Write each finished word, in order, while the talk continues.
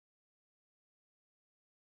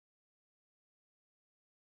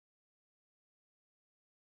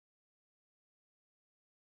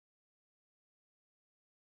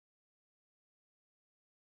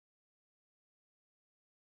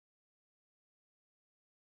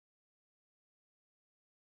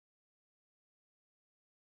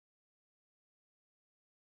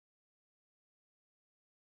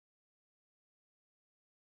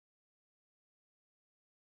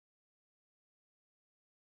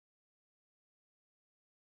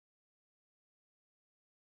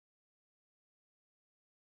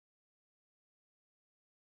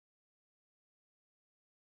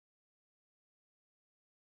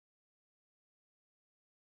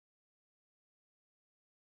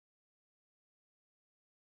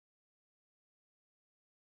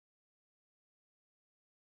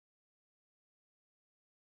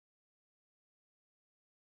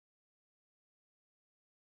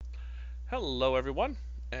Hello, everyone,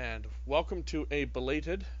 and welcome to a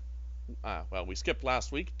belated. Well, we skipped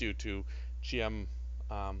last week due to GM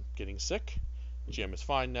getting sick. GM is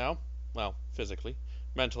fine now. Well, physically,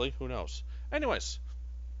 mentally, who knows? Anyways,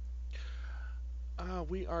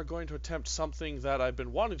 we are going to attempt something that I've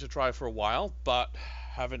been wanting to try for a while, but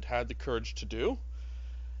haven't had the courage to do.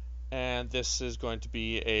 And this is going to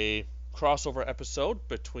be a crossover episode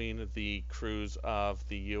between the crews of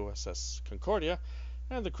the USS Concordia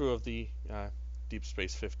and the crew of the Deep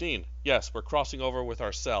Space 15. Yes, we're crossing over with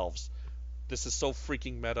ourselves. This is so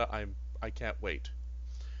freaking meta. I can't wait.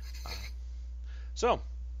 So,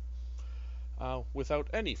 without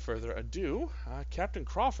any further ado, Captain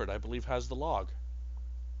Crawford, I believe, has the log.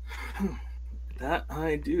 That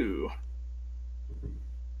I do.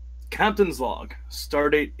 Captain's log,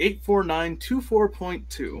 stardate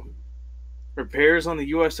 84924.2. Repairs on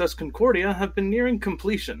the USS Concordia have been nearing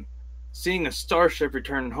completion. Seeing a starship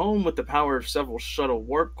return home with the power of several shuttle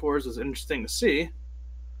warp cores is interesting to see,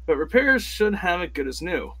 but repairs should have it good as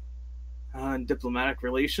new. In diplomatic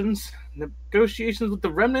relations, negotiations with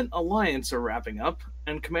the Remnant Alliance are wrapping up,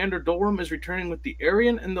 and Commander Dolrum is returning with the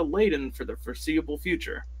Aryan and the Laden for the foreseeable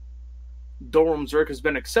future. Dolrum's work has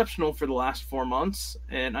been exceptional for the last 4 months,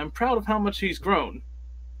 and I'm proud of how much he's grown.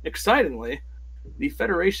 Excitingly, the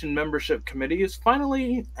Federation Membership Committee is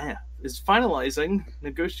finalizing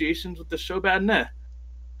negotiations with the Shobad Ne,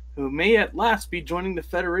 who may at last be joining the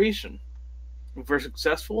Federation. If we're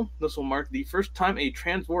successful, this will mark the first time a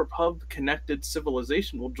transwarp hub-connected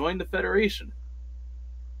civilization will join the Federation.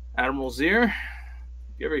 Admiral Zier, if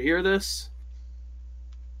you ever hear this,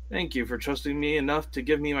 thank you for trusting me enough to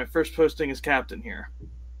give me my first posting as captain here.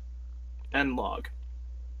 End log.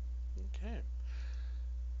 Okay.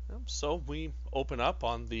 So we open up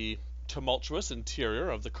on the tumultuous interior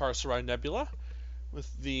of the Carcerai Nebula, with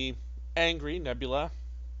the angry Nebula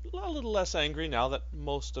a little less angry now that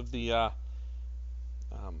most of the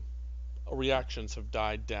reactions have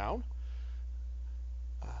died down.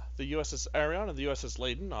 The USS Arion and the USS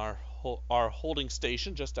Laden are holding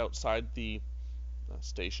station just outside the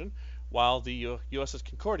station, while the USS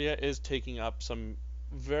Concordia is taking up some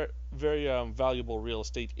very valuable real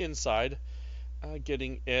estate inside,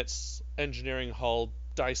 getting its engineering hull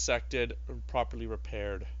dissected and properly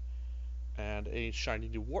repaired, and a shiny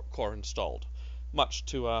new warp core installed, much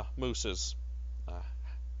to Moose's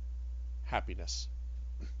happiness.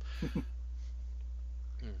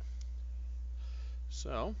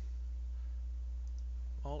 So,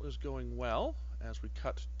 all is going well. As we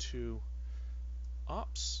cut to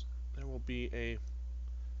ops, there will be a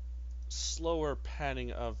slower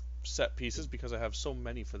panning of set pieces because I have so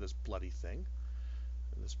many for this bloody thing,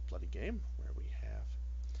 this bloody game, where we have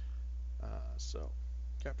so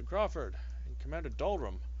Captain Crawford and Commander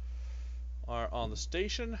Dolrum are on the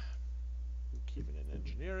station, keeping in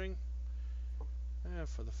engineering, and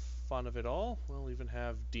for the fun of it all, we'll even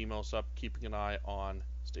have Demos up keeping an eye on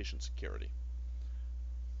station security.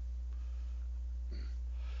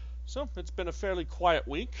 So it's been a fairly quiet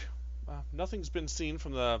week. Nothing's been seen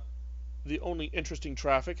from the only interesting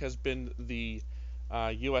traffic has been the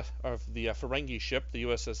Ferengi ship, the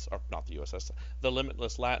USS, or not the USS, the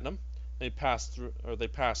Limitless Latinum. They passed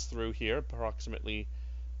through here approximately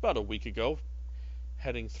about a week ago,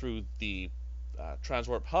 heading through the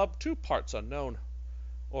transwarp hub to parts unknown,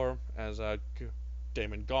 or as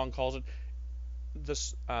Damon Gong calls it,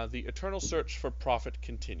 the eternal search for profit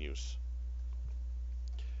continues.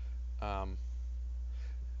 Where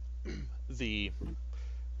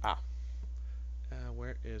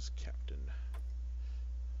is Captain?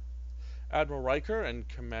 Admiral Riker and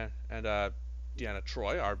Deanna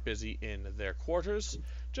Troi are busy in their quarters,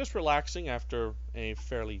 just relaxing after a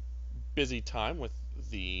fairly busy time with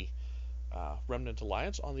the Remnant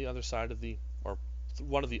Alliance on the other side of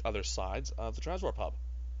one of the other sides of the transwarp hub.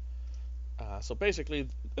 So basically,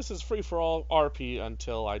 this is free-for-all RP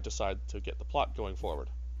until I decide to get the plot going forward.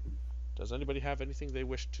 Does anybody have anything they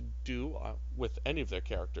wish to do with any of their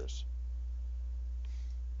characters?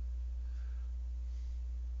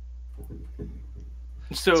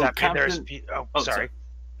 So Captain... sorry.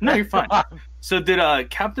 No, you're fine. So did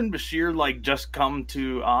Captain Bashir just come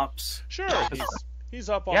to ops? Sure, he's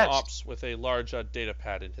up on ops with a large data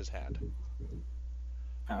pad in his hand.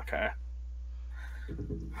 Okay.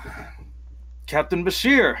 Captain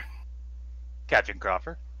Bashir. Captain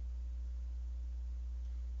Crawford.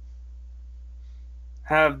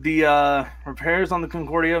 Have the repairs on the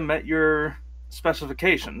Concordia met your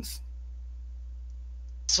specifications?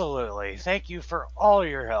 Absolutely. Thank you for all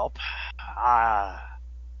your help.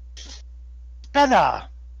 It's been a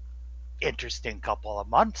interesting couple of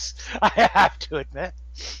months, I have to admit.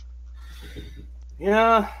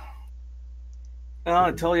 Yeah.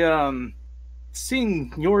 I tell you,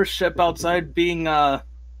 seeing your ship outside being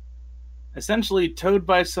essentially towed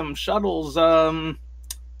by some shuttles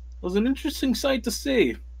was an interesting sight to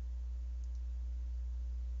see.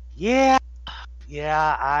 Yeah,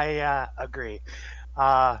 I agree.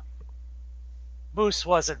 Moose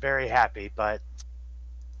wasn't very happy, but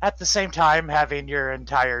at the same time, having your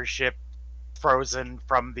entire ship frozen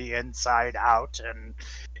from the inside out and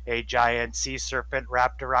a giant sea serpent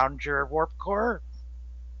wrapped around your warp core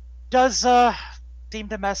does seem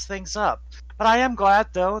to mess things up. But I am glad,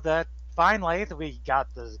 though, that finally we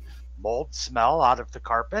got the mold smell out of the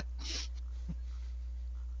carpet.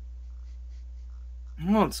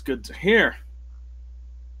 Well, it's good to hear.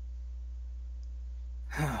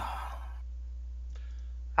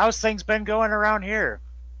 How's things been going around here?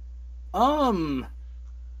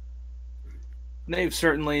 They've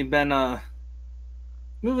certainly been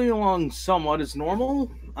moving along somewhat as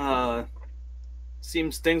normal.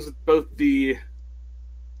 Seems things with both the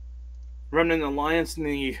Remnant Alliance and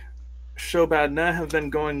the Shobadna have been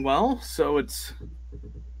going well, so it's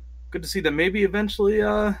good to see that maybe eventually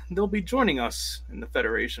they'll be joining us in the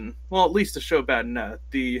Federation. Well, at least the Shobadna.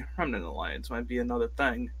 The Remnant Alliance might be another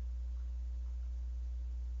thing.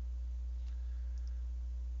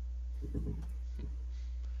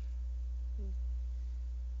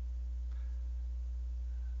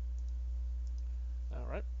 All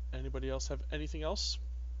right. Anybody else have anything else?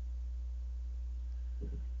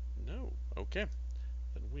 No. Okay.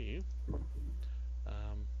 Then we.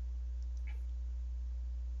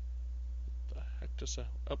 The heck just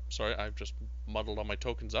oh, sorry. I've just muddled all my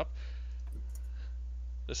tokens up.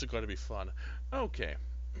 This is going to be fun. Okay.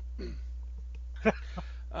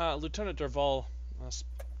 Lieutenant Derval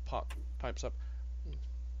pipes up.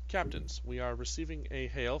 Captains, we are receiving a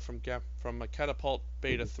hail from a catapult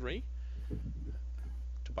Beta 3.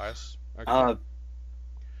 Tobias. I'm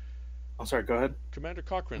sorry. Go ahead. Commander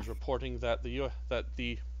Cochrane's reporting that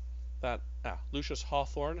Lucius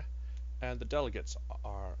Hawthorne and the delegates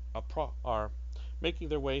are making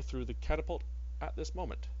their way through the catapult at this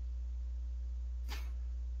moment.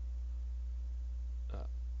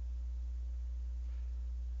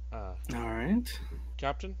 All right.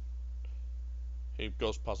 Captain? He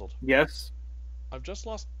goes puzzled. Yes. I've just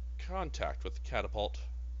lost contact with the catapult.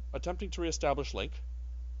 Attempting to reestablish link.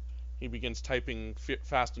 He begins typing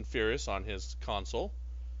fast and furious on his console.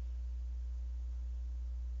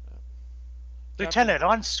 Lieutenant,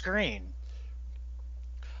 on screen.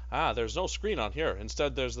 There's no screen on here.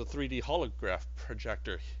 Instead, there's the 3D holograph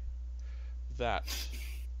projector that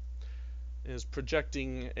is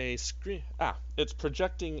projecting a screen. It's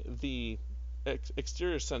projecting the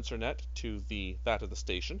exterior sensor net to that of the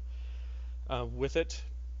station. With it,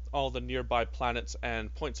 all the nearby planets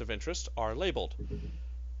and points of interest are labeled.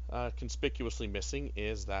 Conspicuously missing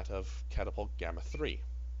is that of Catapult Gamma 3.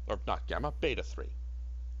 Or not Gamma, Beta 3.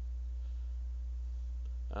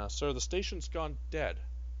 Sir, the station's gone dead.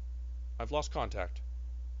 I've lost contact.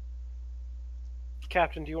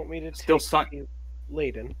 Captain, do you want me to Still take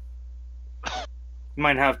Layden? You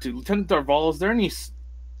might have to. Lieutenant Darval, is there any...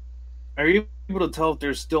 Are you able to tell if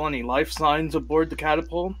there's still any life signs aboard the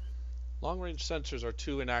catapult? Long-range sensors are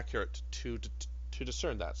too inaccurate to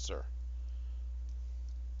discern that, sir.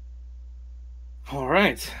 All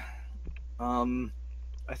right.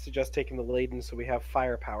 I suggest taking the Layden so we have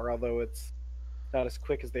firepower, although it's not as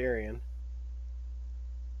quick as the Arian.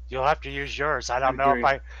 You'll have to use yours. I don't know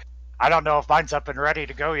if mine's up and ready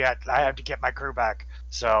to go yet. I have to get my crew back.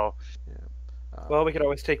 So, well, we could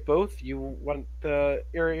always take both. You want the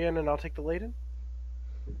Arian, and I'll take the Layden.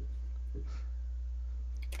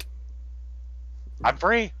 I'm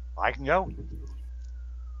free. I can go.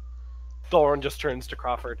 Thorin just turns to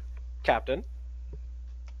Crawford. Captain.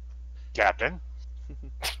 Captain.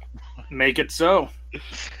 Make it so.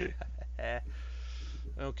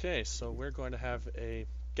 Okay, so we're going to have a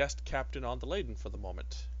guest captain on the Layden for the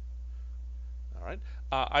moment. All right.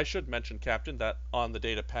 I should mention, Captain, that on the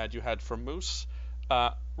data pad you had from Moose,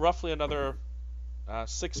 roughly another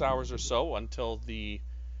 6 hours or so until the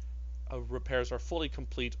repairs are fully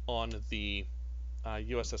complete on the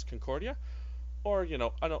USS Concordia, or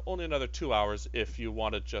only another 2 hours if you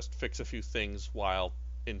want to just fix a few things while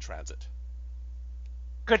in transit.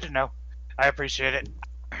 Good to know. I appreciate it.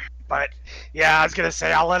 But yeah, I was gonna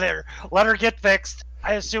say I'll let her get fixed.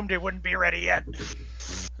 I assumed it wouldn't be ready yet.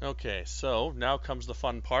 Okay, so now comes the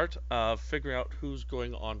fun part of figuring out who's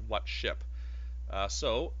going on what ship.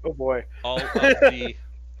 Oh boy. All of the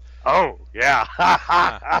Oh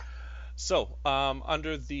yeah. So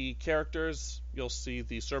under the characters you'll see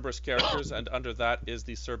the Cerberus characters, and under that is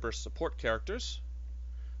the Cerberus support characters.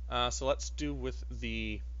 So let's do with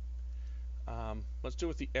the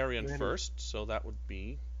Aryan first. So that would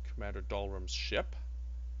be Commander Dalrym's ship.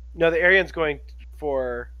 No, the Arian's going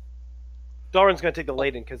for. Dalrym's going to take the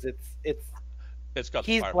Laden because It's got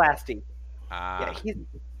he's the firepower. blasty. Yeah,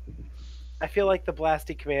 I feel like the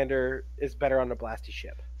blasty commander is better on a blasty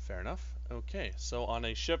ship. Fair enough. Okay, so on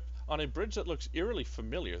a bridge that looks eerily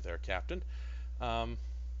familiar there, Captain.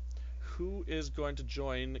 Who is going to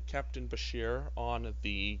join Captain Bashir on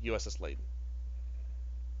the USS Laden?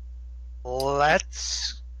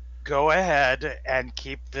 Let's go ahead and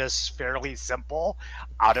keep this fairly simple,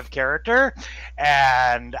 out of character,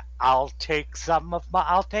 and I'll take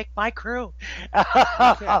my crew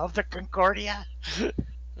of the Concordia.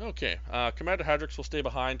 Okay, Commander Hadrix will stay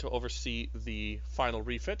behind to oversee the final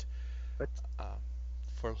refit.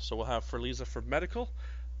 So we'll have Ferliza for medical.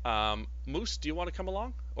 Moose, do you want to come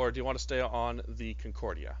along, or do you want to stay on the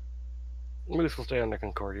Concordia? Moose will stay on the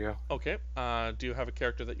Concordia. Okay. Do you have a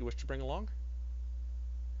character that you wish to bring along?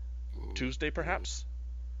 Tuesday, perhaps?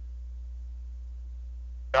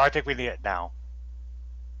 I think we need it now.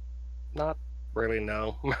 Not really,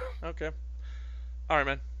 no. Okay. All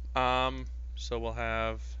right, man. So we'll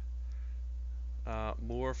have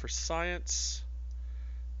Moore for science.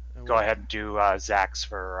 Go ahead and do Zach's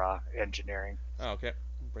for engineering. Okay.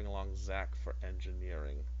 Bring along Zach for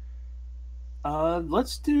engineering.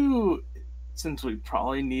 Let's do, since we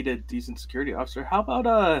probably need a decent security officer, how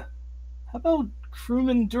about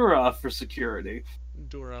crewman Dura for security?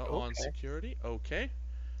 Dura on security. Okay.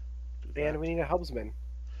 And we need a helmsman.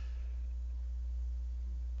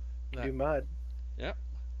 Do Mud. Yeah.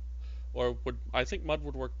 Or I think Mud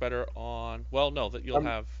would work better on. Well, no, that you'll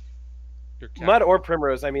have your captain. Mud or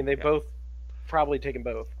Primrose. I mean, they both probably taken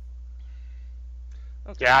both.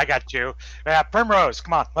 Okay. Yeah, I got two. Primrose,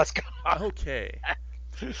 come on, let's go. Okay.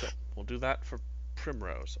 So we'll do that for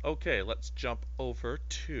Primrose. Okay, let's jump over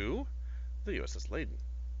to the USS Laden.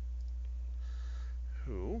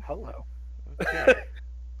 Who? Hello. Okay.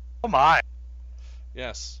 Oh my.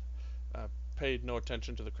 Yes. Paid no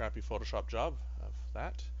attention to the crappy Photoshop job of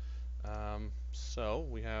that. So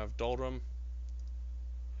we have Doldrum.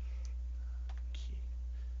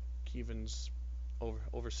 Keevan's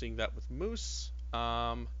overseeing that with Moose.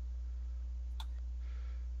 I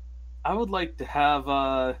would like to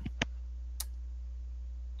have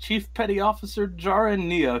Chief Petty Officer Jara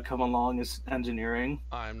Nia come along as engineering.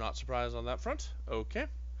 I'm not surprised on that front. Okay.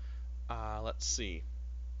 Let's see.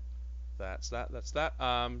 That's that.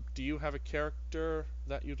 Do you have a character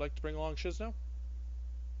that you'd like to bring along, Shizno?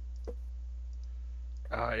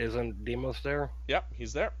 Isn't Demos there? Yep,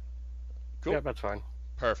 he's there. Cool. Yeah, that's fine.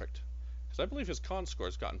 Perfect. Because I believe his con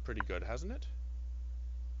score's gotten pretty good, hasn't it?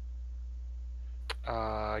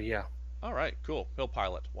 Yeah. All right, cool. He'll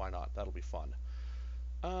pilot. Why not? That'll be fun.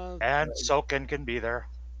 And Sulkin can be there.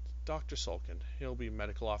 Dr. Sulkin. He'll be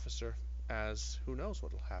medical officer, as who knows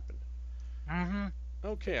what'll happen. Mm-hmm.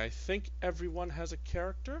 Okay, I think everyone has a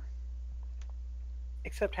character.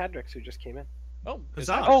 Except Hadrix, who just came in. Oh, is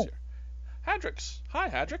that? Hadrix here? Hadrix. Hi,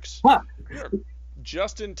 Hadrix. Huh. You're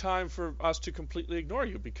just in time for us to completely ignore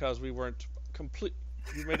you because we weren't complete.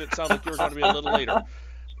 You made it sound like you were going to be a little later.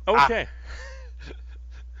 Okay.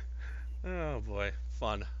 Oh boy,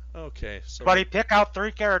 fun. Okay, so Buddy, pick out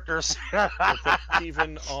 3 characters. we'll put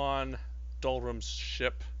Keevan on Doldrum's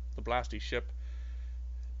ship, the Blasty ship,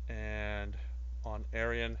 and on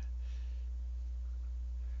Aryan.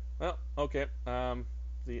 Well, okay.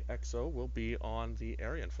 The XO will be on the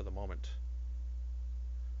Aryan for the moment.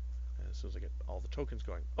 As soon as I get all the tokens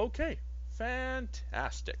going. Okay,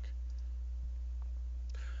 fantastic.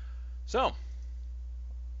 So,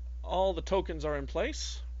 all the tokens are in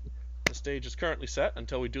place. The stage is currently set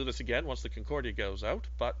until we do this again once the Concordia goes out,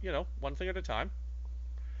 but, you know, one thing at a time.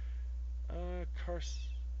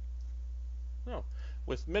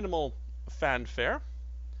 With minimal fanfare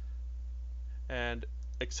and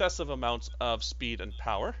excessive amounts of speed and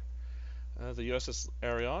power, the USS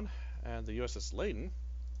Arion and the USS Laden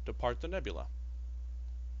depart the nebula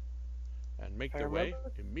and make their way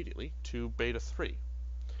immediately to Beta 3,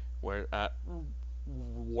 where at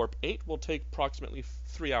Warp 8 will take approximately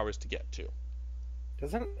 3 hours to get to.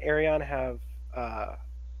 Doesn't Arion have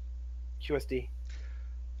QSD?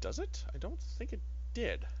 Does it? I don't think it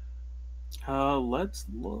did. Let's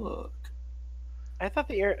look. I thought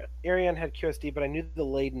the Arion had QSD, but I knew the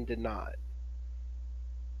Laden did not.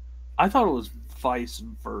 I thought it was vice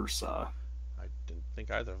versa. I didn't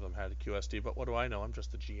think either of them had a QSD, but what do I know? I'm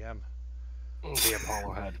just the GM. The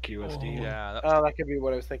Apollo had QSD. Yeah. That could be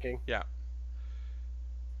what I was thinking. Yeah.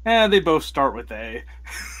 They both start with A.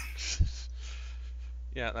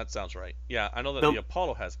 Yeah, that sounds right. Yeah, I know that The- the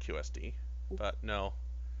Apollo has QSD, but no,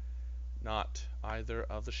 not either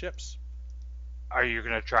of the ships. Are you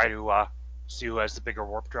gonna try to see who has the bigger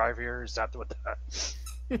warp drive here? Is that what the...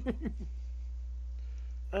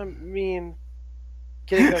 I mean,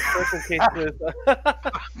 getting that close in case there's.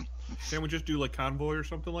 Can't we just do like convoy or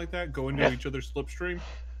something like that? Go into each other's slipstream?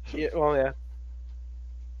 Yeah, well, yeah.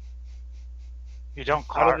 You don't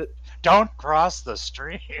Out of don't cross the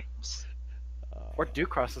streams. Or do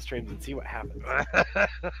cross the streams and see what happens.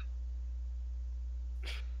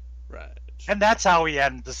 Right. And that's how we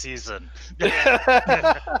end the season.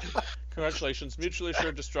 Congratulations, mutually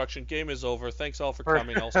assured destruction. Game is over. Thanks all for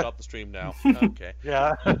coming. I'll stop the stream now. Okay.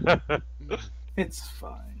 Yeah. It's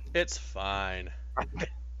fine. It's fine.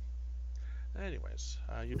 Anyways,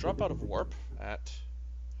 you drop out of warp at...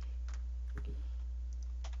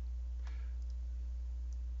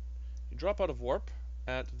 You drop out of warp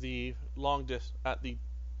at the at the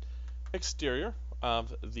exterior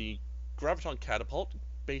of the graviton catapult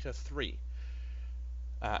Beta 3.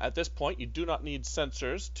 At this point, you do not need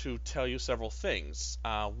sensors to tell you several things.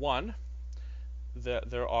 One, that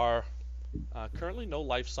there are currently no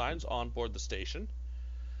life signs on board the station.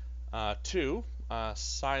 Two, a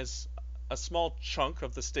small chunk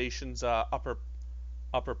of the station's upper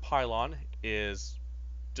pylon is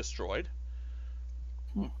destroyed.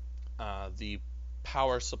 The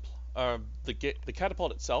power supply, the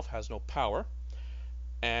catapult itself has no power,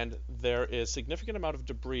 and there is significant amount of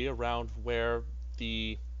debris around where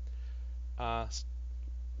the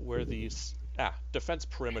defense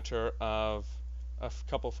perimeter of a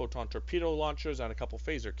couple photon torpedo launchers and a couple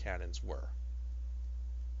phaser cannons were.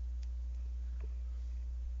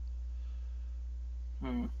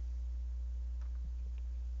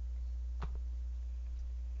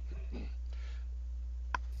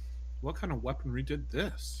 What kind of weaponry did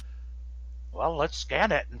this? Well, let's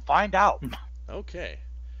scan it and find out. Okay.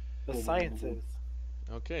 The sciences.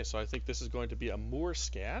 Okay, so I think this is going to be a Moore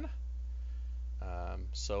scan.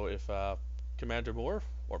 So if Commander Moore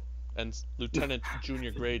and Lieutenant Junior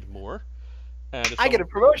Grade Moore, and if I get a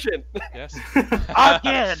promotion. Yes.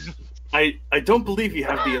 Again. I don't believe you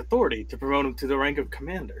have the authority to promote him to the rank of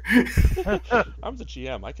commander. I'm the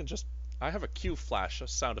GM. I have a Q flash, a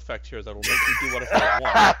sound effect here that'll make me do whatever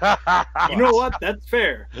I want. You know what? That's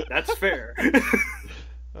fair. That's fair.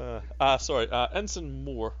 Sorry, Ensign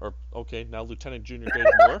Moore, now Lieutenant Junior Grade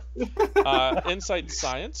Moore, Insight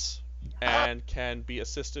Science, and can be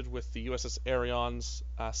assisted with the USS Arion's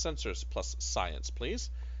sensors plus Science,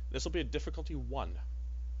 please. This will be a difficulty 1.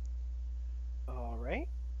 All right.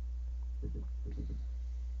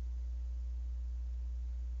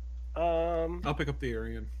 I'll pick up the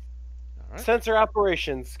Aryan. All right. Sensor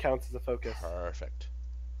operations counts as a focus. Perfect.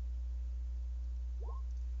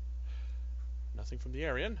 Nothing from the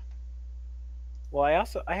Arian. Well,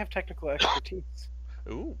 I have technical expertise,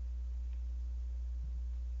 Ooh.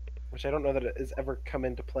 which I don't know that it has ever come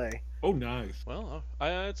into play. Oh, nice. Well,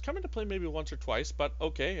 it's come into play maybe once or twice, but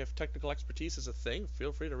okay, if technical expertise is a thing,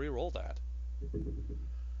 feel free to re-roll that.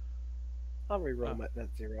 I'll reroll my net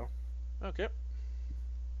 0. Okay.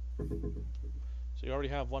 So you already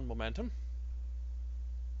have 1 momentum.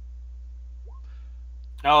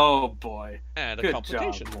 Oh boy. And a Good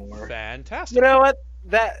complication. job, Moore. Fantastic. You know what?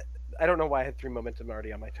 I don't know why I had 3 momentum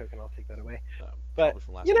already on my token. I'll take that away. But Probably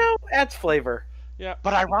from last you time. know, adds flavor. Yeah.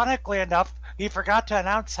 But ironically enough, he forgot to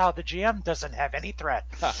announce how the GM doesn't have any threat.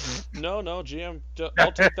 No, GM,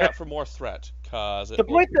 I'll take that for more threat, cause The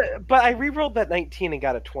point but I rerolled that 19 and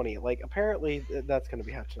got a 20. Like apparently that's going to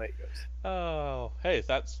be how tonight goes. Oh, hey,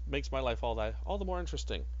 that makes my life all the more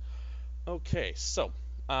interesting. Okay, so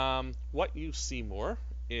what you see more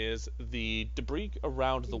is the debris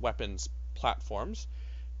around the weapons platforms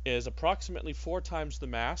is approximately 4 times the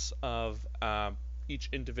mass of each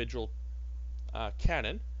individual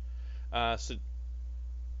cannon,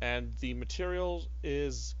 and the material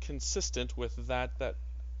is consistent with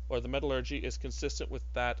or the metallurgy is consistent with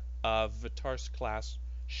that of V'Tarss class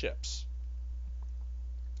ships.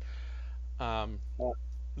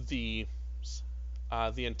 The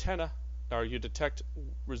antenna, or you detect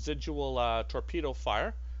residual torpedo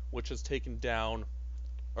fire, which has taken down,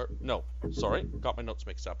 got my notes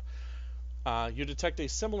mixed up. You detect a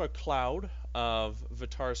similar cloud of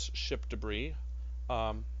V'Tarss ship debris,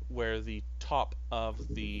 where the top of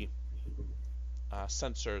the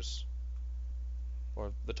sensors,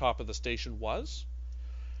 or the top of the station was.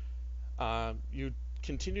 You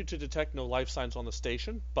continue to detect no life signs on the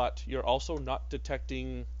station, but you're also not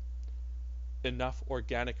detecting enough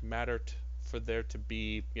organic matter for there to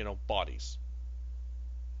be, bodies.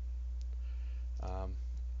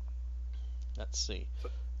 Let's see.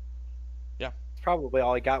 It's probably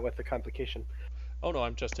all I got with the complication. Oh no,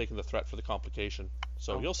 I'm just taking the threat for the complication.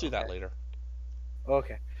 So Oh, you'll see that okay. later.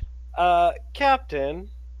 Okay. Captain,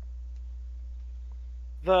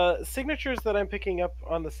 the signatures that I'm picking up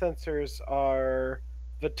on the sensors are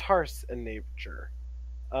V'Tarss in nature.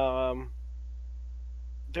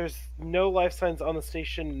 There's no life signs on the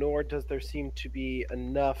station, nor does there seem to be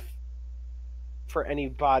enough for any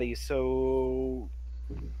body. So,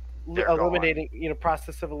 They're gone. eliminating,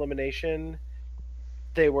 process of elimination,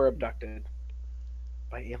 they were abducted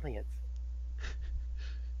by aliens.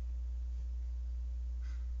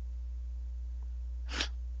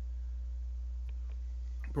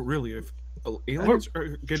 But really, if aliens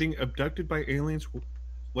are getting abducted by aliens,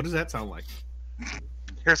 what does that sound like?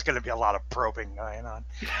 There's going to be a lot of probing going on.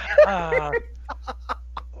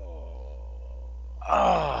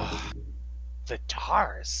 The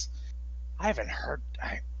V'Tarss. I haven't heard.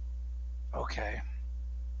 Okay.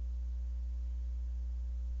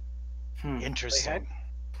 Interesting.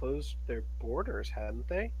 Closed their borders, hadn't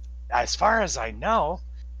they? As far as I know,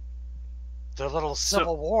 the little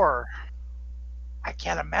civil war. I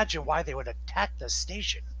can't imagine why they would attack the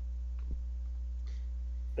station.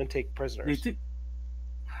 And take prisoners.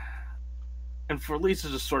 And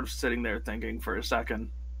Lisa's just sort of sitting there thinking for a second,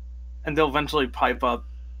 and they'll eventually pipe up.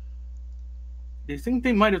 Do you think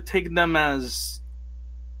they might have taken them as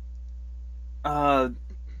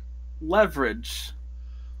leverage,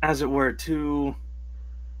 as it were, to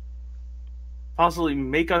possibly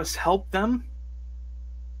make us help them?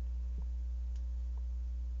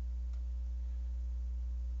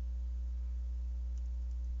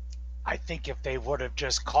 I think if they would have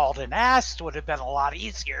just called and asked, would have been a lot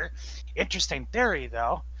easier. Interesting theory,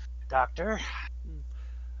 though, Doctor.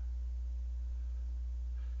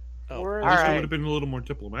 Oh, Or- At least it Alright. would have been a little more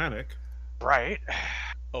diplomatic. Right?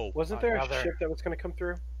 oh, Wasn't there Another- a ship that was going to come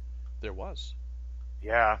through? there was.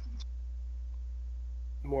 Yeah.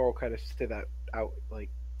 Moral kind of say that out, like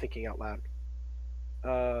thinking out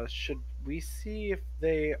loud. Should we see if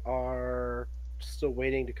they are still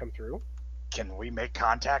waiting to come through? Can we make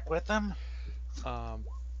contact with them?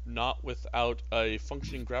 Not without a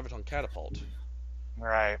functioning graviton catapult.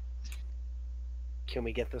 Right. Can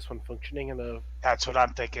we get this one functioning in a? That's what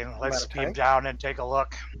I'm thinking. Let's of beam time? down and take a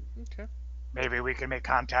look. Okay. Maybe we can make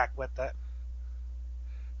contact with it.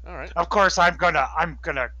 All right. Of course, I'm gonna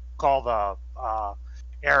call the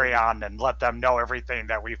Arion and let them know everything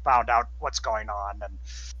that we found out, what's going on, and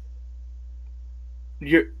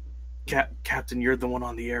You're Captain. You're the one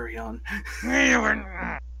on the Arion.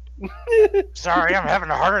 sorry, I'm having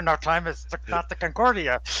a hard enough time. It's not the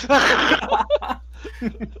Concordia.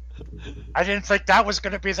 I didn't think that was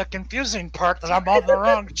going to be the confusing part, that I'm on the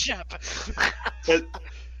wrong ship.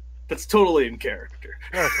 That's totally in character.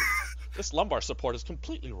 This lumbar support is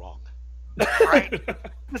completely wrong. Right.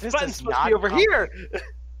 This This button's is supposed to not be over here.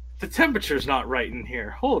 The temperature's not right in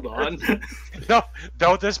here. Hold on.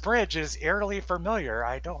 Though this bridge is eerily familiar,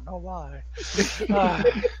 I don't know why.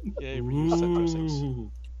 Yay, reuse set pressings.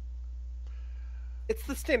 Ooh. It's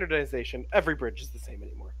the standardization. Every bridge is the same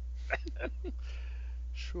anymore.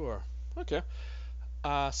 Sure. Okay.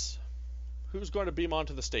 Who's going to beam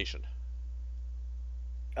onto the station?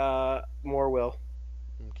 More will.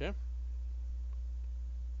 Okay.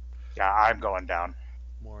 Yeah, I'm going down.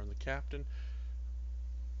 More on the captain.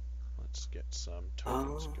 Let's get some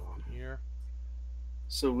tokens going here.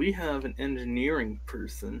 So we have an engineering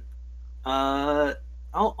person. I'll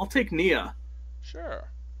take Nia. Sure.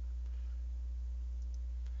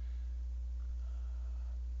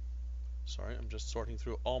 Sorry, I'm just sorting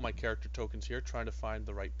through all my character tokens here, trying to find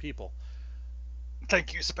the right people.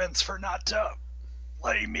 Thank you, Spence, for not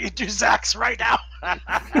letting me do Zax right now.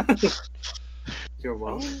 You're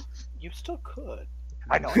welcome. You still could.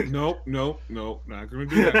 I know. Nope, not gonna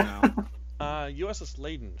do that now. USS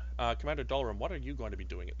Layden, Commander Dolram, what are you going to be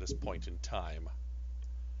doing at this point in time?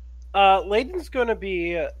 Layden's going to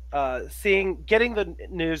be getting the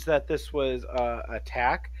news that this was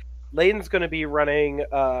attack. Layden's going to be running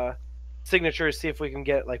signatures, see if we can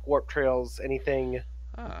get like warp trails, anything,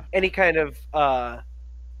 any kind of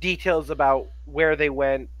details about where they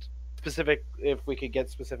went, specific, if we could get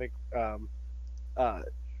specific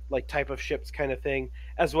like type of ships kind of thing,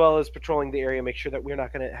 as well as patrolling the area, make sure that we're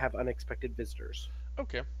not going to have unexpected visitors.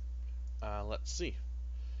 Okay. Let's see.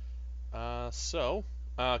 So,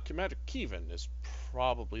 Commander Keevan is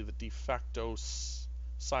probably the de facto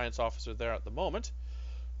science officer there at the moment.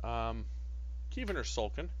 Keevan or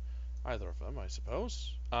Sulkin, either of them, I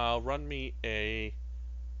suppose. Run me a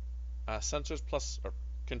sensors plus or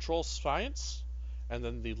control science, And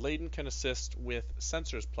then the Laden can assist with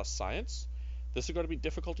sensors plus science. This is going to be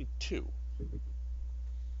difficulty 2.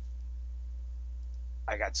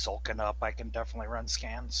 I got Sulkin up. I can definitely run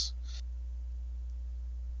scans.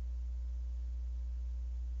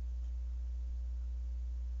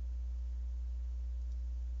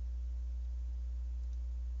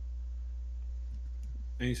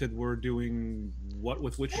 And you said we're doing what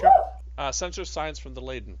with which ship? Sensor science from the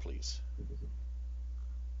Laden, please.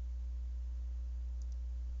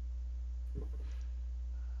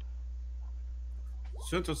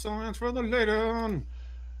 Sensor science for the Laden.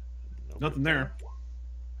 Nothing there.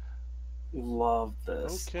 Love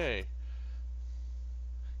this. Okay.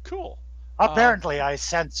 Cool. Apparently, I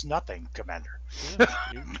sense nothing, Commander.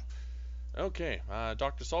 Yeah, okay,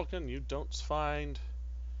 Dr. Sulkin, you don't find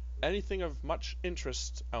anything of much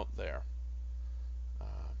interest out there.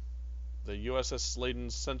 The USS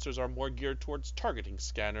Laden's sensors are more geared towards targeting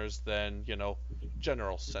scanners than,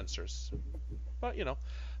 general sensors. But,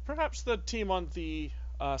 perhaps the team on the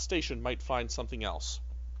station might find something else.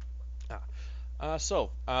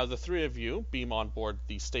 So, the three of you beam on board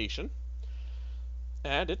the station,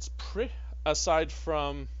 and it's aside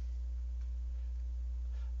from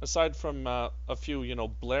a few,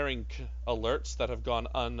 blaring alerts that have gone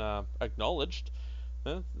unacknowledged,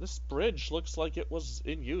 this bridge looks like it was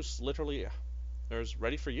in use, literally. It's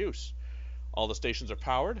ready for use. All the stations are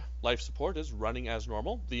powered. Life support is running as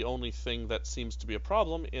normal. The only thing that seems to be a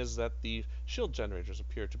problem is that the shield generators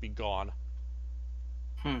appear to be gone.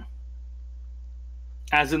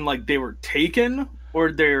 As in, like, they were taken,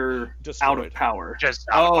 or they're out of Destroyed. power? Just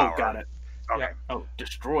out of power. Got it. Okay. Yeah. Oh,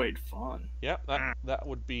 destroyed. Fun. Yeah, that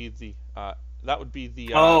would be the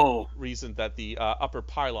reason that the upper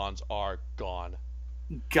pylons are gone.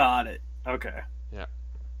 Got it. Okay. Yeah.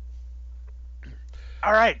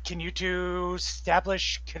 All right. Can you two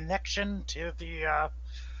establish connection to the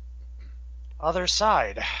other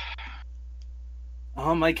side?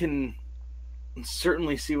 I can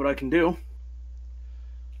certainly see what I can do.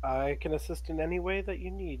 I can assist in any way that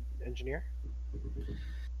you need, engineer.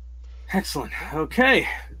 Excellent. Okay.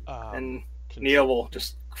 And Con- Neo will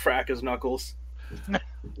just crack his knuckles.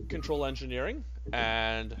 Control engineering,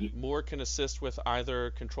 and Moore can assist with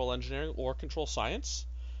either control engineering or control science.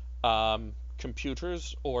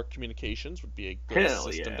 Computers or communications would be a good Hell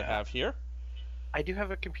system to yeah. have here. I do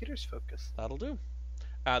have a computer's focus. That'll do.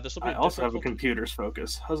 This will be I also have a computer's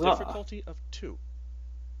focus. Huzzah. difficulty of 2.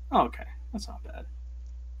 Oh, okay. That's not bad.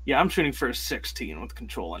 Yeah, I'm shooting for a 16 with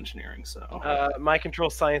control engineering, so. My control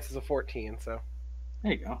science is a 14, so.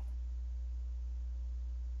 There you go.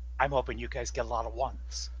 I'm hoping you guys get a lot of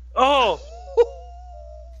ones. Oh!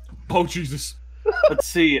 Oh Jesus! Let's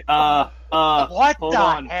see. What hold the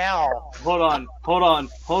on. hell? Hold on.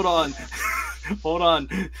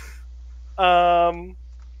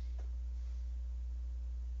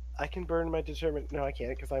 I can burn my determined. No, I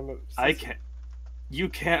can't because I'm. I can't. You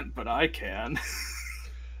can't, but I can.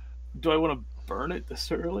 Do I want to burn it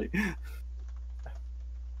this early?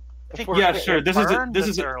 Yeah, sure. This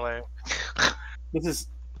is early.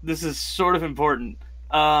 This is sort of important.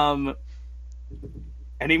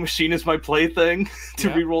 Any machine is my plaything to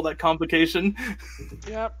Yeah. reroll that complication.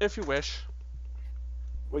 Yeah, if you wish.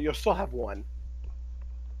 Well, you'll still have one.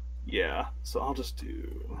 Yeah, so I'll just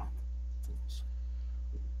do.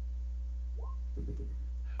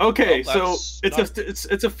 Okay, Well, so that's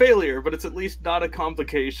it's a failure, but it's at least not a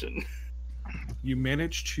complication. You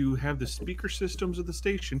managed to have the speaker systems of the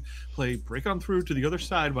station play "Break On Through to the Other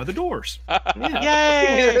Side" by the Doors.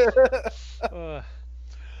 Yay!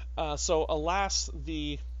 So, alas,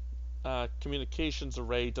 the communications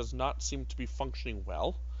array does not seem to be functioning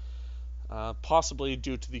well. Possibly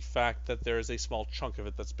due to the fact that there is a small chunk of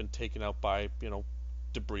it that's been taken out by,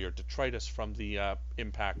 debris or detritus from the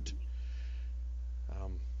impact.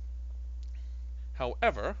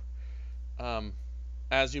 However,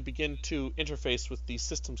 as you begin to interface with the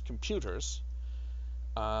system's computers,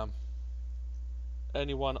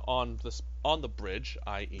 anyone on the bridge,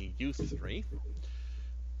 i.e., you three,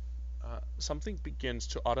 something begins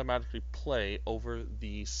to automatically play over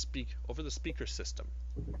the speaker system.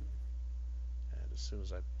 And as soon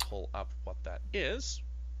as I pull up what that is,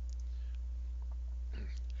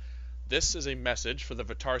 this is a message for the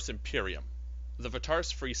V'Tarss Imperium, the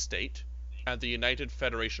V'Tarss Free State, and the United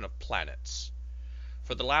Federation of Planets.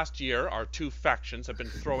 For the last year, our two factions have been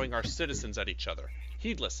throwing our citizens at each other,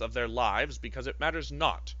 heedless of their lives because it matters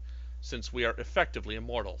not, since we are effectively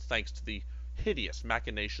immortal thanks to the hideous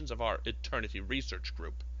machinations of our Eternity Research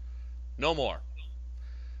Group. No more.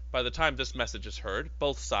 By the time this message is heard,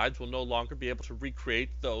 both sides will no longer be able to recreate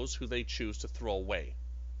those who they choose to throw away.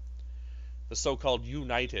 The so-called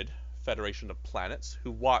United Federation of Planets,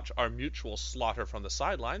 who watch our mutual slaughter from the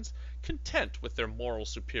sidelines, content with their moral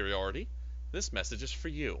superiority, this message is for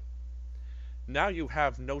you. Now you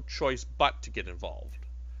have no choice but to get involved.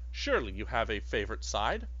 Surely you have a favorite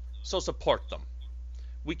side, so support them.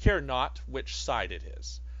 We care not which side it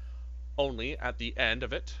is. Only at the end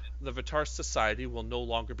of it, the V'Tarss society will no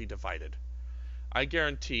longer be divided. I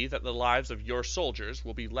guarantee that the lives of your soldiers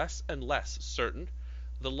will be less and less certain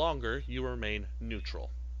the longer you remain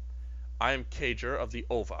neutral. I am Cager of the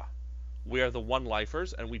Ova. We are the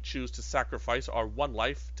one-lifers, and we choose to sacrifice our one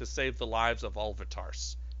life to save the lives of all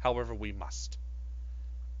V'Tarss, however we must.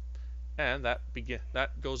 And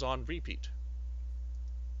that goes on repeat.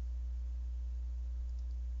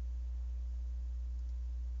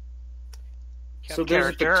 So there's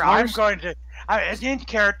a character, V'Tarss- in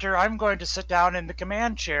character, I'm going to sit down in the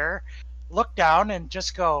command chair, look down, and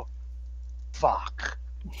just go, fuck.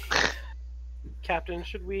 Captain,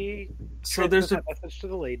 should we So there's transmit a that message to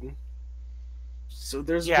the Laden?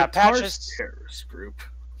 Yeah, V'Tarss Patches. terrorist group.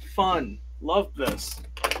 Fun. Love this.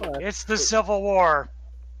 It's the Civil War,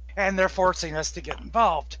 and they're forcing us to get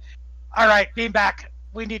involved. All right, beam back.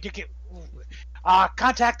 We need to get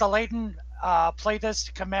contact the Layton, play this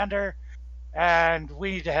to Commander, and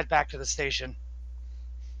we need to head back to the station.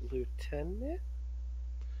 Lieutenant?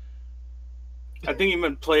 I think you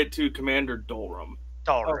meant play it to Commander Dolrum.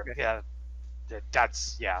 Dollar, Okay. yeah.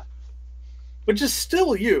 That's, yeah. Which is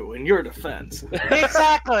still you in your defense.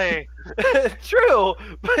 Exactly. True,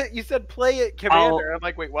 but you said play it, Commander. I'm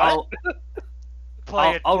like, wait, what?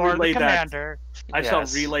 Play it I'll for relay the that. Commander. I shall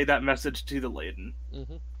Yes. relay that message to the Layton.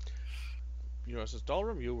 USS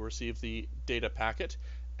Dalrum, you will receive the data packet,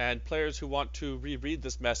 and players who want to reread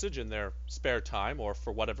this message in their spare time or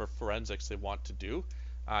for whatever forensics they want to do,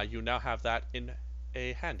 you now have that in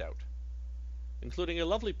a handout, including a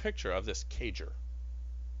lovely picture of this cager.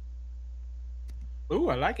 Ooh,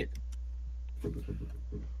 I like it.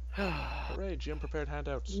 Hooray, GM prepared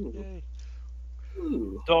handouts. Ooh. Yay.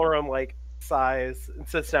 Ooh. Dolrum like sighs and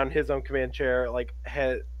sits down in his own command chair, like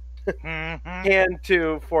head Mhm. hand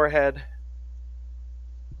to forehead.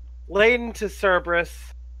 Laden to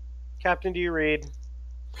Cerberus. Captain, do you read?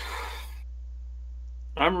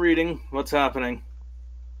 I'm reading. What's happening?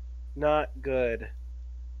 Not good.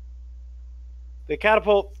 The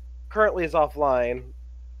catapult currently is offline.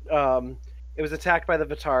 It was attacked by the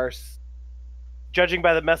V'Tarss. Judging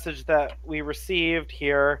by the message that we received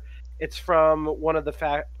here, it's from one of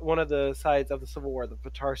the sides of the Civil War, the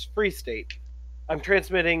V'Tarss Free State. I'm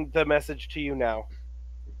transmitting the message to you now.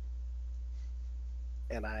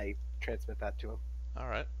 And I transmit that to him. All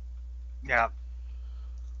right. Yeah.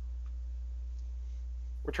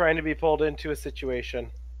 We're trying to be pulled into a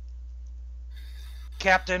situation.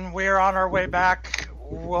 Captain, we're on our way back.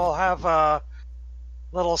 We'll have a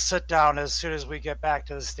little sit down as soon as we get back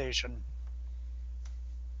to the station.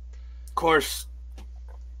 Of course,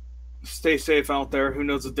 stay safe out there. Who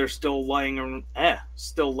knows if they're still laying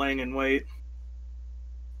in wait.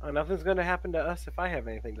 Nothing's going to happen to us if I have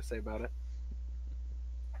anything to say about it.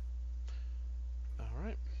 All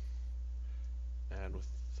right. And with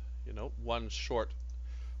one short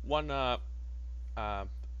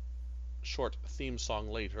theme song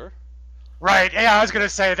later. Right, yeah, I was gonna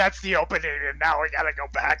say that's the opening, and now we gotta go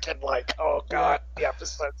back and oh god, the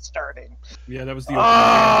episode's starting. Yeah, that was the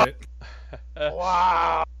Ah! opening.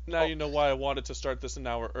 Wow. Now you know why I wanted to start this an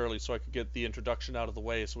hour early, so I could get the introduction out of the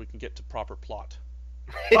way so we can get to proper plot.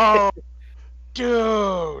 Oh,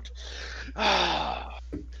 dude.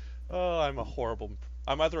 Oh,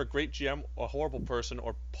 I'm either a great GM, a horrible person,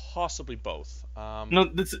 or possibly both. No,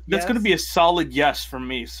 that's Yes. going to be a solid yes from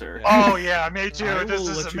me, sir. Yeah. Oh yeah, me too. I This will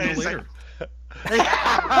is let you know amazing. later.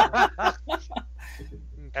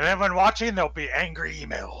 And then when watching, there'll be angry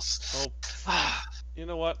emails. Oh, you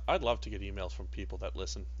know what? I'd love to get emails from people that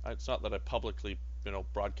listen. It's not that I publicly,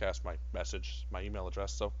 broadcast my message, my email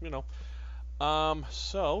address. So,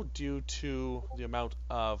 So, due to the amount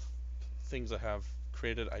of things I have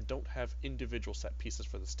created, I don't have individual set pieces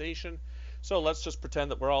for the station. So let's just pretend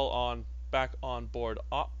that we're all back on board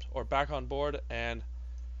and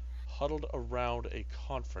huddled around a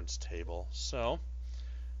conference table. So,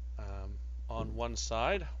 on one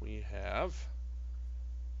side we have.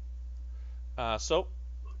 So,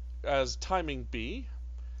 as timing be,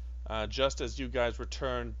 just as you guys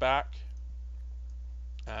return back,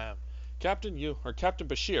 Captain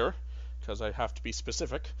Bashir, because I have to be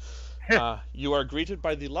specific, you are greeted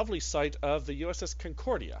by the lovely sight of the USS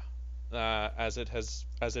Concordia, as it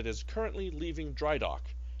is currently leaving dry dock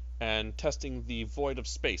and testing the void of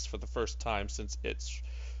space for the first time since its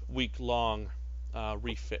week-long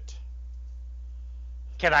refit.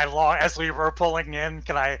 Can I as we were pulling in,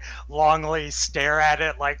 can I longly stare at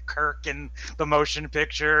it like Kirk in the motion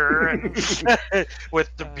picture, and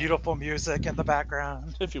with the beautiful music in the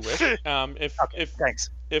background? If you wish.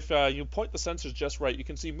 Thanks. If you point the sensors just right, you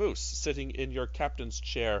can see Moose sitting in your captain's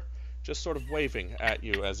chair, just sort of waving at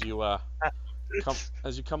you as you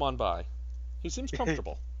come on by. He seems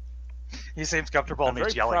comfortable. He seems comfortable, and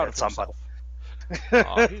he's yelling at somebody.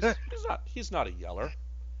 He's not a yeller.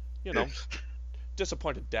 You know,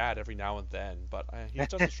 disappointed dad every now and then, but he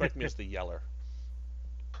doesn't strike me as the yeller.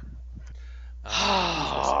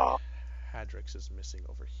 Hadrix is missing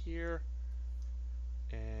over here,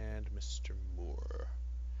 and Mr. Moore.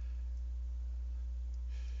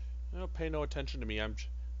 No, pay no attention to me.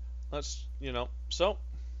 So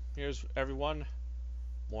here's everyone,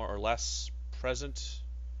 more or less present.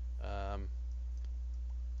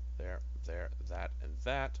 There,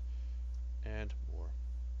 that, and more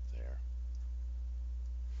there.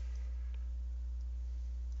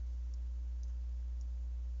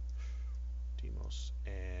 Demos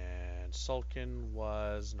and Sulkin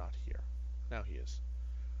was not here. Now he is.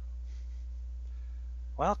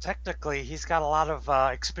 Well, technically, he's got a lot of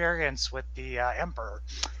experience with the Emperor.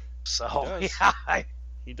 So,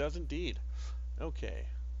 He does indeed. Okay.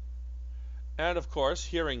 And of course,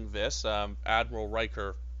 hearing this, Admiral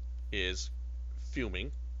Riker is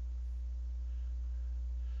fuming.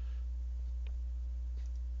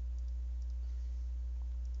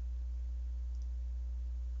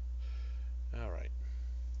 All right.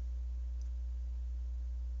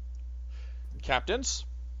 Captains,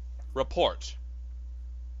 report.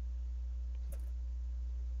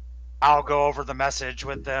 I'll go over the message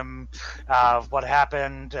with them of what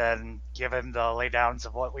happened and give him the laydowns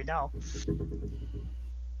of what we know.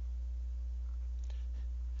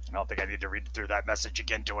 I don't think I need to read through that message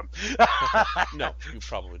again to him. No, you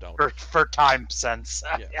probably don't. For time sense.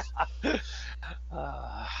 Yes.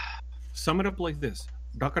 Sum it up like this.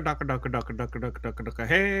 Daka daka daka daka daka daka daka daka.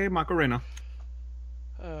 Hey, Macarena.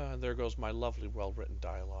 There goes my lovely, well-written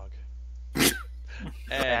dialogue.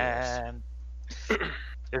 And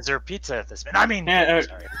is there pizza at this? Sorry.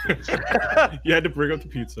 You had to bring up the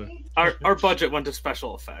pizza. Our budget went to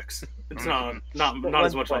special effects. It's not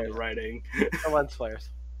as much on the writing. The lens flares.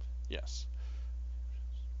 Yes.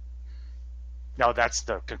 No, that's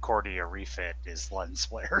the Concordia refit, is lens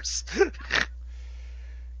flares.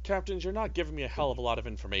 Captains, you're not giving me a hell of a lot of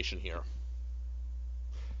information here.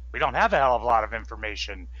 We don't have a hell of a lot of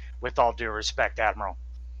information, with all due respect, Admiral.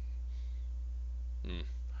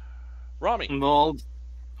 Rami. Well,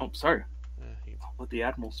 sorry. He I'll let the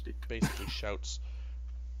Admiral speak. basically shouts.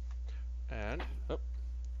 And, as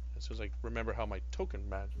soon as I remember how my token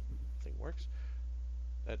man thing works,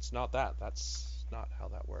 it's not that. That's not how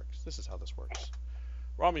that works. This is how this works.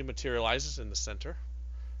 Rami materializes in the center.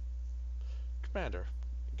 Commander,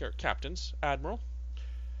 Captains, Admiral,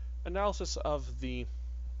 analysis of the...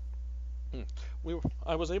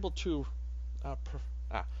 I was able to...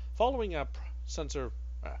 following a sensor...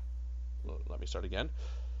 let me start again.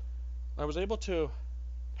 I was able to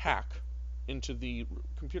hack into the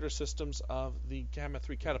computer systems of the Gamma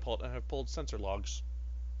 3 catapult and have pulled sensor logs.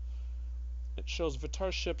 It shows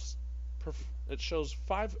V'Tarss ships. It shows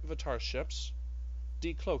 5 V'Tarss ships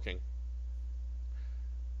decloaking,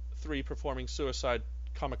 3 performing suicide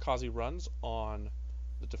kamikaze runs on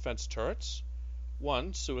the defense turrets,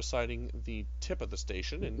 1 suiciding the tip of the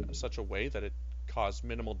station in such a way that it caused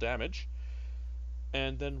minimal damage,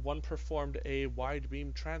 and then 1 performed a wide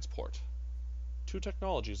beam transport. 2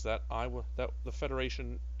 technologies that that the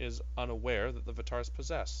Federation is unaware that the V'Tarss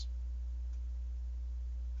possess.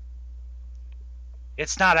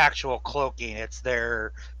 It's not actual cloaking, it's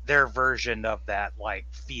their version of that, like,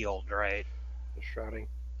 field, right? The shrouding.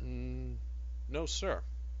 No, sir.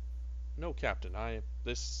 No, Captain.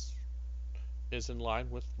 This is in line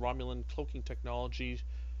with Romulan cloaking technology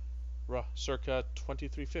circa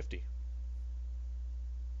 2350.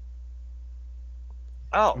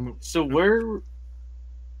 Oh. So where are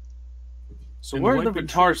the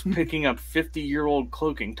V'Tarss picking up 50-year-old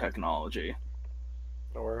cloaking technology?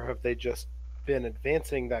 Or have they just been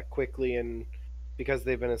advancing that quickly, and because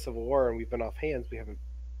they've been in Civil War and we've been off hands, we haven't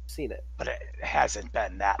seen it? But it hasn't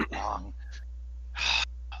been that long.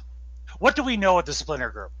 What do we know of the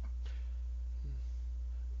Splinter Group?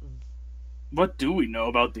 What do we know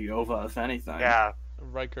about the OVA, if anything? Yeah.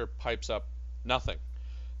 Riker pipes up, nothing.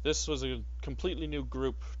 This was a completely new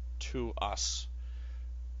group to us.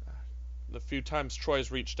 The few times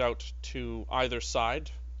Troy's reached out to either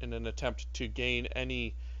side in an attempt to gain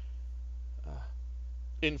any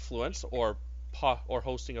influence or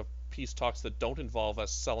hosting of peace talks that don't involve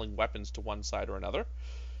us selling weapons to one side or another.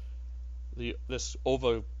 This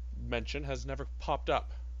OVA mention has never popped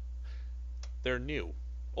up. They're new.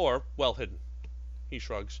 Or well hidden. He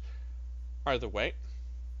shrugs. Either way.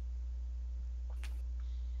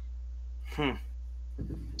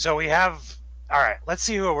 So we have... Alright, let's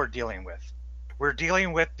see who we're dealing with. We're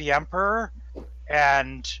dealing with the Emperor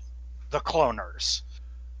and the cloners.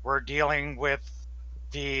 We're dealing with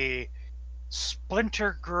the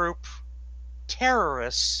splinter group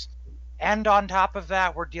terrorists, and on top of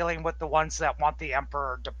that, we're dealing with the ones that want the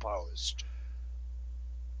Emperor deposed.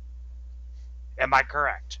 Am I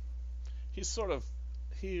correct?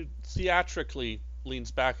 He theatrically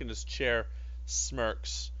leans back in his chair,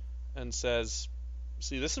 smirks, and says,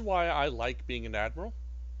 "See, this is why I like being an admiral.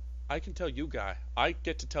 I get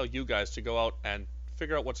to tell you guys to go out and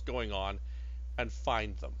figure out what's going on and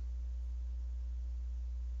find them."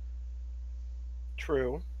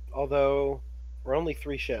 True, although we're only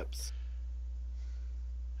 3 ships.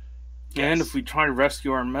 And Yes. if we try to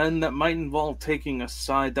rescue our men, that might involve taking a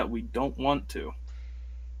side that we don't want to.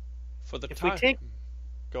 For the If time... we take,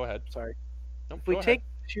 Go ahead. sorry, No, if we go ahead. take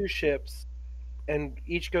 2 ships and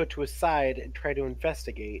each go to a side and try to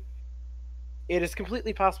investigate, it is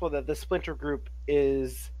completely possible that the splinter group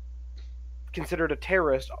is considered a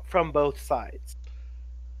terrorist from both sides.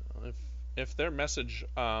 If their message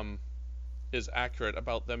is accurate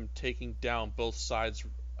about them taking down both sides'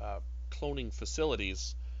 cloning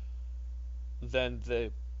facilities, then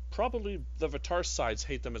the V'Tarss sides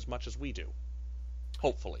hate them as much as we do.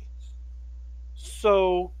 Hopefully.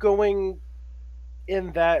 So going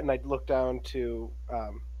in that, and I'd look down to,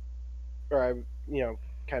 or I,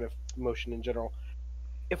 kind of motion in general.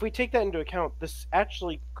 If we take that into account, this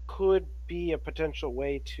actually could be a potential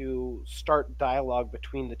way to start dialogue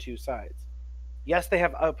between the 2 sides. Yes, they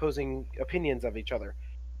have opposing opinions of each other,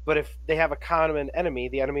 but if they have a common enemy,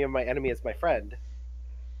 the enemy of my enemy is my friend.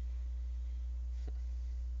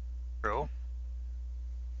 True.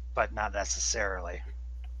 But not necessarily.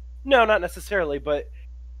 No, not necessarily, but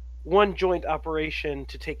one joint operation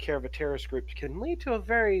to take care of a terrorist group can lead to a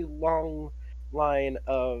very long line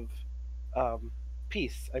of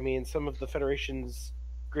peace. I mean, some of the Federation's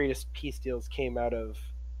greatest peace deals came out of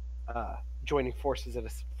joining forces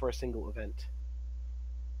for a single event.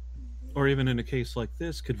 Or even in a case like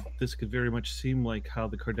this could very much seem like how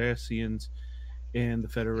the Cardassians and the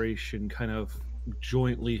Federation kind of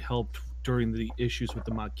jointly helped during the issues with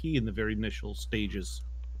the Maquis in the very initial stages.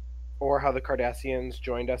 Or how the Cardassians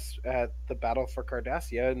joined us at the Battle for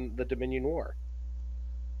Cardassia in the Dominion War.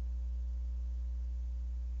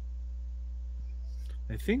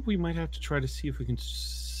 I think we might have to try to see if we can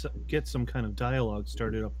get some kind of dialogue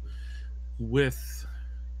started up with...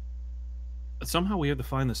 Somehow we have to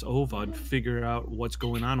find this OVA and figure out what's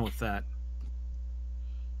going on with that.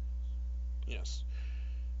 Yes.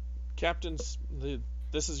 Captains,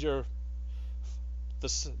 this is your...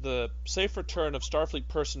 The safe return of Starfleet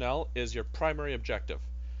personnel is your primary objective.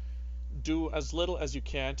 Do as little as you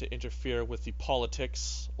can to interfere with the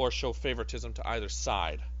politics or show favoritism to either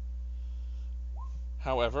side.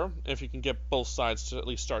 However, if you can get both sides to at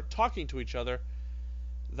least start talking to each other,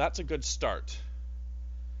 that's a good start.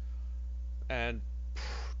 And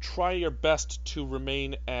try your best to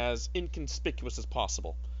remain as inconspicuous as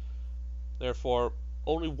possible. Therefore,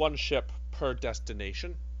 only 1 ship per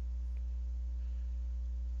destination.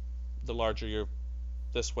 The larger you're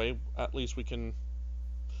this way, at least we can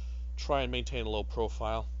try and maintain a low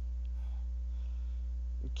profile.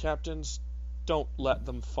 Captains, don't let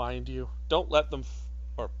them find you. Don't let them,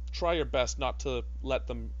 or try your best not to let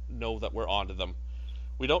them know that we're onto them.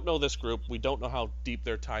 We don't know this group. We don't know how deep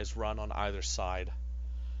their ties run on either side.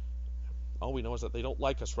 All we know is that they don't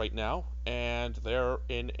like us right now, and they're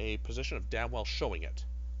in a position of damn well showing it.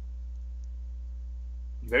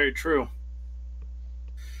 Very true.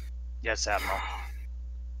 Yes, Admiral.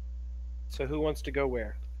 So who wants to go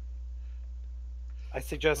where? I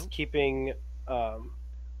suggest keeping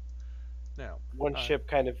Now, one ship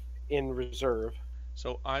kind of in reserve.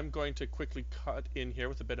 So I'm going to quickly cut in here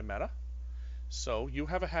with a bit of meta. So you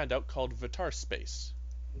have a handout called V'Tarss Space,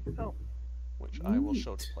 Oh. which I will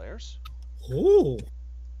show to players, Oh,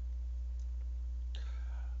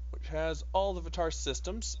 which has all the V'Tarss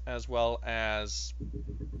systems as well as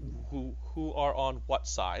who are on what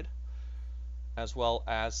side, as well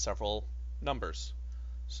as several numbers.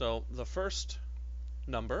 So the first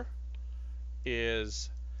number is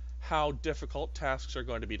how difficult tasks are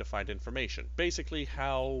going to be to find information. Basically,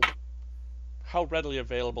 how readily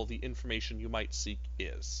available the information you might seek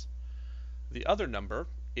is. The other number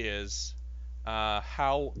is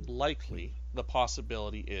how likely the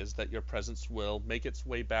possibility is that your presence will make its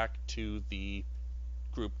way back to the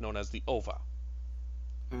group known as the OVA.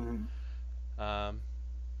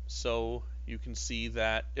 So you can see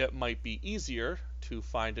that it might be easier to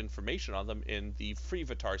find information on them in the free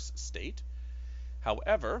V'Tarss state.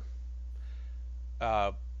 However,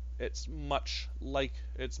 it's much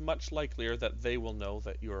likelier that they will know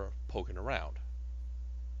that you're poking around.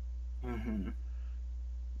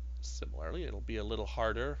 Similarly, it'll be a little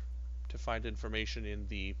harder to find information in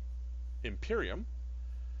the Imperium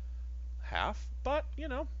half, but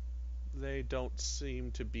they don't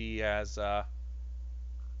seem to be as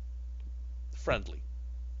friendly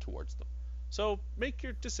towards them. So make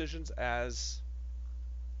your decisions as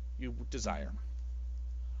you desire.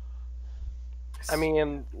 I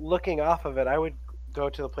mean, looking off of it, I would go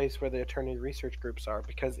to the place where the attorney research groups are,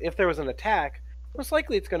 because if there was an attack, most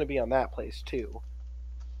likely it's going to be on that place too.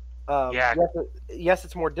 Yeah. Yes,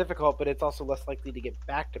 it's more difficult, but it's also less likely to get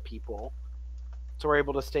back to people, so we're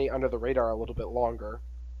able to stay under the radar a little bit longer.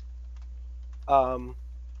 And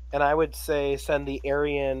I would say send the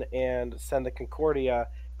Aryan and send the Concordia,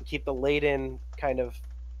 and keep the Laden kind of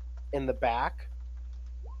in the back,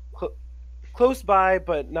 close by,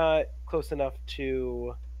 but not close enough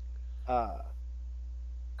to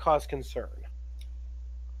cause concern.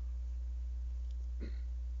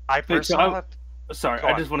 I personally... Sorry,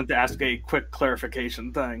 I just wanted to ask a quick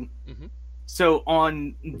clarification thing. Mm-hmm. So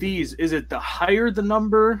on these, is it the higher the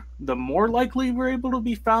number, the more likely we're able to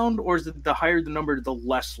be found, or is it the higher the number, the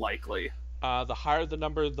less likely? The higher the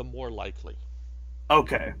number, the more likely.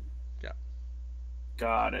 Okay. Yeah.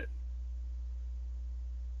 Got it.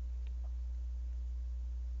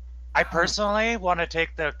 I personally want to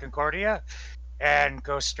take the Concordia and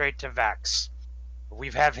go straight to Vex.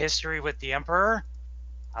 We've had history with the Emperor.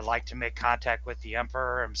 I'd like to make contact with the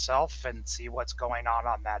Emperor himself and see what's going on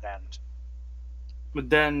that end. But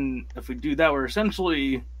then, if we do that, we're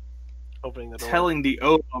essentially Opening the door. telling the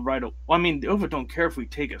OVA right away. Well, I mean, the OVA don't care if we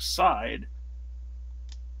take a side.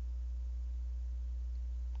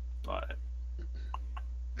 But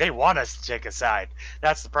They want us to take a side.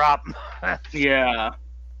 That's the problem. yeah.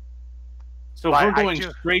 So But if we're I going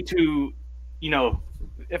do- straight to, If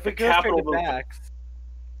we the go straight capital to of- Vex,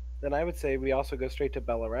 then I would say we also go straight to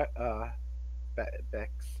Bexilaria.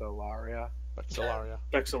 Vexillarium.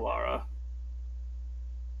 Vexillara.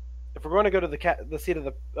 If we're going to go to the seat of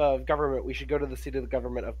the government, we should go to the seat of the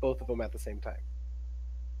government of both of them at the same time.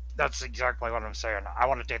 That's exactly what I'm saying. I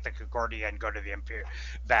want to take the Concordia and go to the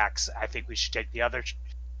Vax. I think we should take the other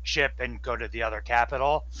ship and go to the other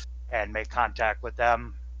capital and make contact with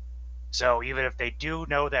them. So even if they do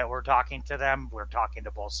know that we're talking to them, we're talking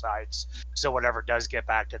to both sides. So whatever does get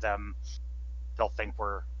back to them, they'll think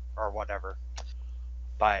we're or whatever.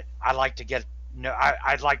 But I'd like to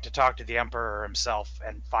talk to the Emperor himself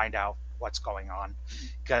and find out what's going on,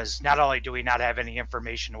 because not only do we not have any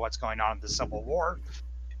information on what's going on in the Civil War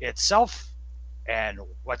itself and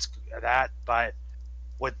what's that, but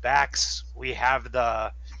with Bax we have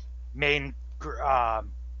the main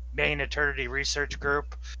Eternity Research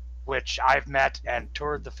Group, which I've met and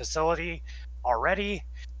toured the facility already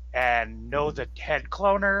and know the head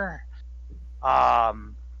cloner.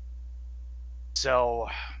 So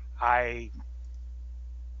I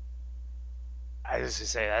just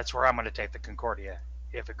say that's where I'm going to take the Concordia,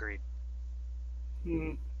 if agreed.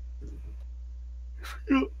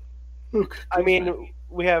 Okay. I mean,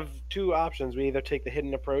 we have two options. We either take the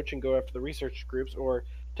hidden approach and go after the research groups, or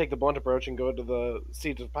take the blunt approach and go to the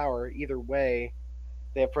seats of power. Either way,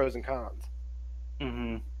 they have pros and cons.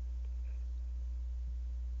 Mm-hmm.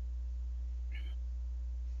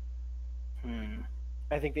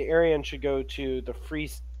 I think the Aryan should go to the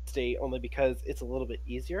free state only because it's a little bit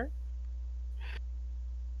easier.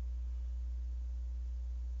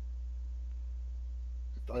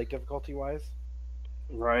 Like difficulty wise.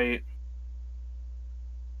 Right.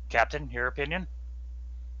 Captain, your opinion?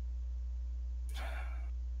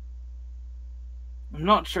 I'm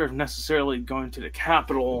not sure if necessarily going to the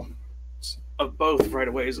capital of both right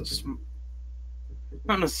away is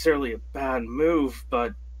not necessarily a bad move,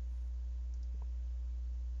 but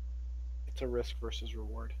It's a risk versus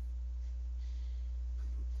reward.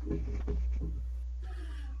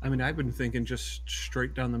 I mean, I've been thinking just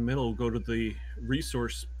straight down the middle, go to the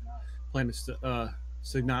resource planet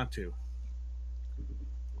Signatu.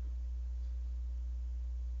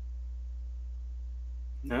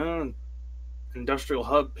 no, industrial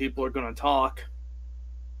hub people are going to talk.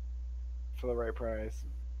 For the right price.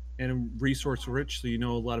 And resource rich, so a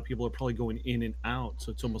lot of people are probably going in and out,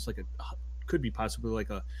 so it's almost like could be possibly like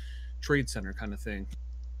a trade center kind of thing.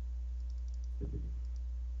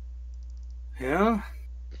 Yeah.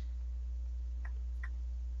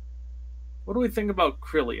 What do we think about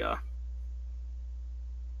Krylia?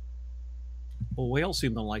 Well, whales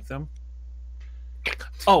seem to like them.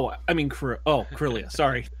 Oh, I mean, Krylia.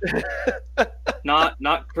 Sorry. Not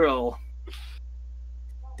Krill.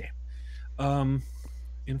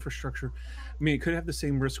 Infrastructure. I mean, it could have the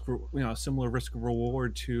same risk, similar risk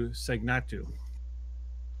reward to Segnatu.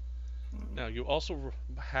 Now, you also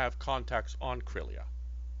have contacts on Krylia.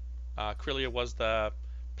 Krylia was the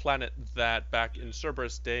planet that, back in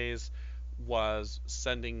Cerberus days, was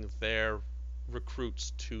sending their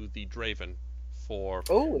recruits to the Draven for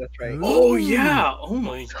Oh, that's right. Oh yeah! Oh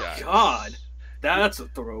my those guys. god! That's a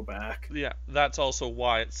throwback. Yeah, that's also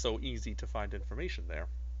why it's so easy to find information there.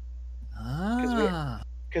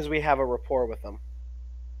 Because we have a rapport with them.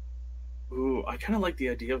 Ooh, I kind of like the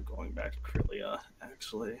idea of going back to Krylia,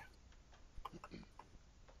 actually.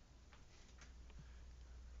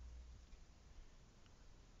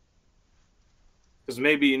 Because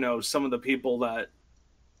maybe, some of the people that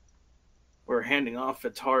were handing off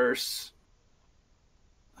V'Tarss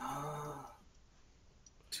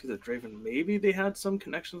to the Draven, maybe they had some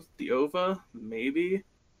connections with the Ova, maybe.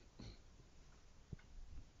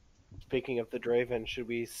 Speaking of the Draven, should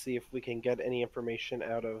we see if we can get any information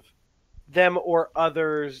out of them or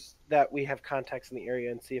others that we have contacts in the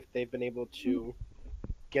area and see if they've been able to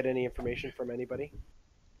get any information from anybody?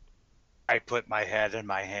 I put my head in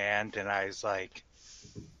my hand and I was like,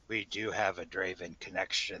 we do have a Draven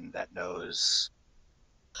connection that knows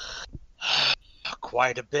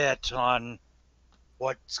quite a bit on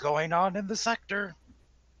what's going on in the sector.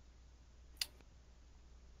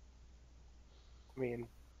 I mean,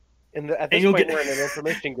 at this point, we're in an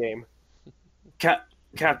information game.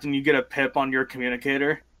 Captain, you get a pip on your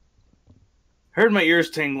communicator. Heard my ears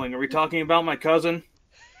tingling. Are we talking about my cousin?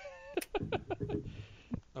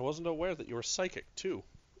 I wasn't aware that you were psychic, too.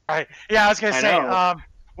 Right. Yeah, I was going to say, know.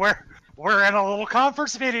 we're in a little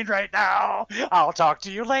conference meeting right now. I'll talk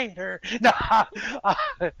to you later. No,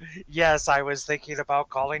 yes, I was thinking about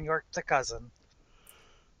calling York the cousin.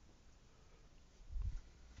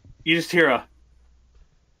 You just hear a...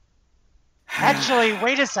 Actually,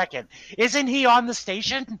 wait a second. Isn't he on the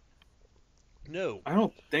station? No. I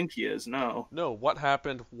don't think he is, no. No, what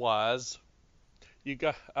happened was you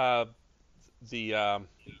got the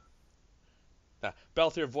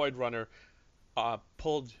Balthier Void Runner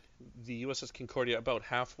pulled the USS Concordia about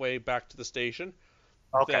halfway back to the station.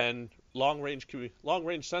 Okay. Then long range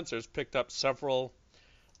sensors picked up several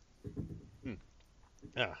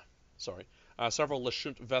several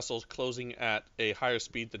Lashunta vessels closing at a higher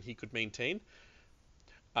speed than he could maintain.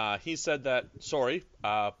 He said that, sorry,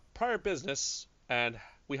 prior business, and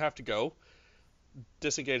we have to go.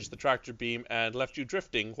 Disengaged the tractor beam and left you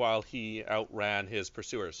drifting while he outran his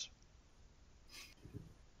pursuers.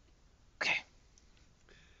 Okay.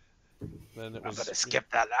 Then it I'm was... going to skip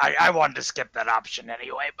that. I wanted to skip that option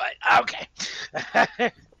anyway, but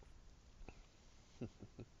okay.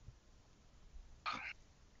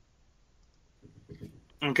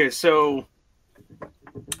 Okay, so...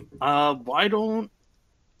 why don't...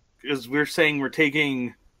 Because we're saying we're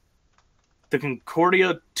taking the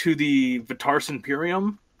Concordia to the V'Tarss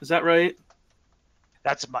Imperium. Is that right?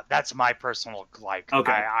 That's my personal like.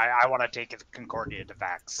 Okay. I want to take the Concordia to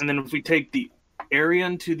Vax. And then if we take the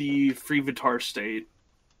Arian to the Free V'Tarss state,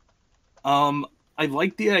 I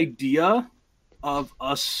like the idea of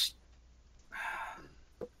us...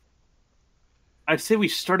 I'd say we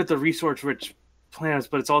start at the resource-rich planets,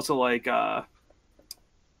 but it's also like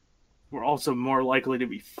we're also more likely to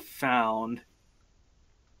be found.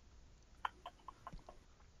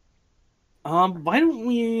 Why don't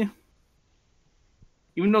we,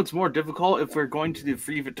 even though it's more difficult if we're going to the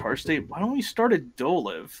Free V'Tarss state, why don't we start at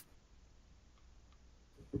Doliv?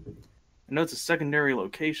 I know it's a secondary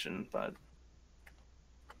location, but...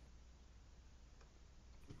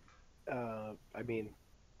 I mean,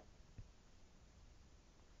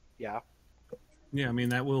 yeah. Yeah, I mean,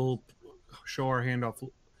 that will show our hand off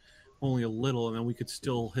only a little, and then we could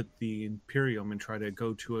still hit the Imperium and try to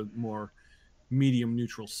go to a more medium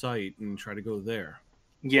neutral site and try to go there.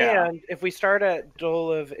 Yeah. And if we start at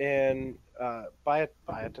Doliv and Buatov,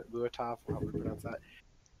 however you pronounce that,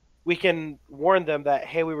 we can warn them that,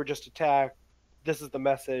 hey, we were just attacked. This is the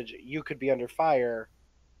message. You could be under fire.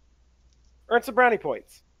 Earn some brownie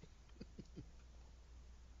points.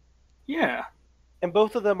 Yeah. And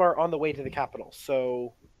both of them are on the way to the capital,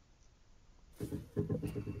 so...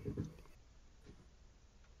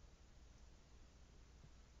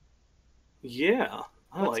 Yeah,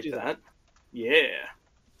 I Let's like do that. Yeah.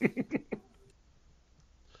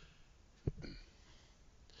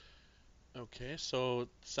 Okay. Okay, so it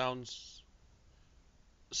sounds.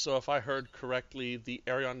 So if I heard correctly, the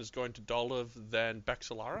Arion is going to Doliv, then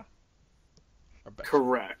Bexalara? Or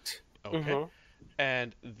Correct. Okay. Mhm.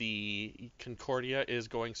 And the Concordia is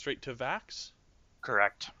going straight to Vax?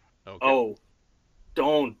 Correct. Okay. Oh,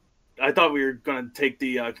 don't. I thought we were going to take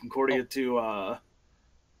the Concordia to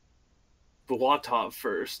V'Tarss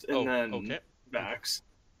first, and then okay. Vax.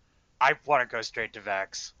 I want to go straight to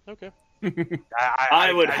Vax. Okay.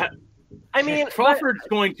 I would. I mean, Crawford's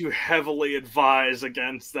going to heavily advise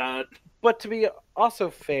against that. but to be also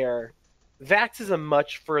fair, Vax is a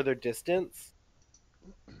much further distance.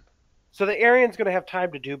 So the Arian's going to have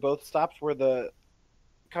time to do both stops, where the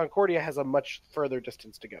Concordia has a much further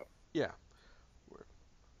distance to go. Yeah.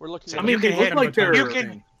 We're looking So at I mean, you can they look hit- like they're.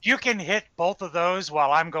 You can hit both of those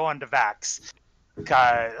while I'm going to Vax.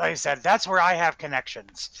 'Cause, like I said, that's where I have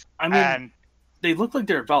connections. I mean, And they look like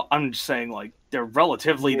they're. I'm just saying, like they're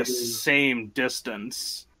relatively the Maybe. same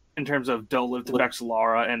distance in terms of Doliv to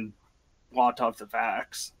Bexalara and V'Tarss to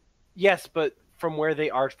Vax. Yes, but from where they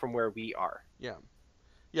are from where we are. Yeah.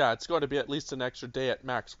 Yeah, it's going to be at least an extra day at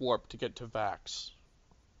max warp to get to Vax.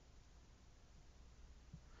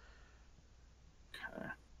 Okay.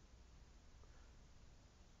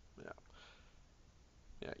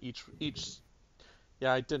 Yeah, each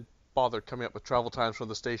yeah, I didn't bother coming up with travel times from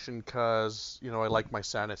the station because, you know, I like my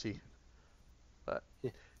sanity. But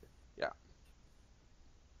yeah.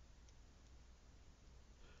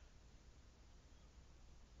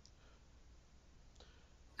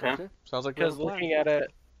 Okay. Sounds like we have Because a plan. looking at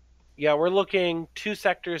it, yeah, we're looking 2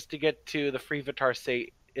 sectors to get to the free V'Tarss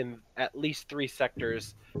state, in at least 3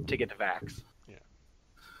 sectors to get to Vax.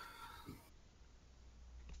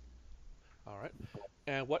 All right.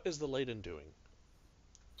 And what is the Leyden doing?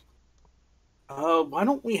 Why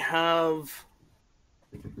don't we have?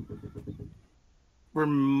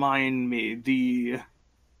 Remind me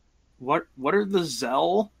what are the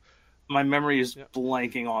Zell? My memory is Yep.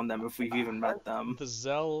 blanking on them. If we've even met them. The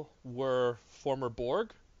Zell were former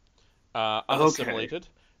Borg, unassimilated,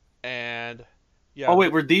 and yeah. Oh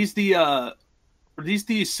wait, were these the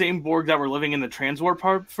same Borg that were living in the transwarp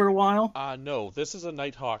hub for a while? No, this is a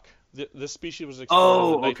Nighthawk. This species was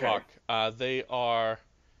explored as a okay. Nighthawk. They are,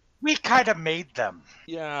 we kind of made them.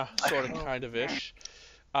 yeah, sort of, kind of ish.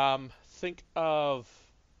 Think of,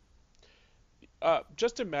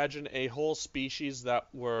 just imagine a whole species that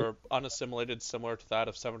were unassimilated, similar to that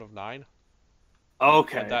of 7 of 9.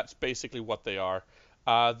 Okay. And that's basically what they are.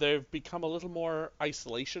 They've become a little more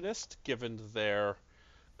isolationist, given their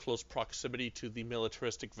close proximity to the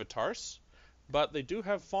militaristic V'Tarss, but they do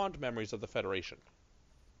have fond memories of the Federation.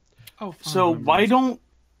 Oh, So why don't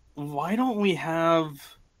we have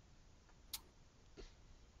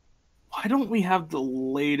the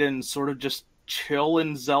Leyden sort of just chill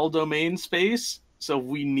in Zell domain space? So if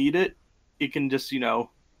we need it, it can just,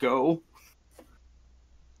 go.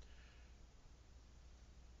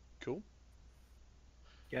 Cool.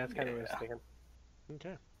 Yeah, that's kind of what I was thinking.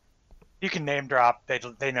 Okay. You can name drop.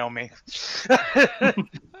 They know me.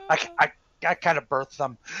 I kind of birthed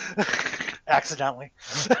them accidentally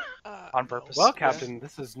on purpose. Well, Captain,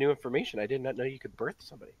 this is new information. I did not know you could birth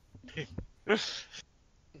somebody.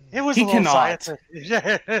 It was He a little cannot.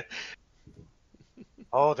 science.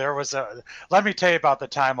 Oh, there was a. Let me tell you about the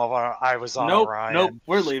time I was on Orion. Nope,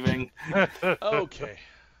 we're leaving. Okay.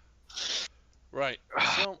 Right.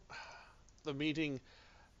 So, the meeting,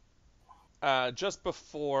 just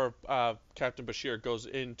before Captain Bashir goes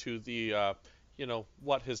into the,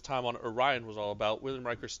 what his time on Orion was all about, William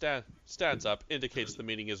Riker stands up, indicates the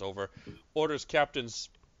meeting is over, orders captains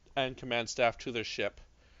and command staff to their ship,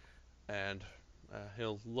 and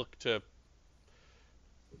he'll look to,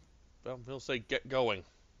 well, he'll say, get going,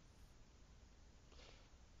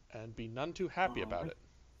 and be none too happy about it.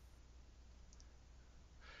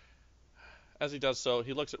 As he does so,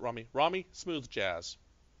 he looks at Rami. Rami, smooth jazz.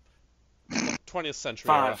 20th century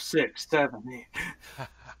 5, 6, 7, 8.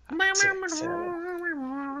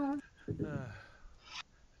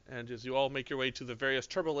 And as you all make your way to the various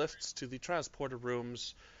turbolifts, to the transporter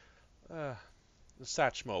rooms, the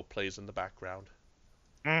Satchmo plays in the background.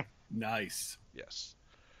 Nice. Yes.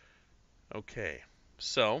 Okay.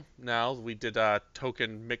 So, now we did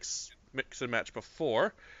token mix and match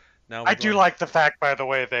before. Now I do like the fact, by the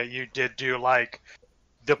way, that you did do like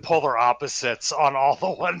the polar opposites on all the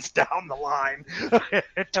ones down the line.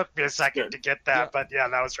 It took me a second to get that, Yeah. but yeah,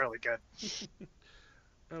 that was really good.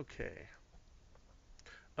 Okay.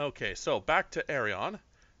 Okay, so back to Arion,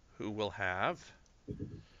 who will have...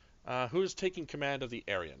 who's taking command of the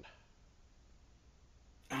Arian?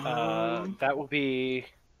 That will be...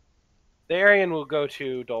 The Arian will go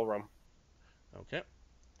to Dolrum. Okay.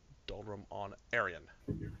 Doldrum on Arian.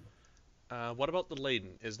 What about the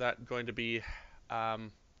Laden? Is that going to be...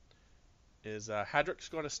 is Hadrix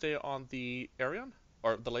going to stay on the Arian?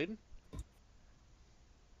 Or the Laden?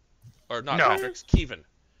 Or not No. Hadrix, Kevin.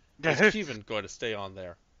 Is Kevin going to stay on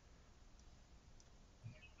there?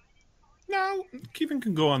 No, Kevin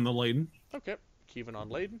can go on the Laden. Okay, Kevin on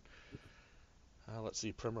Laden. Let's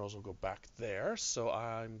see, Primrose will go back there, so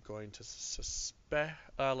I'm going to suspect...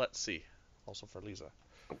 let's see, also for Lisa.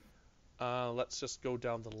 Let's just go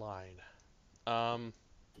down the line.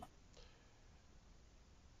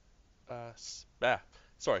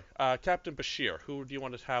 Sorry, Captain Bashir, who do you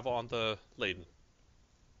want to have on the Laden?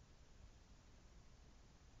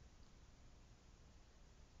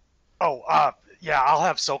 Yeah, I'll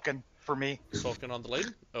have Sulkin for me. Sulkin on the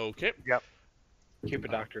Laden? Okay. Yep. Keep a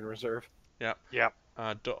doctor in reserve. Yeah. Yep.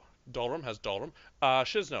 Dalrum has Dalrum.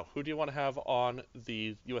 Shizno, who do you want to have on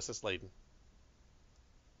the USS Laden?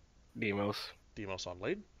 Demos. Demos on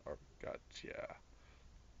Laden? Or gotcha.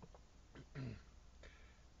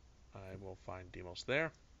 I will find Demos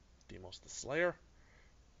there. Demos the Slayer.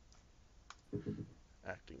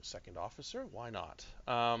 Acting second officer, why not?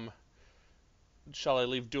 Shall I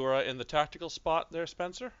leave Dura in the tactical spot there,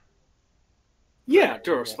 Spencer? Yeah,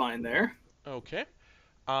 Dura's fine there. Okay.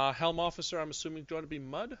 Helm officer, I'm assuming going to be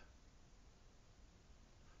Mud?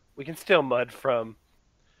 We can steal Mud from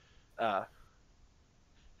the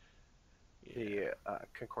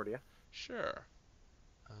Concordia. Sure.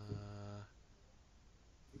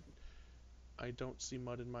 I don't see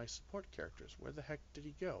Mud in my support characters. Where the heck did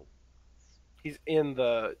he go? He's in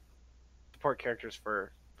the support characters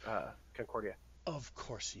for Concordia. Of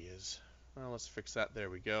course he is. Well, let's fix that. There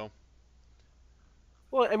we go.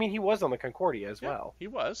 Well, I mean, he was on the Concordia as well. He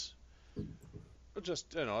was. But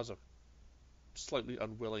just, as a slightly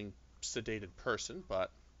unwilling, sedated person,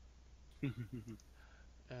 but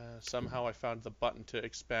somehow I found the button to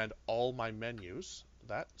expand all my menus.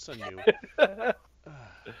 That's a new...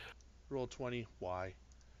 Roll 20, why?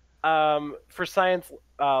 For science,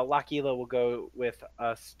 Lakila will go with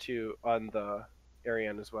us on the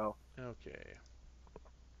Arian as well. Okay.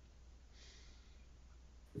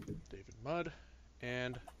 David Mudd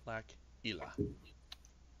and Lakila.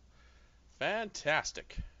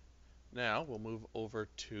 Fantastic. Now we'll move over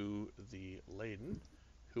to the Laden,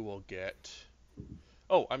 who will get...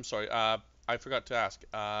 Oh, I'm sorry. I forgot to ask.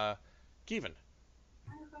 Kevin.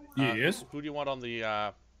 Yes. Who do you want on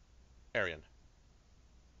the Arian?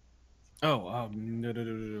 Oh,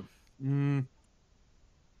 no.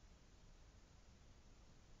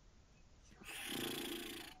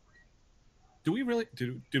 Do we really?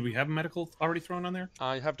 Did we have medical already thrown on there?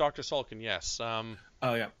 I have Dr. Sulkin, yes. Oh,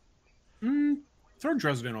 yeah. Throw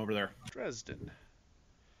Dresden over there. Dresden.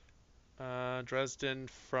 Dresden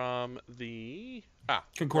from the...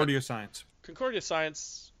 Concordia Science. Concordia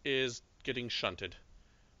Science is getting shunted.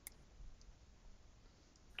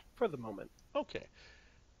 For the moment. Okay.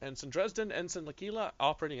 Ensign Dresden, Ensign Lakila,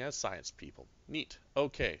 operating as science people. Neat.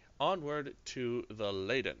 Okay, onward to the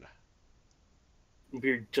Laden.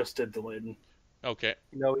 We just did the Laden. Okay.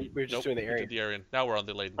 No, we're just doing the we Arian. did the Arian. Now we're on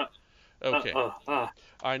the Laden. Okay.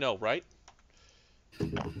 I know, right?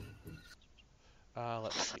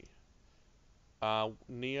 Let's see.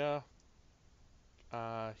 Nia,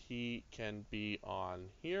 he can be on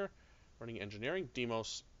here, running engineering.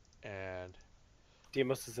 Demos and...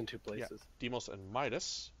 Demos is in two places. Yeah, Demos and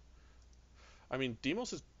Midas. I mean,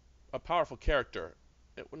 Demos is a powerful character.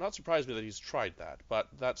 It would not surprise me that he's tried that, but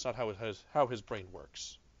that's not how his brain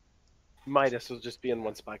works. Midas will just be in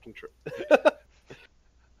one spot control.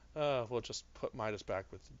 We'll just put Midas back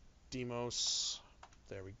with Demos.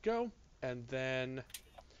 There we go. And then,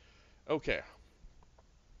 okay,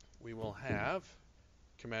 we will have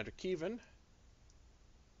Commander Kevin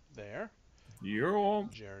there. You're all...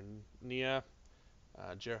 Jernia.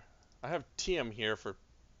 I have TM here for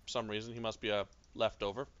some reason. He must be a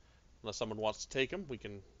leftover. Unless someone wants to take him, we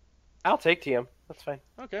can... I'll take TM. That's fine.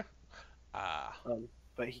 Okay.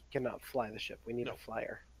 But he cannot fly the ship. We need a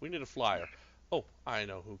flyer. We need a flyer. Oh, I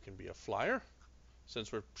know who can be a flyer.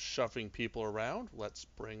 Since we're shoving people around, let's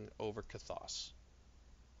bring over Kathos.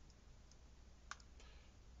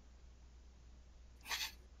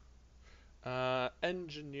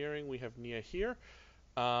 Engineering, we have Nia here.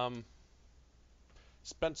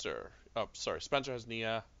 Spencer. Oh, sorry. Spencer has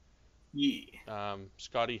Nia. Yeah.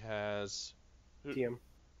 Scotty has... TM.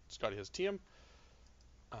 Scotty has TM.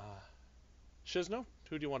 Shizno,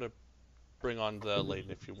 who do you want to bring on the Laden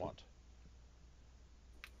if you want?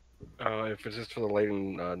 If it's just for the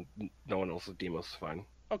Laden, no one else's Demos is fine.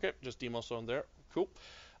 Okay, just Demos on there. Cool.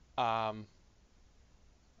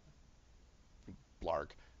 blarg.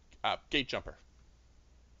 Gate jumper.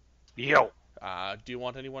 Yo. Do you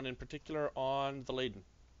want anyone in particular on the Laden?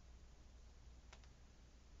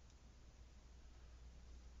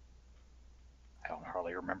 I don't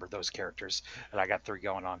hardly remember those characters, and I got 3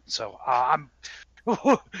 going on. So I'm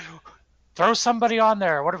throw somebody on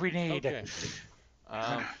there. What do we need? Okay.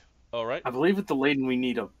 All right. I believe at the Laden we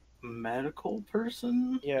need a medical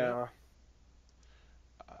person. Yeah.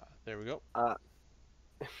 There we go.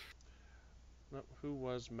 No, who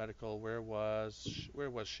was medical? Where was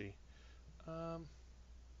she?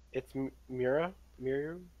 It's Mira?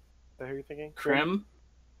 Miru? Is that who you're thinking? Krim?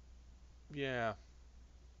 Yeah.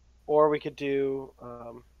 Or we could do,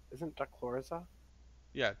 isn't Decloriza?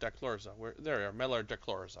 Yeah, Decloriza. There we are. Mellar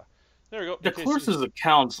Decloriza. There we go. Decloriza is a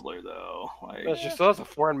counselor, though. But she still has a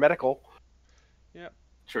foreign medical. Yeah.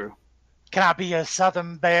 True. Can I be a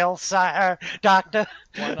Southern Belle, doctor?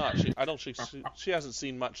 Why not? She hasn't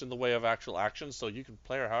seen much in the way of actual action, so you can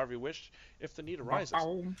play her however you wish if the need arises.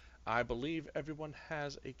 I believe everyone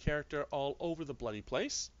has a character all over the bloody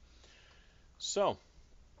place. So,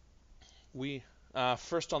 we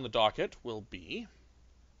first on the docket will be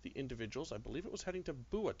the individuals. I believe it was heading to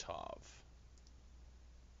Buatov.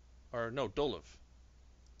 Or no, Doliv.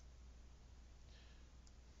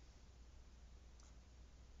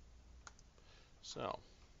 So,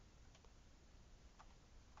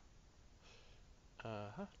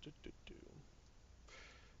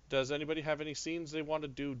 does anybody have any scenes they want to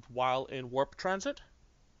do while in warp transit?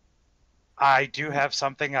 I do have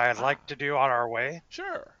something I'd like to do on our way.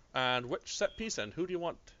 Sure. And which set piece and who do you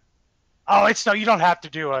want? Oh, you don't have to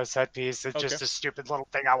do a set piece. It's Okay. just a stupid little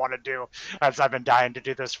thing I want to do, as I've been dying to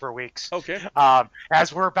do this for weeks. Okay.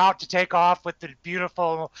 As we're about to take off with the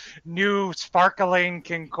beautiful, new, sparkling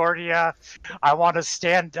Concordia, I want to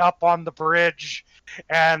stand up on the bridge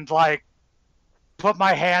and, like, put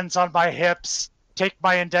my hands on my hips, take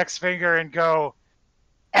my index finger, and go,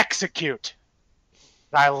 execute.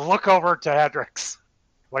 And I look over to Hedrix.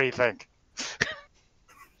 What do you think?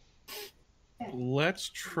 Let's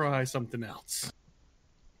try something else.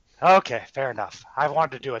 Okay, fair enough. I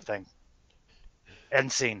wanted to do a thing.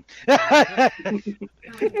 End scene.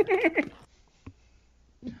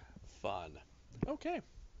 Fun. Okay.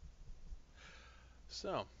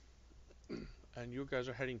 So, and you guys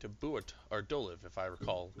are heading to Buat or Doliv, if I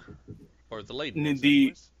recall, or the Laden.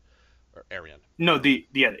 Or Arian. No,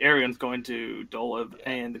 Arian's going to Doliv,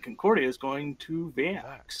 and the Concordia is going to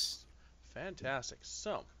Vax. Fantastic.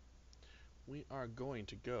 So, we are going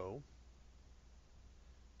to go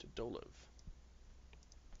to Doliv.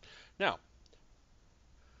 Now,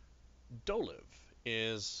 Doliv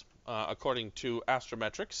is, according to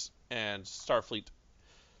astrometrics and Starfleet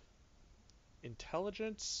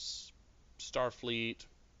intelligence, Starfleet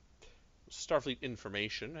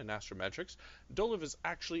information and astrometrics, Doliv is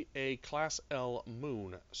actually a Class L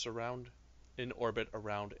moon in orbit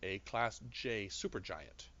around a Class J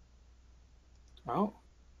supergiant. Oh.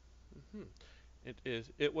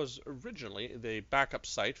 It was originally the backup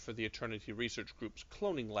site for the Eternity Research Group's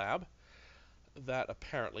cloning lab that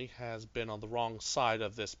apparently has been on the wrong side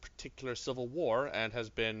of this particular civil war and has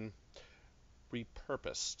been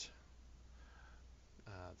repurposed.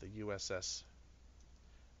 The USS,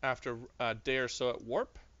 after a day or so at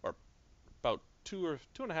warp, or about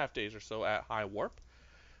 2.5 days or so at high warp,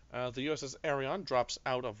 the USS Arion drops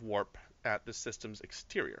out of warp at the system's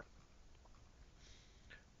exterior.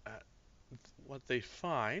 What they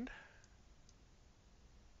find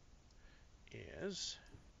is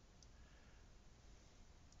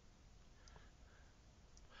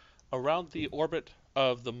around the orbit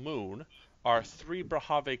of the moon are 3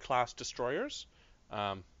 Brahave-class destroyers,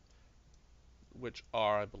 which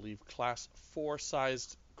are, I believe, Class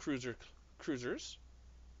 4-sized cruisers.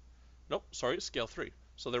 Nope, sorry, Scale 3.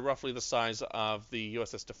 So they're roughly the size of the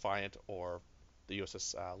USS Defiant or the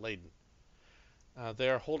USS Laden. They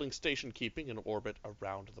are holding station keeping in orbit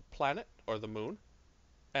around the planet, or the moon,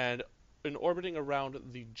 and in orbiting around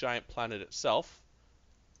the giant planet itself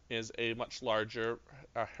is a much larger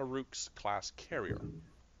Haruk's-class carrier.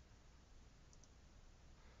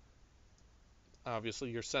 Obviously,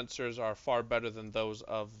 your sensors are far better than those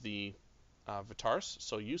of the V'Tarss,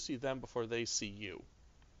 so you see them before they see you.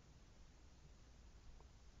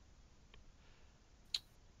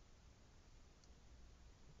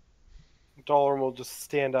 Dollar will just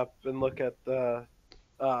stand up and look at the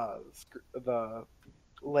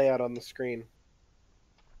layout on the screen.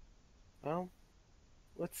 Well,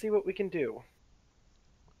 let's see what we can do.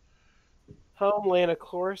 Home, land a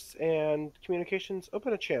course, and communications,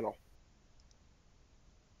 open a channel.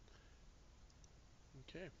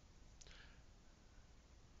 Okay.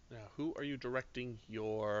 Now, who are you directing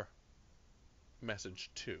your message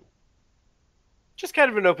to? Just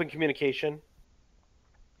kind of an open communication.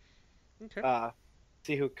 Okay.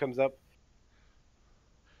 See who comes up.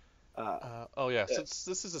 Oh yeah, since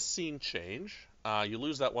this is a scene change, you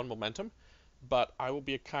lose that 1 momentum, but I will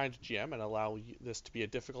be a kind GM and allow this to be a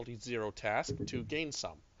difficulty 0 task to gain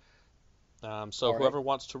some. So All right. whoever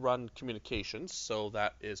wants to run communications, so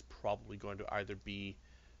that is probably going to either be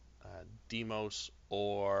Demos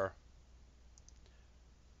or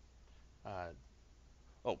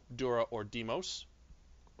Dura or Demos.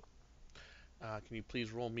 Can you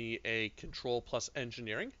please roll me a control plus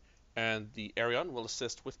engineering, and the Arion will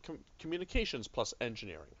assist with communications plus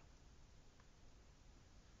engineering.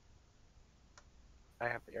 I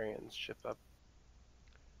have the Arian's ship up.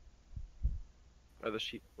 Or the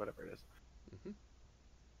sheet, whatever it is. Mm-hmm.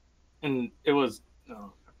 And it was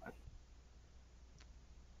no.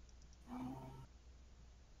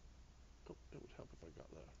 It would help if I got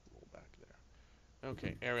the roll back there.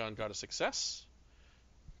 Okay, Arion got a success.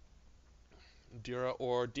 Dura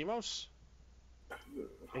or Demos? I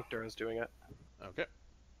think Dura's doing it. Okay.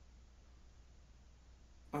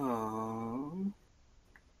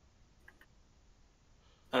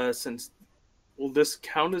 Since will this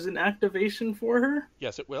count as an activation for her?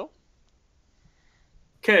 Yes, it will.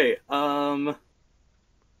 Okay. What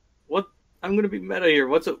I'm gonna be meta here.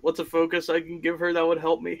 What's a focus I can give her that would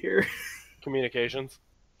help me here? Communications.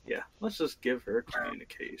 Yeah, let's just give her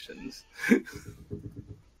communications.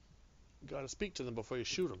 Got to speak to them before you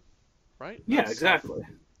shoot them, right? Yeah, That's exactly.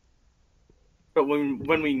 But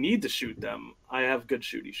when we need to shoot them, I have good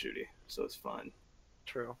shooty, so it's fine.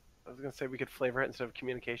 True. I was gonna say we could flavor it instead of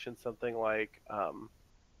communication, something like I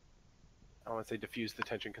don't want to say diffuse the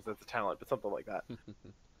tension because that's a talent, but something like that.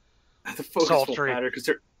 The focus won't Sultry. matter because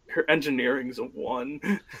her engineering's a 1.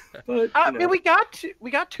 But I mean, we got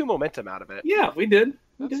 2 momentum out of it. yeah, we did.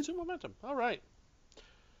 That's 2 momentum. All right.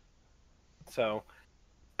 So,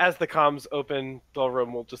 as the comms open,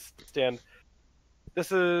 Dolorum will just stand.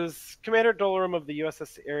 This is Commander Dolorum of the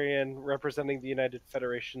USS Arian, representing the United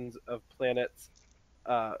Federations of Planets.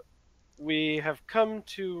 We have come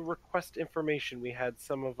to request information. We had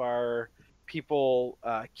some of our people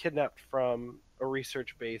kidnapped from a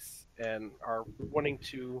research base and are wanting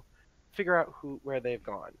to figure out where they've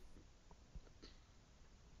gone.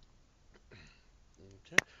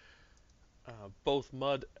 Okay. Both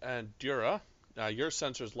Mud and Dura, your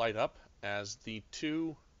sensors light up as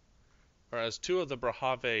two of the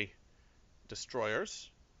Brahave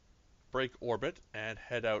destroyers break orbit and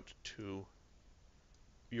head out to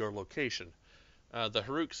your location. The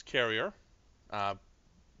Haruk's carrier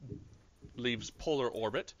leaves polar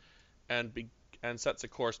orbit and sets a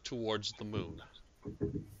course towards the moon.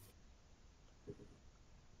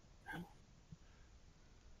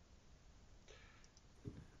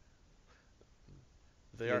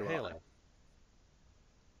 They are hailing.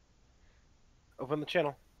 Open the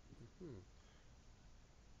channel.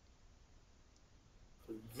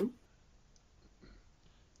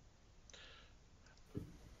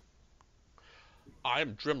 I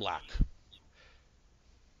am Drimlack,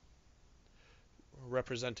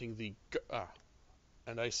 representing the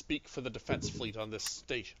and I speak for the defense fleet on this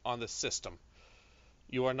system.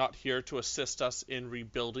 You are not here to assist us in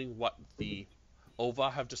rebuilding what the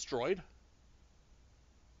OVA have destroyed?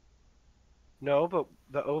 No, but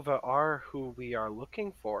the OVA are who we are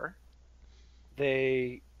looking for.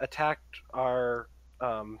 They attacked our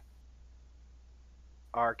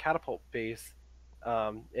catapult base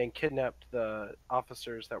and kidnapped the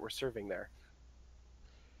officers that were serving there.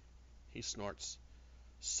 He snorts.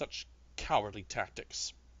 Such cowardly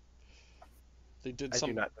tactics. They did I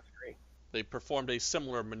do not disagree. They performed a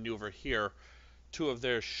similar maneuver here. 2 of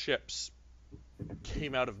their ships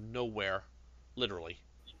came out of nowhere, literally.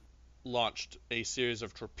 Launched a series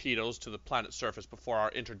of torpedoes to the planet's surface before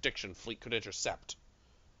our interdiction fleet could intercept.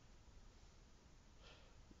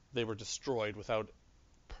 They were destroyed without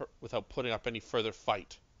putting up any further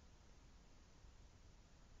fight.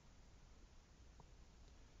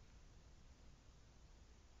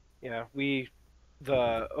 Yeah,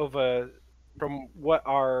 the OVA, from what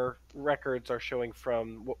our records are showing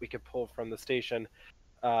from what we could pull from the station,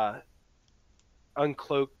 uncloaked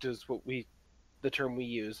is the term we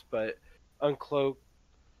use, but uncloaked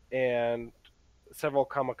and several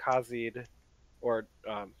kamikazed or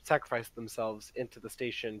sacrificed themselves into the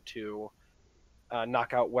station to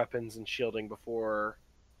knock out weapons and shielding before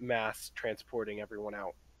mass transporting everyone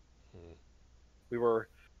out. We were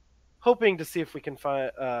hoping to see if we can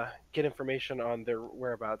get information on their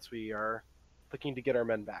whereabouts. We are looking to get our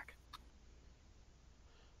men back.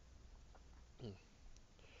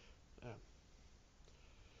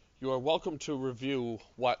 You are welcome to review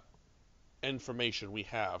what information we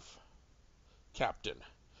have, Captain.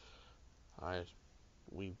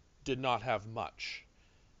 We did not have much.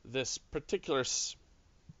 This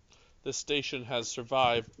station has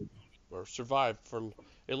survived for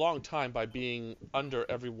a long time by being under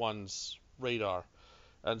everyone's radar,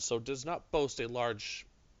 and so does not boast a large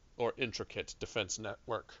or intricate defense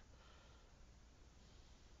network.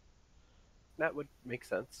 That would make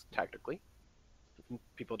sense tactically. If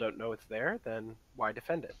people don't know it's there, then why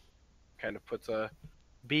defend it? Kind of puts a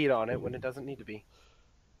bead on it when it doesn't need to be.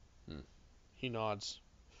 He nods.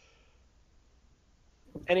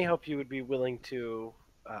 Any help you would be willing to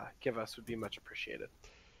give us would be much appreciated.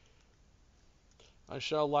 I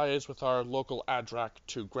shall liaise with our local ADRAC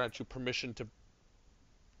to grant you permission to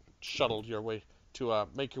shuttle your way to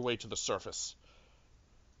make your way to the surface.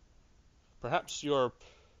 Perhaps your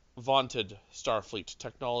vaunted Starfleet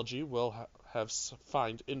technology will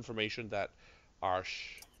find information that our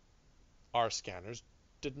scanners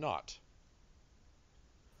did not.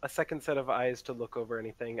 A second set of eyes to look over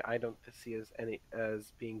anything I don't see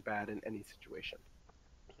as being bad in any situation.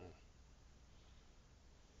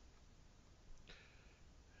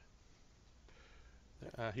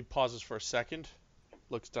 He pauses for a second,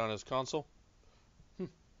 looks down at his console.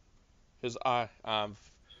 His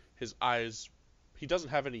eyes. He doesn't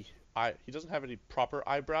have any proper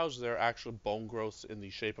eyebrows. They're actually bone growths in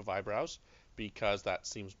the shape of eyebrows, because that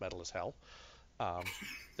seems metal as hell.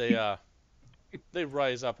 They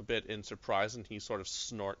rise up a bit in surprise, and he sort of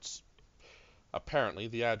snorts. Apparently,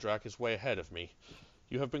 the Adrak is way ahead of me.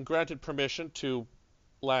 You have been granted permission to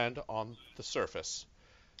land on the surface.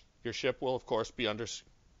 Your ship will, of course, be under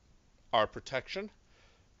our protection.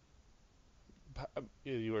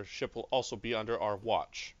 Your ship will also be under our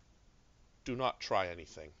watch. Do not try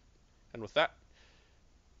anything. And with that,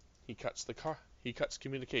 he cuts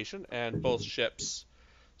communication, and both ships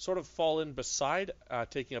sort of fall in beside,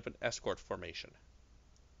 taking up an escort formation.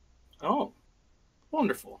 Oh,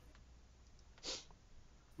 wonderful.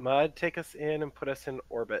 Mud, take us in and put us in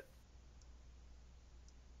orbit.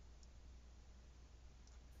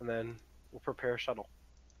 And then we'll prepare a shuttle.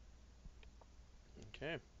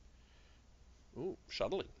 Okay. Ooh,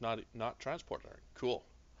 shuttling, not transport learning. Cool.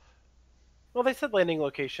 Well, they said landing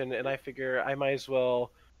location, and I figure I might as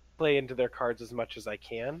well play into their cards as much as I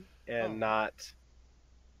can and not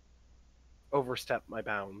overstep my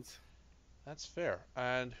bounds. That's fair.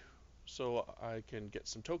 And so I can get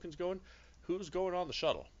some tokens going. Who's going on the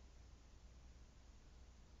shuttle?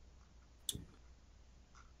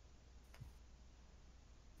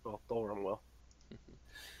 Well, Dolrum will.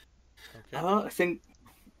 Okay.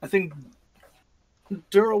 I think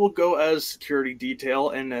Dura will go as security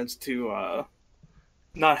detail and as to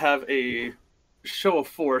not have a show of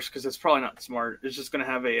force, because it's probably not smart. It's just going to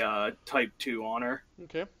have a Type 2 on her.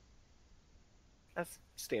 Okay. That's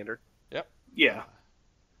standard. Yep. Yeah.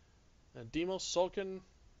 Demos, Sulkin,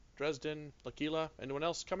 Dresden, Lakila, anyone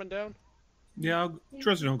else coming down? Yeah,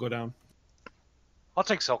 Dresden will go down. I'll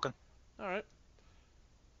take Silken. All right.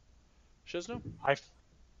 Shizno?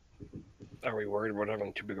 Are we worried about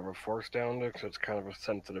having too big of a force down there? Because it's kind of a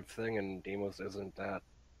sensitive thing, and Demos isn't that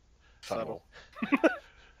subtle.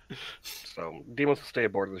 So Demos will stay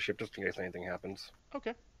aboard the ship just in case anything happens.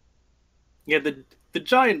 Okay. Yeah, the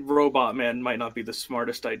giant robot man might not be the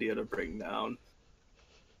smartest idea to bring down.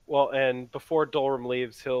 Well, and before Dolrum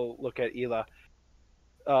leaves, he'll look at Ela.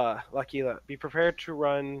 Lakila, be prepared to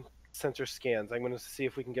run sensor scans. I'm going to see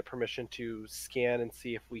if we can get permission to scan and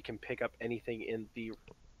see if we can pick up anything in the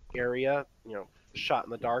area, shot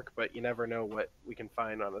in the dark, but you never know what we can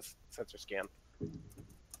find on a sensor scan. Okay.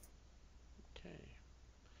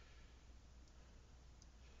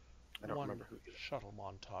 I don't remember who did it. Shuttle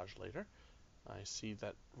montage later. I see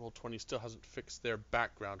that Roll20 still hasn't fixed their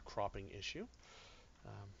background cropping issue.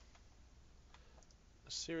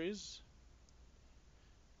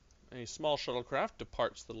 A small shuttlecraft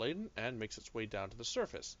departs the laden and makes its way down to the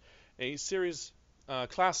surface. A series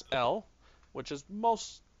Class L, which is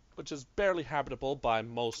barely habitable by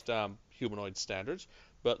most humanoid standards,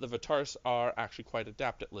 but the V'Tarss are actually quite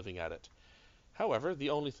adept at living at it. However,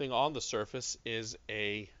 the only thing on the surface is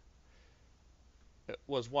it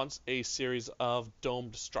was once a series of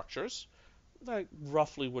domed structures that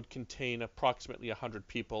roughly would contain approximately 100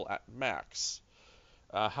 people at max.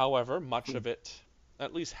 However, much of it,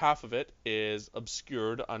 at least half of it, is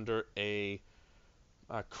obscured under a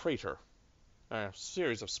crater, a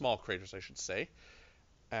series of small craters, I should say,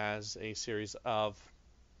 as a series of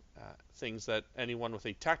things that anyone with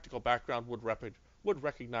a tactical background would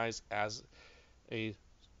recognize as a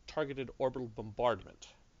targeted orbital bombardment.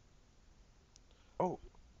 Oh,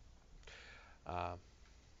 Uh,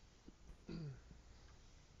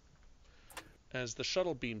 as the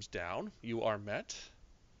shuttle beams down, you are met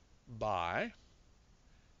by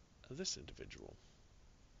this individual.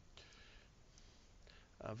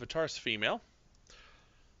 V'Tarss female.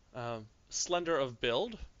 Slender of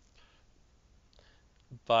build,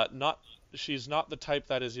 but she's not the type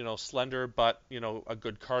that is, slender but, a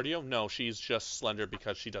good cardio. No, she's just slender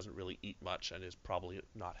because she doesn't really eat much and is probably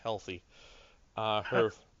not healthy.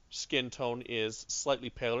 Her skin tone is slightly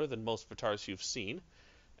paler than most V'Tarss you've seen,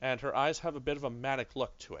 and her eyes have a bit of a manic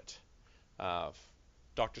look to it.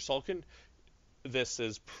 Dr. Sulkin, this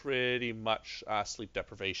is pretty much sleep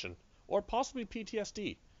deprivation, or possibly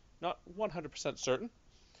PTSD. Not 100% certain,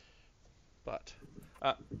 but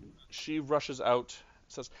she rushes out,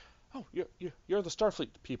 says, "Oh, you're the Starfleet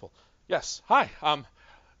people. Yes, hi. I'm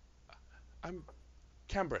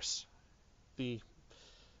Cambris, the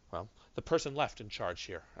person left in charge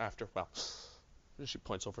here after, she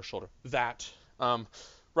points over her shoulder.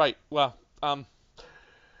 Right,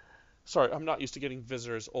 sorry, I'm not used to getting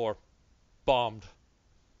visitors or bombed."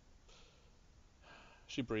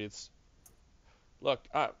 She breathes. "Look,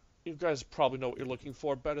 you guys probably know what you're looking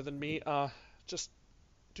for better than me. Just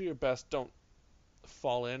do your best. Don't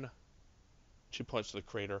fall in." She points to the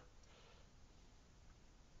crater.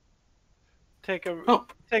 Take a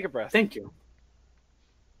breath. Thank you.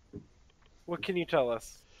 What can you tell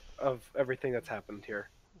us of everything that's happened here?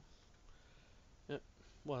 It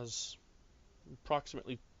was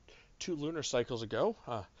approximately 2 lunar cycles ago.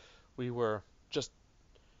 We were just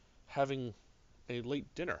having a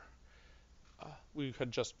late dinner. We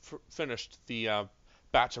had just finished the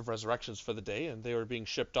batch of resurrections for the day, and they were being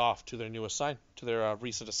shipped off to their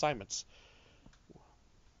recent assignments.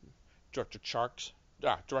 Director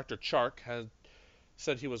Chark had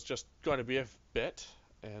said he was just going to be a bit,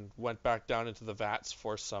 and went back down into the vats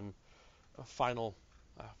for some final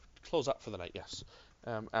close up for the night. Yes.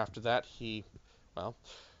 After that,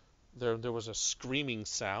 there was a screaming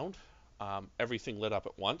sound. Everything lit up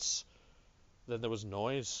at once. Then there was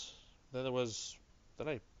noise. Then there was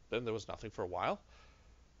nothing for a while.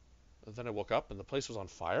 Then I woke up and the place was on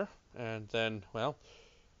fire. And then,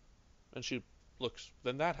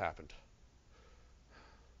 then that happened.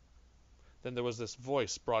 Then there was this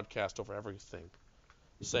voice broadcast over everything,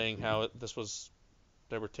 saying how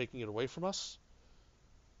they were taking it away from us.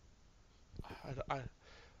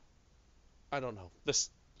 I don't know. This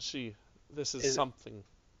is something.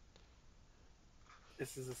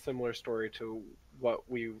 This is a similar story to what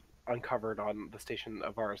we uncovered on the station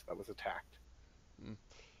of ours that was attacked.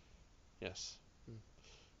 Yes.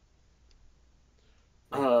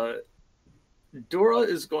 Dora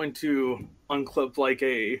is going to unclip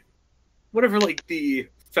the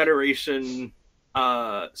Federation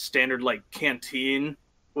standard canteen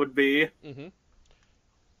would be. Mm-hmm.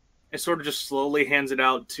 It sort of just slowly hands it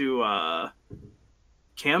out to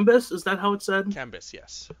Cambus. Is that how it said? Cambus,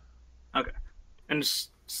 yes. Okay. And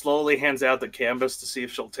just slowly hands out the Cambus to see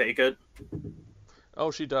if she'll take it.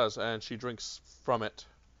 Oh, she does, and she drinks from it.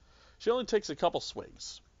 She only takes a couple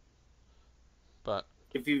swigs. But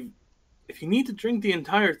if you need to drink the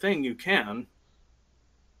entire thing, you can.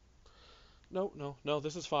 No,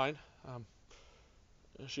 this is fine.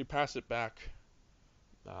 She passed it back.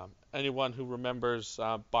 Anyone who remembers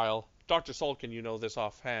Dr. Sulkin, you know this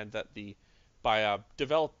offhand, that by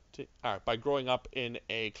growing up in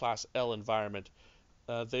a Class L environment,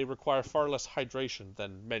 they require far less hydration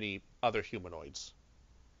than many other humanoids.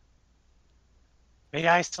 May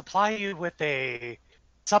I supply you with a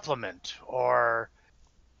supplement or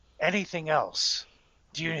anything else?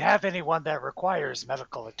 Do you have anyone that requires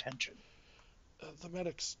medical attention? The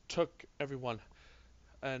medics took everyone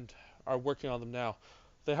and are working on them now.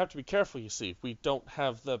 They have to be careful, you see. We don't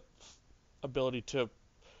have the ability to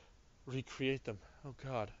recreate them. Oh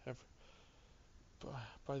God.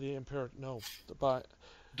 By the Imperium, no.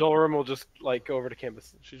 Dolrum will just go over to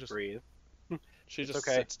campus. She just breathe. She just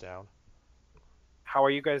okay. Sits down. How are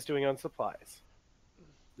you guys doing on supplies?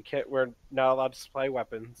 We're not allowed to supply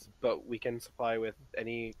weapons, but we can supply with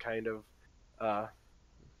any kind of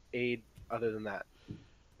aid other than that.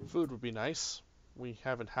 Food would be nice. We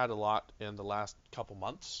haven't had a lot in the last couple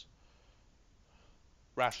months.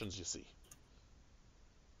 Rations, you see.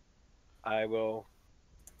 I will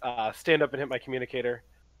stand up and hit my communicator.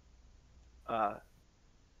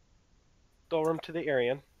 Dolrum to the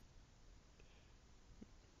Aryan.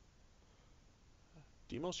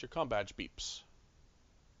 Demos, your comm badge beeps.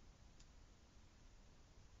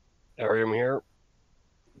 Arium here.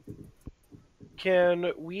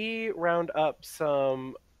 Can we round up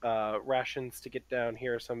some rations to get down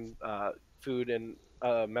here? Some food and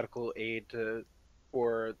medical aid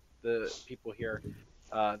for the people here.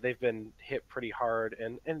 They've been hit pretty hard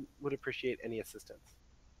and would appreciate any assistance.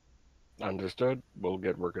 Understood. We'll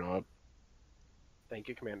get working on it. Thank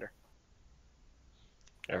you, Commander.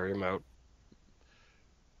 Area out.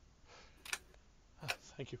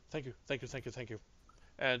 Thank you, thank you, thank you, thank you, thank you.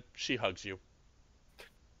 And she hugs you.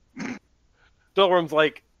 Dilrum's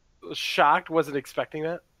like shocked, wasn't expecting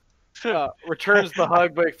that. Returns the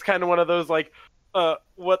hug, but it's kind of one of those like,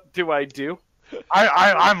 what do I do?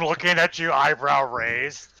 I'm looking at you, eyebrow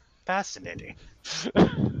raised. Fascinating.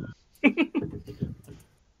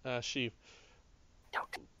 She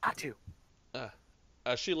Not to.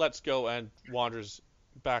 she lets go and wanders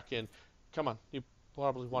back in. Come on, you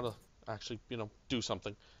probably want to actually, do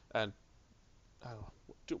something, and I don't know,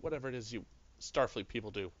 do whatever it is you Starfleet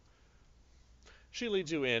people do. She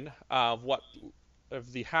leads you in. What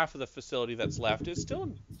of the half of the facility that's left is still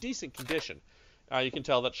in decent condition. You can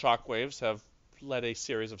tell that shockwaves have led a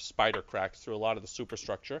series of spider cracks through a lot of the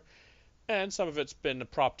superstructure, and some of it's been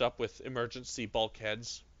propped up with emergency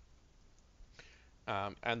bulkheads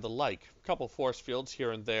and the like. A couple force fields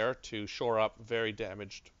here and there to shore up very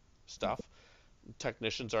damaged stuff.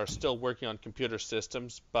 Technicians are still working on computer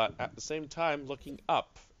systems, but at the same time looking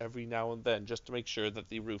up every now and then just to make sure that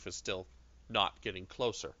the roof is still not getting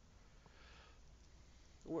closer.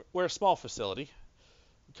 We're a small facility.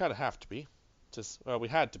 We kind of have to be. We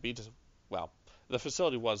had to be. Well, the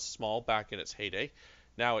facility was small back in its heyday.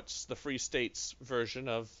 Now it's the Free State's version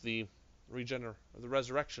of the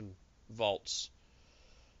resurrection vaults.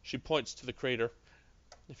 She points to the crater.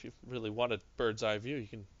 If you really want a bird's eye view, you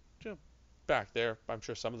can back there. I'm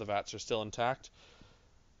sure some of the vats are still intact.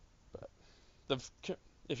 But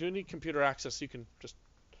if you need computer access, you can just...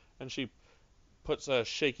 And she puts a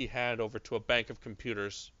shaky hand over to a bank of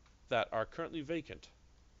computers that are currently vacant.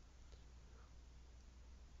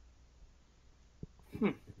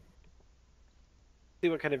 See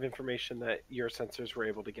what kind of information that your sensors were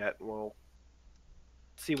able to get, and we'll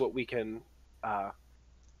see what we can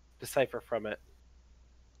decipher from it.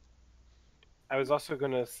 I was also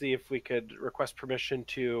going to see if we could request permission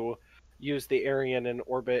to use the Aryan in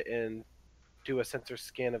orbit and do a sensor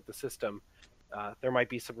scan of the system. There might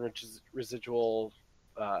be some residual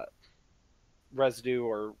residue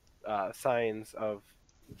or signs of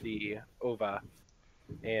the ova,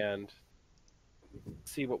 and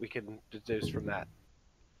see what we can deduce from that.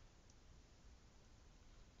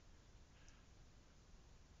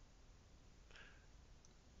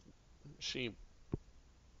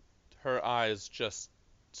 Her eyes just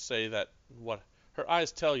say that her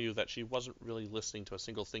eyes tell you that she wasn't really listening to a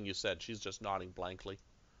single thing you said. She's just nodding blankly.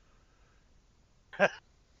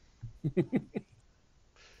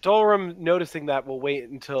 Dolrum, noticing that, will wait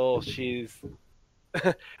until she's...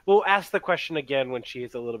 we'll ask the question again when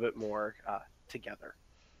she's a little bit more together.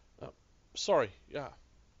 Sorry, yeah.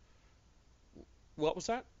 What was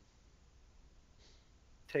that?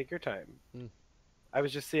 Take your time. I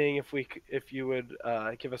was just seeing if you would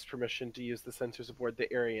give us permission to use the sensors aboard the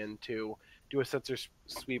Aryan to do a sensor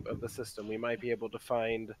sweep of the system. We might be able to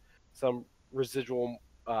find some residual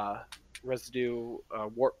residue,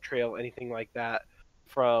 warp trail, anything like that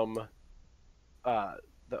from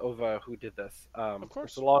the OVA who did this. Of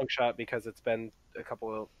course. It's a long shot because it's been a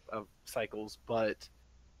couple of cycles, but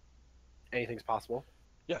anything's possible.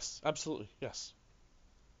 Yes, absolutely, yes.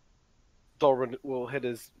 Dolrum will hit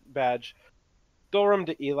his badge. Dolrum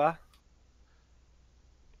to Ela.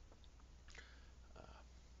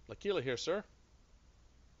 Lakila here, sir.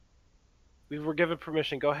 We were given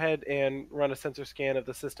permission. Go ahead and run a sensor scan of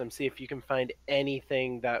the system. See if you can find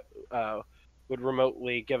anything that would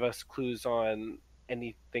remotely give us clues on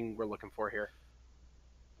anything we're looking for here.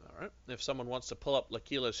 All right. If someone wants to pull up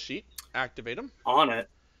Lakila's sheet, activate him. On it.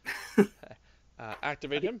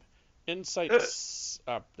 Activate him. Insight.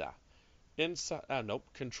 Nope.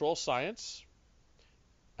 Control science.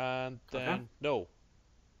 And then no.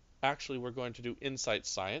 Actually, we're going to do insight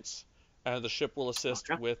science, and the ship will assist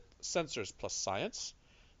with sensors plus science.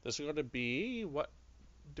 This is going to be, what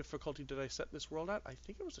difficulty did I set this world at? I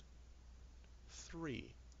think it was a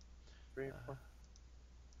 3. 3 or 4.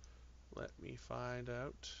 Let me find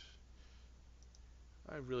out.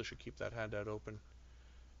 I really should keep that handout open.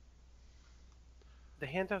 The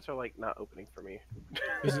handouts are like not opening for me.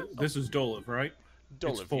 This is Doliv, right?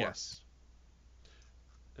 Doliv, 4. yes.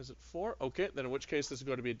 Is it 4? Okay, then in which case this is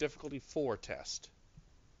going to be a difficulty 4 test.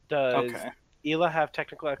 Does Ela have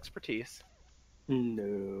technical expertise?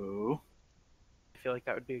 No. I feel like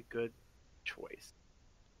that would be a good choice.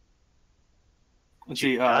 Let's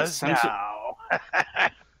see. Does now.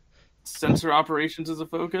 Sensor operations as a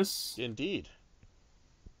focus. Indeed.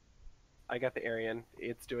 I got the Arian.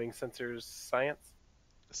 It's doing sensors science.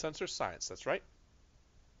 Sensor science, that's right.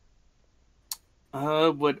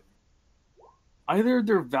 Would either of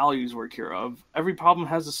their values work here? Of every problem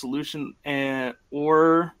has a solution,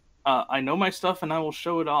 or I know my stuff and I will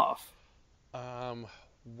show it off.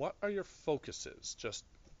 What are your focuses? Just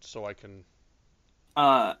so I can...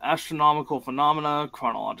 Astronomical phenomena,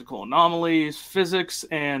 chronological anomalies, physics,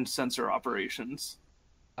 and sensor operations.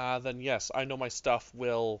 Then yes, I know my stuff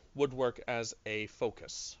would work as a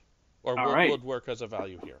focus. Or All right. would work as a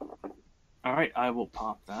value here. Alright, I will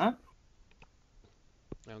pop that.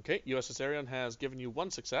 Okay, USS Arion has given you 1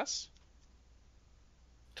 success.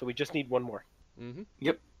 So we just need one more. Mm-hmm.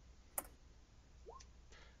 Yep.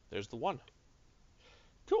 There's the 1.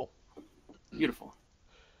 Cool. Beautiful.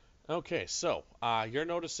 Okay, so you're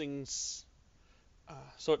noticing...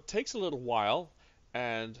 so it takes a little while,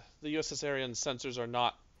 and the USS Arion sensors are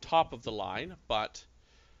not top of the line, but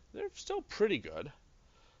they're still pretty good.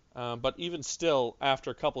 But even still,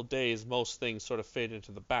 after a couple days, most things sort of fade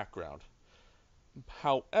into the background.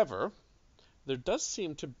 However, there does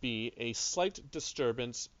seem to be a slight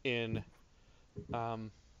disturbance in...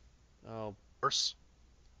 Force.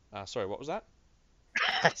 Sorry, what was that?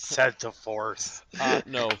 I said the Force.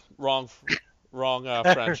 No, wrong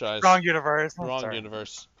franchise. Wrong universe. I'm Wrong sorry.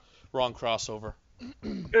 universe. Wrong crossover.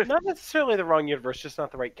 Not necessarily the wrong universe, just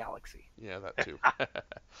not the right galaxy. Yeah, that too.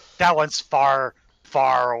 That one's far,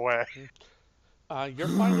 far away. You're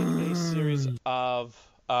finding a series of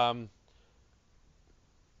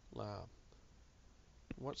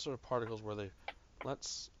what sort of particles were they?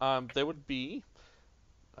 They would be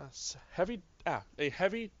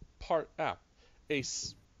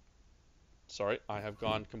sorry, I have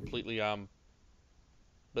gone completely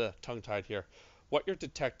tongue-tied here. What you're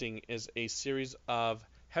detecting is a series of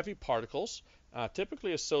heavy particles,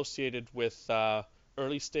 typically associated with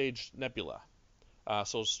early stage nebula,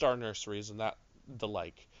 so star nurseries and the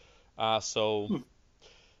like.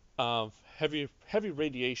 Heavy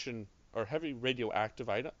radiation or heavy radioactive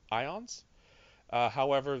ions.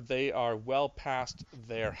 However, they are well past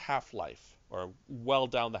their half-life, or well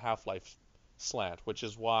down the half-life slant, which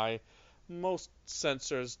is why most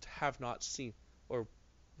sensors have not seen or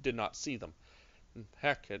did not see them.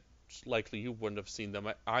 Heck, it's likely you wouldn't have seen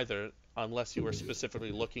them either unless you were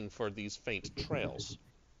specifically looking for these faint trails.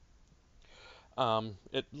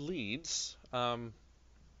 It leads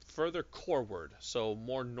further coreward, so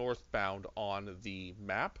more northbound on the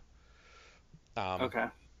map. Okay.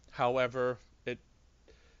 However, it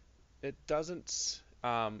doesn't.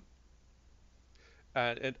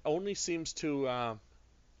 It only seems to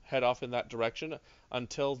head off in that direction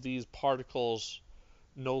until these particles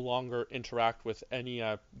no longer interact with any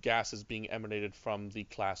gases being emanated from the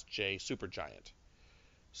Class J supergiant.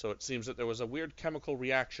 So it seems that there was a weird chemical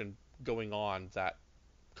reaction going on that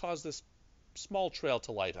caused this small trail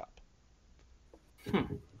to light up. Let's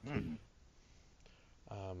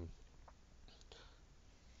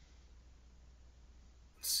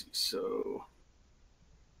see, so...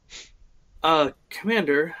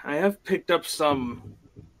 Commander, I have picked up some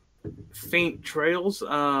faint trails. If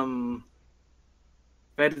I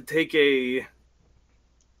had to take a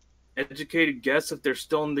educated guess, if they're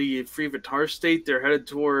still in the free V'Tarss state, they're headed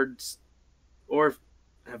towards, or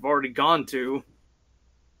have already gone to,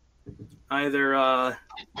 either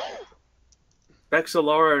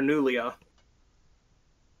Bexalara or Nulia.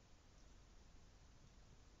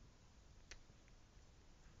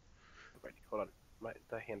 Hold on.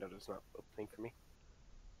 The handout is not opening for me.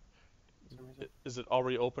 Is it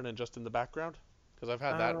already open and just in the background? Because I've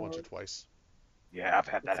had that once or twice. Yeah, I've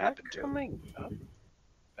had that happen too. Coming up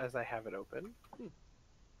as I have it open.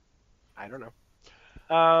 I don't know.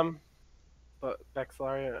 But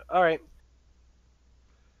Bexalaria. All right.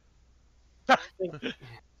 All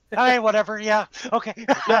right, whatever. Yeah. Okay.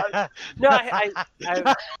 No, I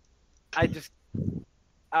just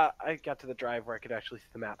I got to the drive where I could actually see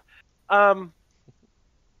the map.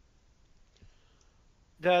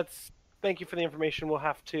 Thank you for the information.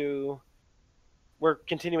 We're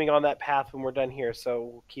continuing on that path when we're done here,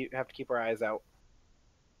 so we'll have to keep our eyes out.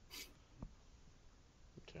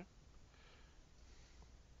 Okay.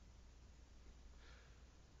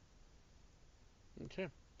 Okay.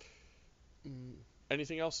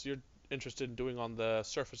 Anything else you're interested in doing on the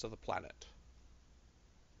surface of the planet?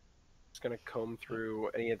 Just going to comb through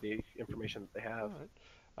any of the information that they have.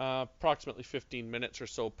 All right. Approximately 15 minutes or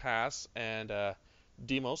so pass, and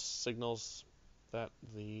Demos signals that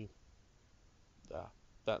the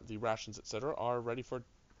rations, etc., are ready for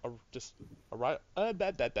arrival.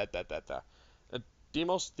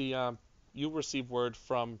 Demos, you receive word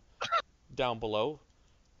from down below,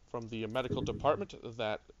 from the medical department,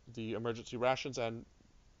 that the emergency rations and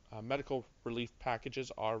medical relief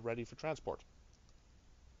packages are ready for transport.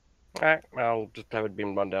 Alright, I'll just have it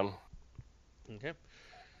beamed on down. Okay.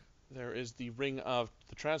 There is the ring of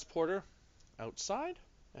the transporter outside,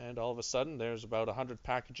 and all of a sudden there's about 100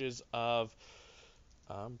 packages of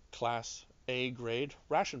Class A grade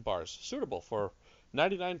ration bars, suitable for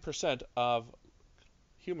 99% of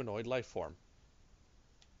humanoid life form.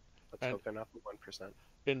 Let's And hope they're not the 1%.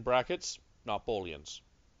 in brackets, not Bolians.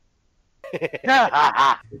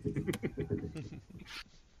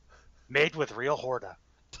 Made with real Horda.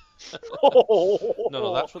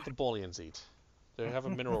 No, that's what the Bolians eat. They have a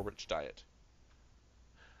mineral-rich diet.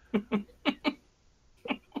 The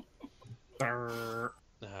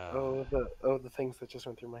things that just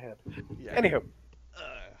went through my head. Yeah. Anywho,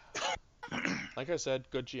 like I said,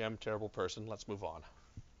 good GM, terrible person. Let's move on.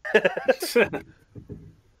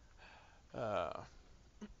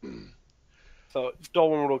 so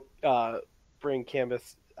Dolan will bring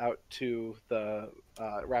Canvas out to the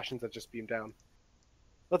rations that just beamed down.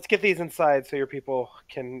 Let's get these inside so your people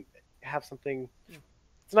can have something.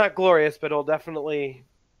 It's not glorious, but it'll definitely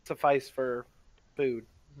suffice for food.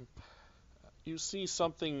 You see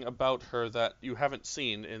something about her that you haven't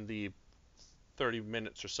seen in the 30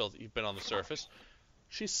 minutes or so that you've been on the surface.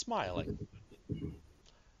 She's smiling.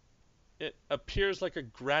 It appears like a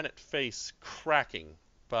granite face cracking,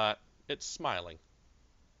 but it's smiling.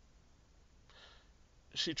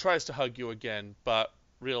 She tries to hug you again, but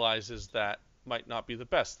realizes that might not be the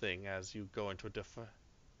best thing as you go into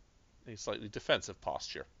a slightly defensive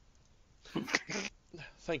posture.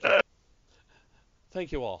 Thank you.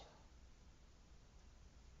 Thank you all.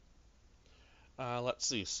 Let's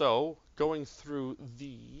see. So, going through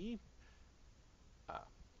the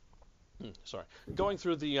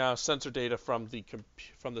sensor data from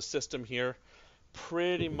the system here,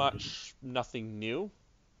 pretty much nothing new,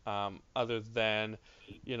 other than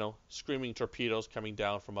screaming torpedoes coming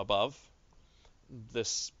down from above.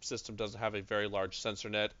 This system doesn't have a very large sensor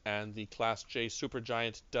net, and the Class J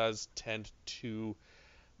Supergiant does tend to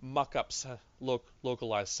muck up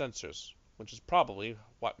localized sensors, which is probably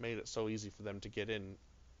what made it so easy for them to get in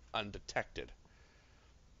undetected.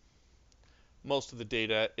 Most of the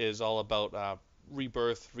data is all about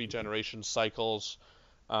rebirth, regeneration cycles.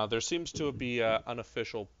 There seems to be an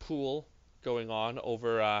unofficial pool going on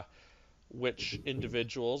over which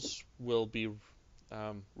individuals will be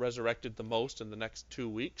resurrected the most in the next 2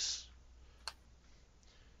 weeks.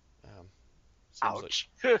 Ouch.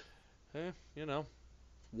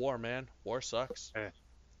 War, man. War sucks.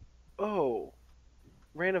 Oh,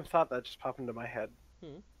 random thought that just popped into my head.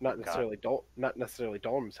 Not necessarily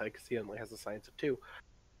Dolan's head, because he only has a science of 2.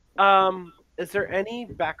 Is there any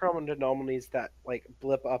background anomalies that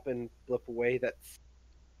blip up and blip away that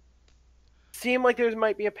seem like there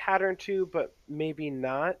might be a pattern to, but maybe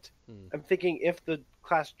not? I'm thinking if the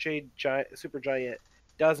Class J Supergiant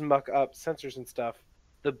does muck up sensors and stuff,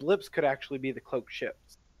 the blips could actually be the cloaked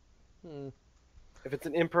ships. If it's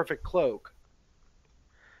an imperfect cloak.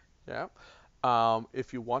 Yeah.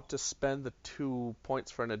 If you want to spend the 2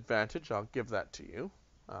 points for an advantage, I'll give that to you.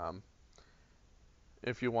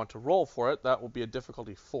 If you want to roll for it, that will be a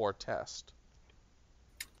difficulty 4 test.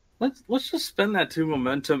 Let's just spend that 2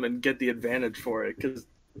 momentum and get the advantage for it, because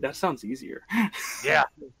that sounds easier. Yeah.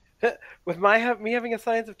 With me having a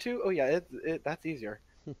science of 2, oh yeah, that's easier.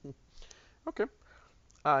 Okay.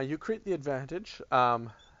 You create the advantage.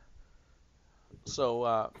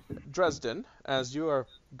 So, Dresden, as you are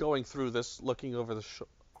going through this, looking over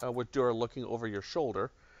with Dura looking over your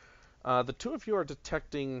shoulder, the 2 of you are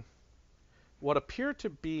detecting what appear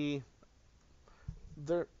to be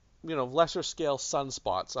lesser scale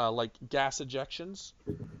sunspots, like gas ejections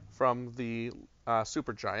from the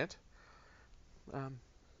supergiant.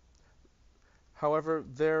 However,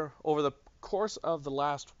 over the course of the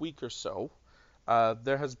last week or so,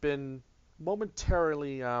 there has been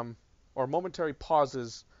momentary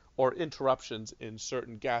pauses or interruptions in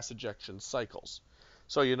certain gas ejection cycles.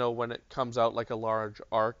 So when it comes out like a large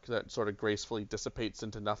arc that sort of gracefully dissipates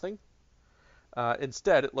into nothing.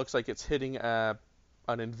 Instead, it looks like it's hitting an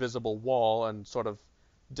invisible wall and sort of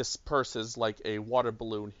disperses like a water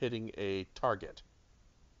balloon hitting a target.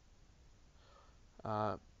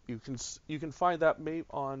 You can find that maybe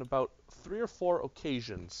on about 3 or 4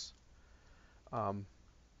 occasions.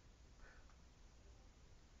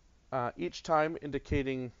 Each time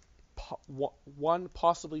indicating 1,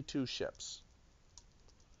 possibly 2 ships.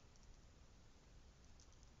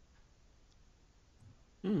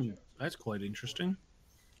 That's quite interesting.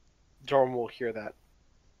 Dorm will hear that.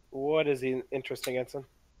 What is interesting, Ensign?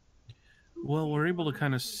 Well, we're able to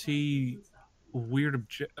kind of see weird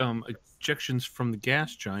ejections from the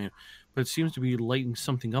gas giant, but it seems to be lighting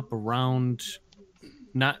something up around,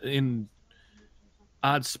 not in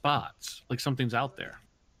odd spots, like something's out there.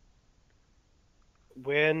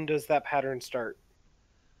 When does that pattern start?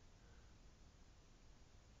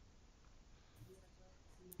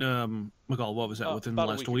 McCall, what was that? Within the about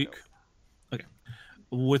a last week week? ago. Okay.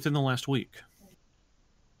 Within the last week.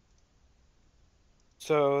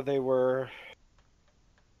 So they were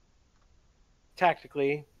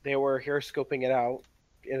tactically they were here scoping it out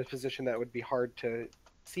in a position that would be hard to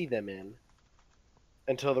see them in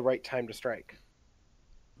until the right time to strike.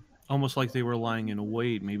 Almost like they were lying in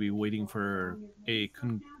wait, maybe waiting for a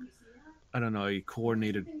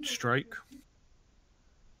coordinated strike.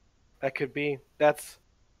 That could be. That's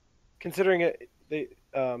considering it.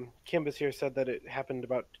 Kimbus here said that it happened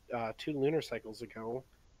about 2 lunar cycles ago.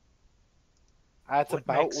 That's Would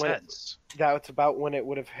about make when. sense. That's about when it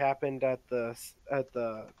would have happened at the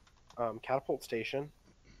catapult station.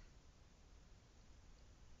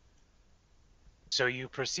 So you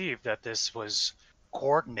perceive that this was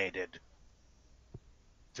coordinated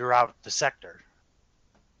throughout the sector.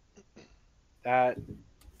 That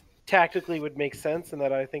tactically would make sense, and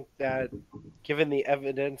that I think that given the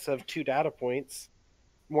evidence of 2 data points,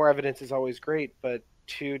 more evidence is always great, but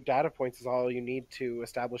 2 data points is all you need to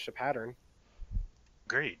establish a pattern.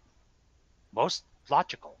 Agreed. Most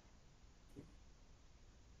logical.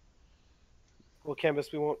 Well,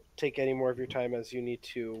 Canvas, we won't take any more of your time as you need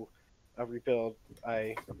to rebuild.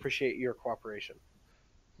 I appreciate your cooperation.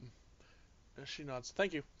 She nods.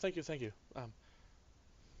 Thank you.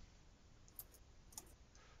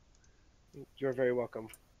 You're very welcome.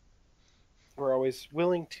 We're always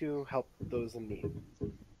willing to help those in need.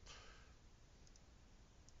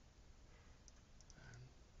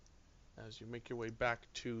 As you make your way back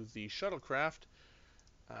to the shuttlecraft,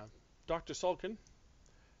 Dr. Sulkin,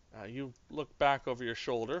 you look back over your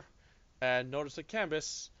shoulder and notice that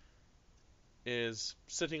Canvas is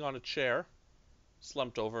sitting on a chair,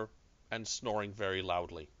 slumped over, and snoring very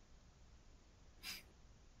loudly.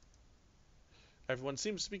 Everyone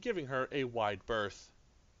seems to be giving her a wide berth.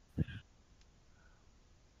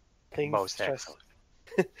 Most excellent.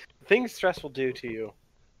 Things stress will do to you.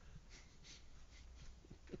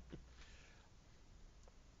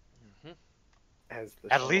 As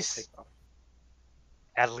the At shuttle least- takes off.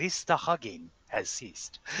 At least the hugging has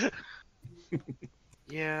ceased.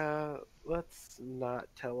 Yeah, let's not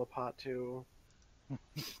tell Apatu.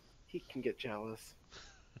 He can get jealous.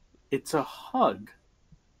 It's a hug.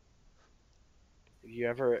 Have you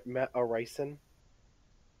ever met a Ryson?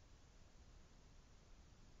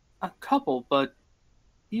 A couple, but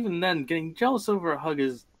even then, getting jealous over a hug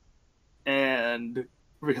is. And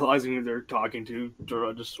realizing who they're talking to,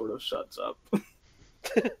 Dora just sort of shuts up.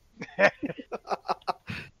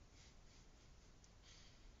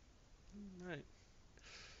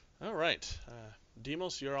 All right.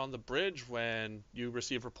 Demos, you're on the bridge when you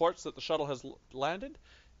receive reports that the shuttle has landed,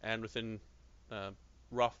 and within the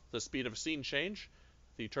speed of a scene change,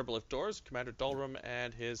 the turbolift doors, Commander Dulrum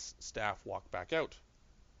and his staff walk back out.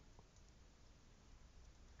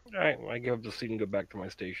 Alright, I give up the seat and go back to my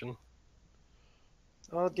station.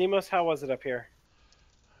 Oh, Demos, how was it up here?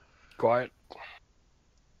 Quiet.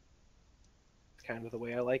 It's kind of the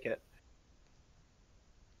way I like it.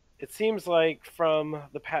 It seems like from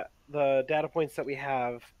the data points that we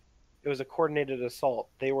have, it was a coordinated assault.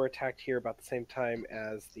 They were attacked here about the same time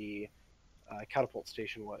as the catapult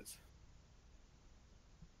station was.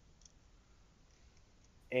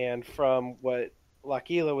 And from what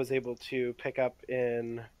L'Aquila was able to pick up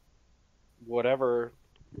in whatever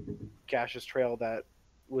gaseous trail that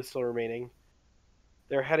was still remaining,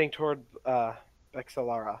 they're heading toward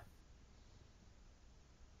Bexalara.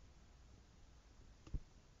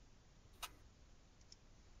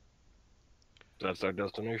 That's our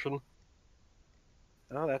destination.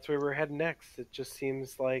 Oh, that's where we're heading next. It just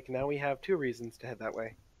seems like now we have 2 reasons to head that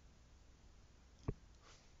way.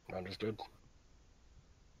 Understood.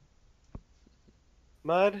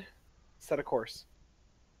 Mud, set a course.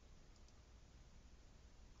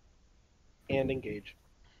 And engage.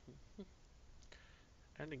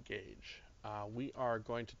 And engage. We are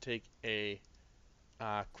going to take a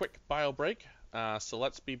quick bio break. So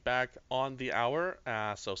let's be back on the hour.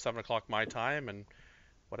 So 7 o'clock my time and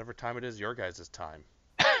whatever time it is your guys' time.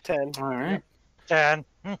 10. All right. 10.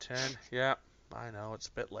 10. Yeah, I know it's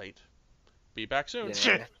a bit late. Be back soon.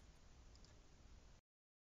 Yeah.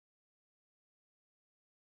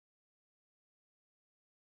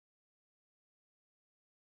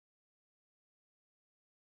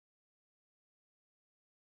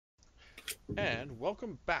 And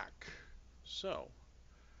welcome back. So,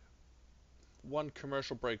 one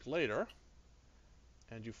commercial break later,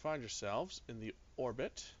 and you find yourselves in the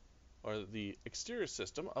orbit, or the exterior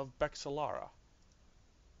system of Bexalara,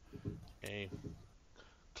 a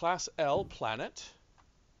Class L planet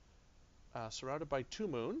surrounded by 2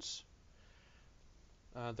 moons.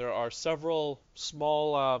 There are several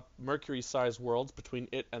small Mercury-sized worlds between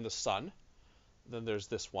it and the Sun. Then there's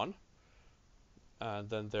this one.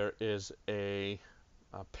 Then there is a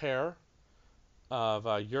pair of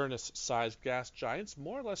Uranus-sized gas giants,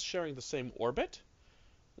 more or less sharing the same orbit,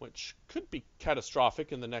 which could be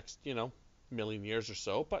catastrophic in the next, million years or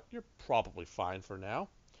so, but you're probably fine for now.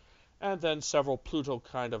 And then several Pluto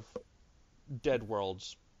kind of dead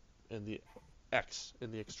worlds in the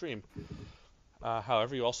extreme.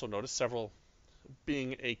 However, you also notice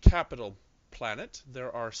being a capital planet,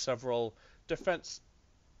 there are several defense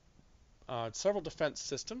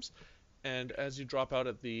systems, and as you drop out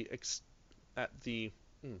at the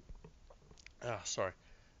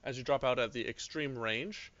extreme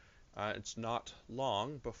range, it's not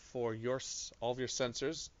long before all of your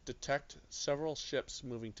sensors detect several ships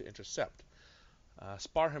moving to intercept.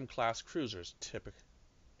 Sparham class cruisers, typically.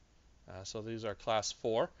 So these are class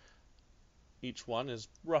 4. Each one is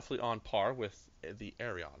roughly on par with the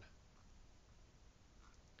Arion.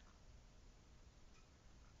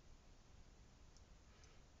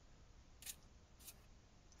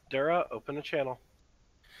 Dara, open a channel.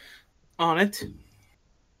 On it.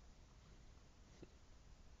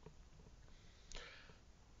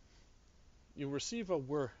 You receive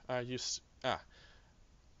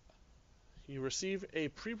you receive a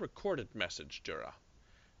pre-recorded message, Dura.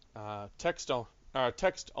 Text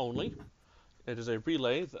only. It is a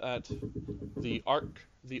relay that the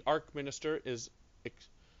Ark Minister is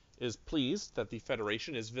pleased that the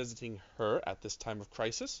Federation is visiting her at this time of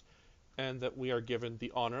crisis, and that we are given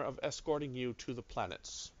the honor of escorting you to the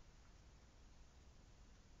planets.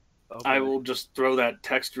 Oh, I boy. will just throw that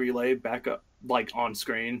text relay back up, on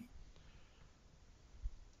screen.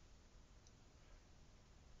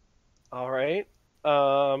 All right.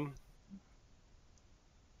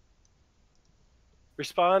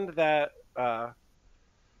 Respond that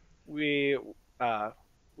we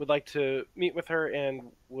would like to meet with her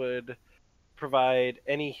and would provide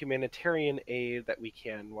any humanitarian aid that we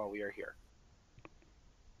can while we are here.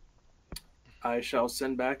 I shall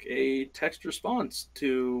send back a text response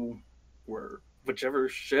to whichever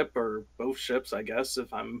ship or both ships, I guess,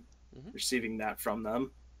 if I'm receiving that from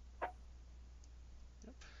them.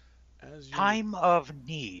 Time of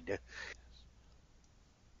need.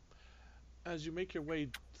 As you make your way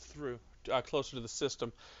through closer to the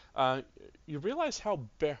system, you realize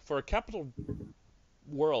for a capital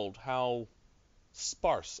world, how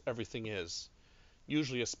sparse everything is.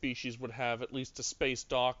 Usually a species would have at least a space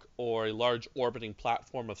dock or a large orbiting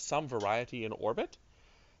platform of some variety in orbit,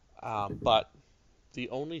 but the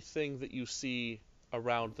only thing that you see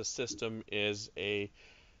around the system is a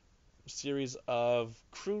series of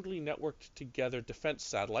crudely networked together defense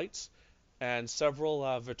satellites and several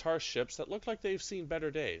V'Tarss ships that look like they've seen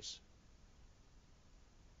better days.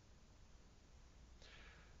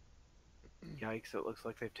 Yikes, it looks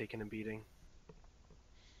like they've taken a beating.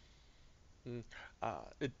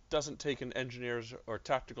 It doesn't take an engineer's or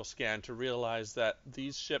tactical scan to realize that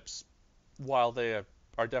these ships, while they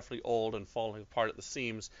are definitely old and falling apart at the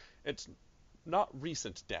seams, it's not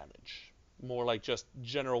recent damage. More like just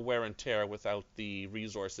general wear and tear without the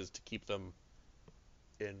resources to keep them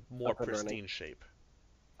in more pristine shape.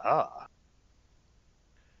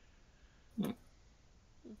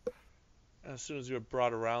 As soon as you are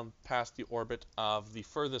brought around past the orbit of the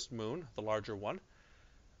furthest moon, the larger one,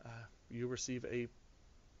 you receive a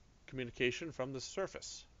communication from the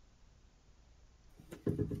surface.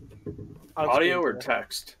 Audio or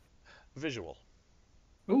text? Visual.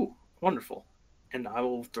 Ooh, wonderful. And I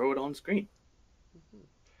will throw it on screen.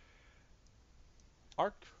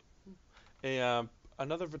 Ark,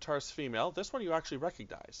 another V'Tarss female. This one you actually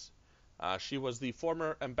recognize. She was the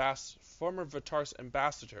former V'Tarss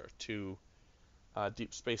ambassador to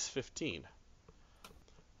Deep Space 15.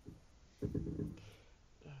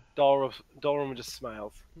 Dalrum just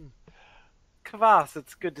smiles. Kvass,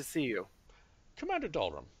 it's good to see you. Commander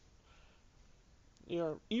Dalrum,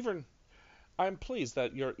 I'm pleased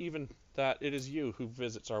that that it is you who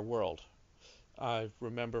visits our world. I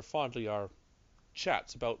remember fondly our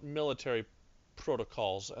chats about military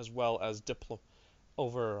protocols as well as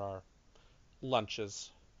over our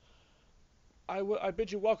lunches. I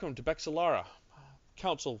bid you welcome to Bexalara,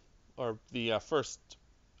 council, or the first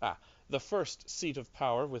seat of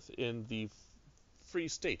power within the free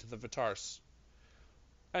state, the V'Tarss.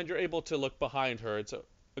 And you're able to look behind her. It's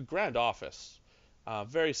a grand office,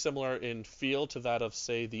 very similar in feel to that of,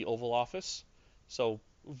 say, the Oval Office. So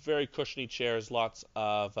very cushiony chairs, lots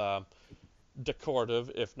of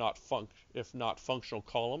decorative, if not functional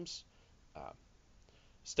columns,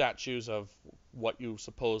 statues of what you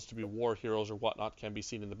suppose to be war heroes or whatnot can be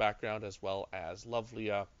seen in the background, as well as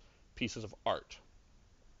lovely pieces of art.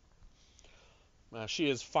 She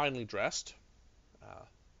is finely dressed,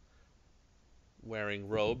 wearing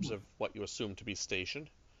robes of what you assume to be station.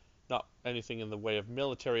 Not anything in the way of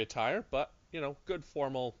military attire, but, good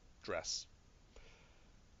formal dress.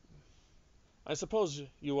 I suppose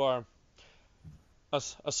you are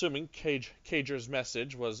assuming Cager's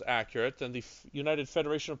message was accurate, then the United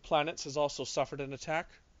Federation of Planets has also suffered an attack?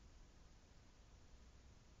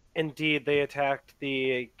 Indeed, they attacked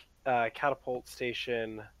the catapult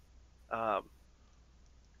station.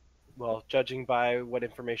 Well, judging by what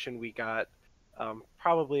information we got,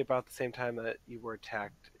 probably about the same time that you were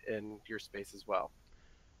attacked in your space as well.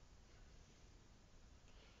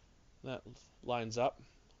 That lines up.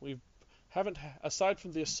 Aside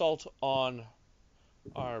from the assault on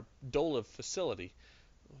our Dolive facility,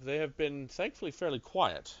 they have been thankfully fairly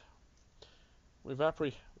quiet.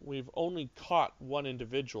 We've only caught one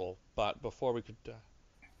individual, but before we could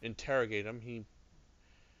interrogate him, he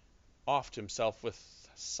offed himself with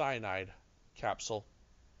cyanide capsule.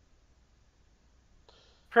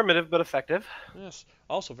 Primitive but effective. Yes,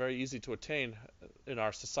 also very easy to attain in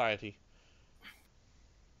our society.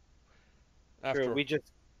 True, we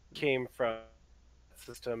just came from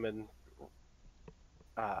system and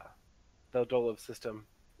the Dolive system,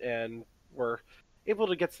 and were able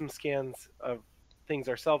to get some scans of things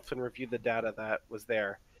ourselves and review the data that was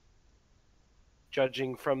there.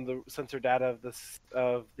 Judging from the sensor data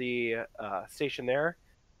of the station there,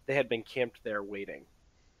 they had been camped there waiting.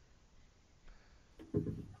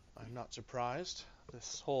 I'm not surprised.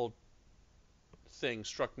 This whole thing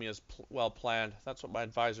struck me as well planned. That's what my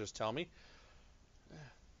advisors tell me.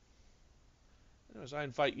 Anyways, I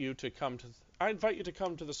invite you to come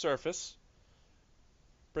to the surface.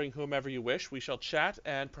 Bring whomever you wish. We shall chat,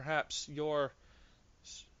 and perhaps your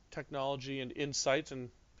technology and insight and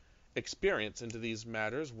experience into these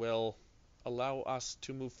matters will allow us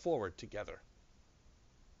to move forward together.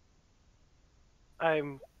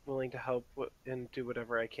 I'm willing to help and do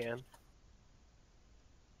whatever I can.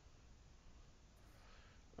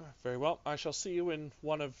 Very well. I shall see you in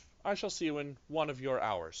one of your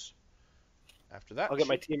hours. After that, I'll get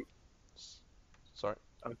my team. Sorry.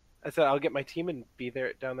 I said I'll get my team and be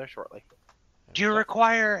down there shortly. Do you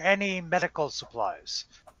require any medical supplies?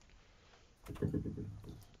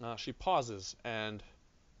 She pauses, and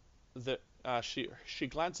she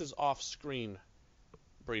glances off screen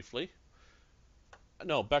briefly.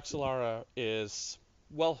 No, Bexelara is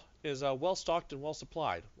well stocked and well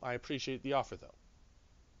supplied. I appreciate the offer,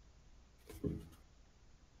 though.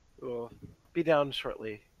 We'll be down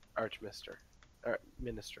shortly, Archmaster.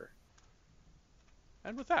 Minister.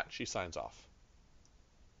 And with that, she signs off.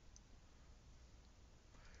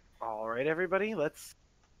 All right, everybody, let's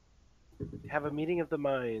have a meeting of the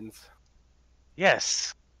minds.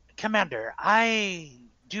 Yes. Commander, I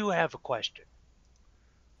do have a question.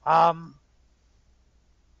 And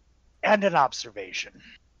an observation.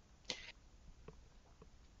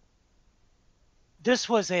 This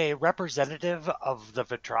was a representative of the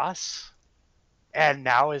V'Tarss, and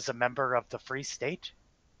now is a member of the Free State?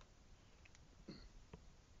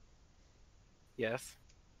 Yes.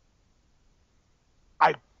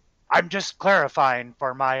 I'm just clarifying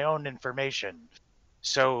for my own information.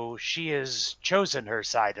 So she has chosen her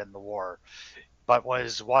side in the war, but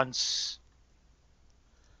was once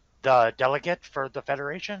the delegate for the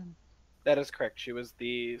Federation? That is correct. She was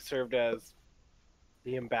served as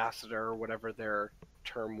the ambassador, or whatever their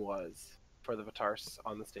term was, for the V'Tarss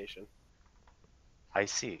on the station. I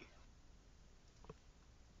see.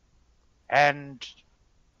 And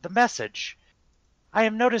the message. I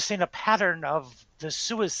am noticing a pattern of the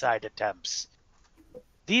suicide attempts.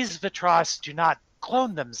 These V'Tarss do not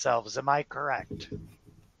clone themselves, am I correct?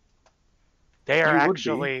 They are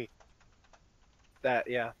actually... That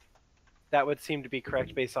would seem to be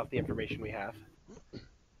correct based off the information we have.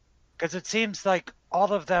 Because it seems like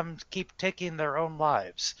all of them keep taking their own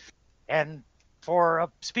lives. And for a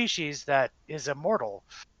species that is immortal,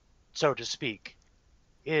 so to speak,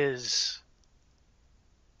 is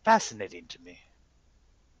fascinating to me.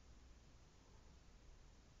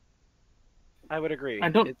 I would agree. I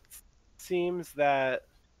don't- It seems that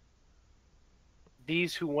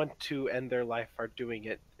these who want to end their life are doing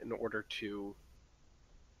it in order to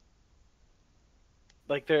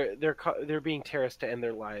Like they're being terrorist to end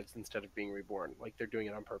their lives instead of being reborn. Like they're doing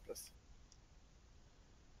it on purpose.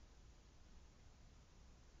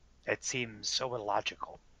 It seems so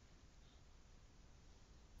illogical.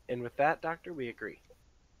 And with that, Doctor, we agree.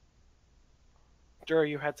 Dura,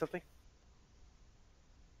 you had something?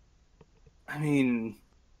 I mean,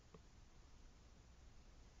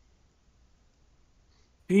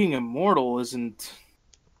 being immortal isn't,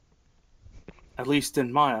 at least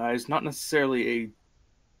in my eyes, not necessarily a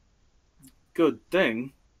good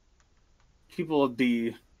thing. People of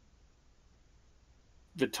the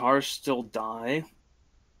V'Tarss still die,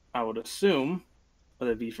 I would assume,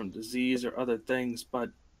 whether it be from disease or other things, but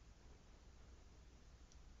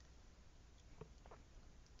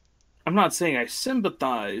I'm not saying I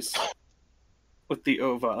sympathize with the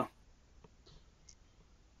OVA,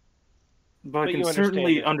 but I But can you understand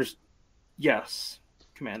certainly it. understand. Yes,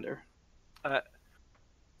 Commander.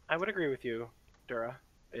 I would agree with you, Dura.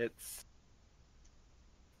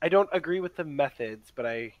 I don't agree with the methods, but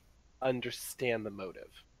I understand the motive.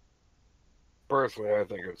 Personally, I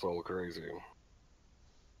think it's all crazy.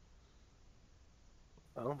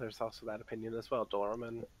 Well, there's also that opinion as well, Dorm,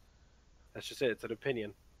 and that's just it. It's an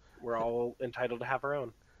opinion. We're all entitled to have our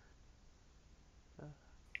own.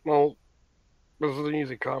 Well, this is an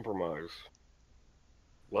easy compromise.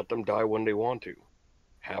 Let them die when they want to.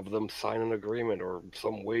 Have them sign an agreement or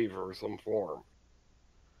some waiver or some form.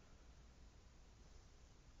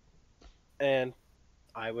 And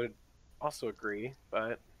I would also agree,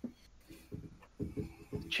 but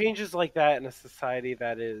changes like that in a society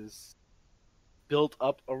that is built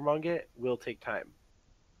up among it will take time.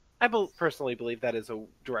 I personally believe that is a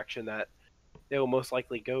direction that they will most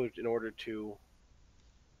likely go in order to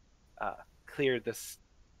clear this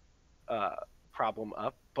problem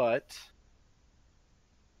up, but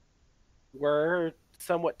we're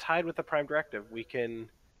somewhat tied with the Prime Directive. We can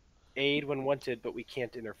aid when wanted, but we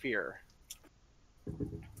can't interfere.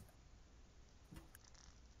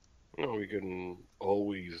 We can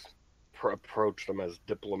always approach them as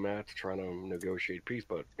diplomats trying to negotiate peace,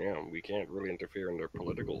 but we can't really interfere in their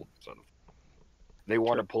political stuff. They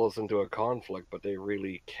want to pull us into a conflict, but they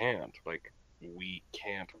really can't. Like, we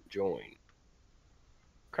can't join.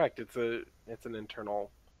 Correct. It's an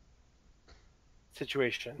internal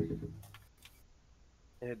situation.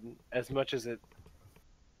 And as much as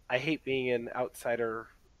I hate being an outsider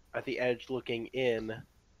at the edge looking in,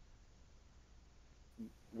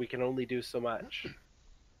 we can only do so much.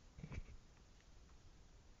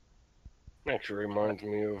 Actually reminds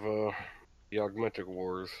me of the Augmentic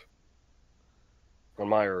Wars. On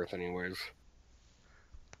my Earth, anyways.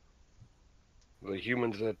 The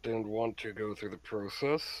humans that didn't want to go through the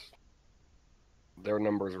process, their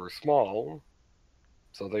numbers were small,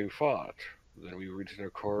 so they fought. Then we reached an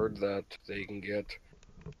accord that they can get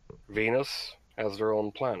Venus as their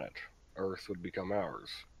own planet. Earth would become ours.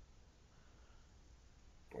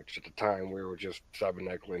 Which at the time we were just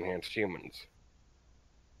cybernetically enhanced humans.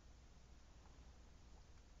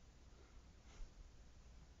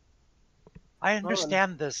 I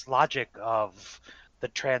understand this logic of the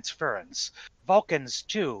transference. Vulcans,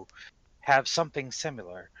 too, have something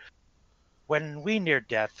similar. When we near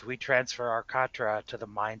death, we transfer our katra to the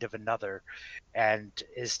mind of another and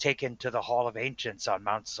is taken to the Hall of Ancients on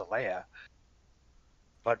Mount Zelaya.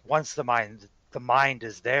 But once the mind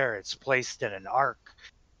is there, it's placed in an ark,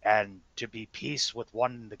 and to be peace with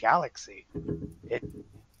one in the galaxy. It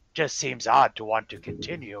just seems odd to want to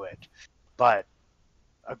continue it, but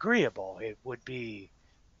agreeable. It would be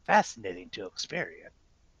fascinating to experience.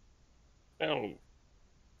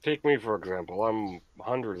 Take me for example. I'm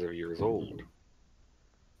hundreds of years old.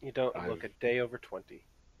 You don't look a day over 20.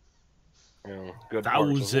 Good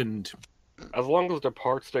 1,000. As long as the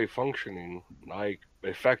parts stay functioning, I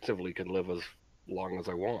effectively can live as long as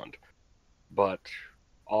I want. But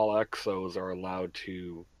all exos are allowed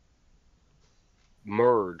to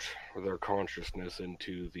merge their consciousness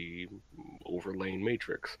into the overlaying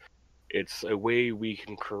matrix. It's a way we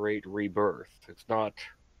can create rebirth. It's not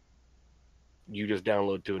you just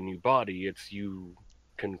download to a new body, it's you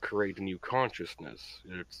can create a new consciousness.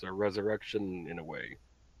 It's a resurrection in a way.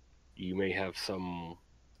 You may have some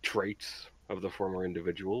traits of the former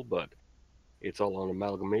individual, but it's all an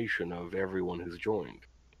amalgamation of everyone who's joined.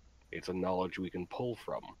 It's a knowledge we can pull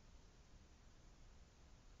from.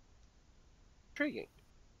 Intriguing.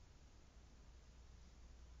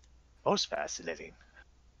 Most fascinating.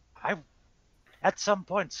 At some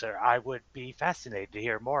point, sir, I would be fascinated to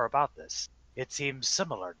hear more about this. It seems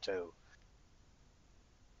similar to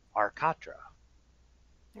our katra.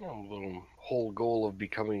 The whole goal of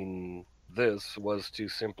becoming this was to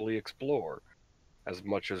simply explore. as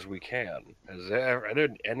much as we can,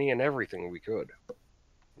 any and everything we could.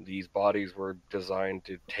 These bodies were designed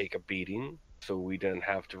to take a beating, so we didn't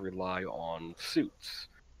have to rely on suits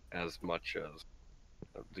as much as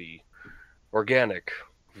the organic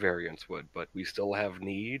variants would, but we still have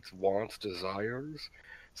needs, wants, desires,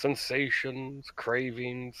 sensations,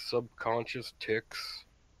 cravings, subconscious tics,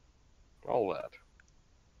 all that.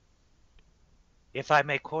 If I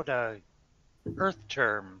may quote a Earth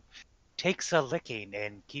term, takes a licking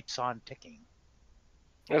and keeps on ticking.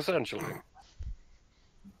 Essentially.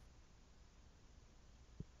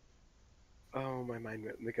 Oh, my mind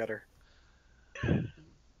went in the gutter.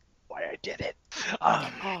 Why I did it.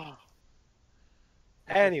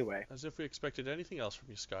 Anyway. As if we expected anything else from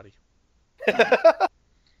you, Scotty. I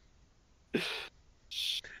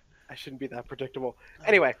shouldn't be that predictable.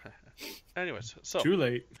 Anyway. Anyways, so Too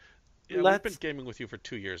late. yeah, we've been gaming with you for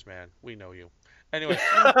 2 years, man. We know you. Anyway,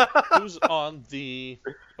 who's on the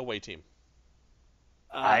away team?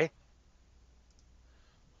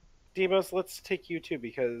 Demos, let's take you two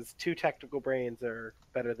because 2 technical brains are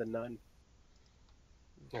better than none.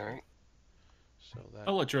 All right. So that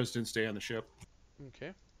I'll let Dresden stay on the ship.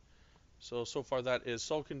 okay. So far that is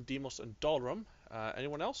Sulkin, Demos, and Dalrum.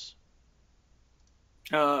 Anyone else?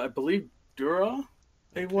 I believe Dura.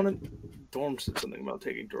 They wanted. Dorm said something about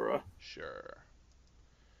taking Dura. Sure.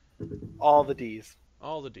 All the D's.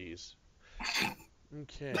 All the D's.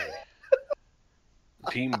 Okay.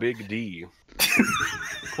 Team Big D.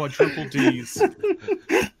 Quadruple D's.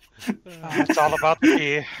 It's all about the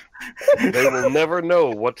D. They will never know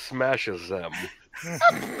what smashes them.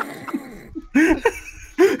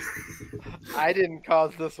 I didn't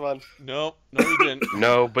cause this one. No, you didn't.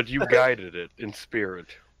 No, but you guided it in spirit.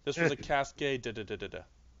 This was a cascade. Da-da-da-da-da.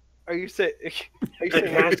 Are you saying? A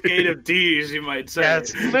cascade of D's, you might say.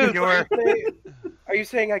 Yes, Are you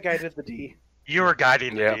saying I guided the D? you were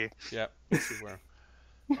guiding the Yeah. D. Yep, this is where.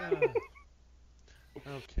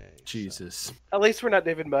 Okay. Jesus. At least we're not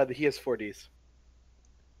David Mudd. He has 4 Ds.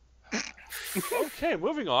 Okay,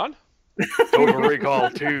 moving on. Total Recall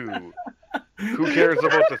 2. Who cares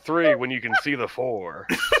about the 3 when you can see the 4?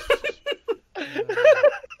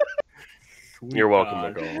 You're welcome,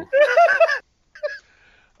 God. Nicole.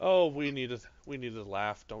 Oh, we need a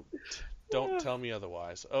laugh. Don't tell me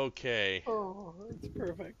otherwise. Okay. Oh, that's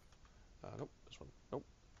perfect. Nope. This one. Nope.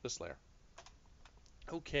 This layer.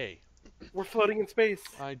 Okay. We're floating in space.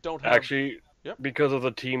 I don't have. Actually, Yep. because of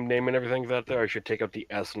the team name and everything that there, I should take out the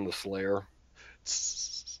S in the Slayer.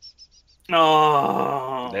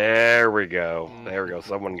 Oh, There we go. There we go.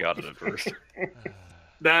 Someone got it at first.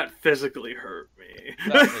 that physically hurt me.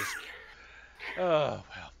 That was. Oh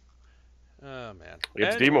well. Oh man.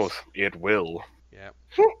 It's Anyways. Demos. It will. Yeah.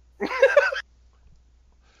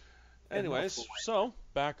 Anyways, so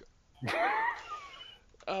back.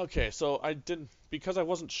 Okay, so I didn't, because I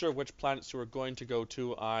wasn't sure which planets you were going to go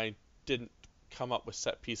to. I didn't come up with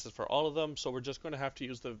set pieces for all of them, so we're just going to have to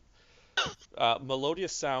use the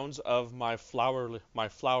melodious sounds of my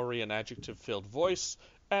flowery and adjective-filled voice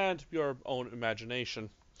and your own imagination.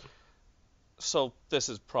 So this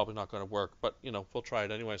is probably not going to work, but we'll try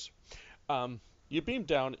it anyways. You beam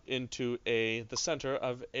down into the center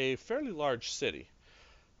of a fairly large city,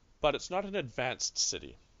 but it's not an advanced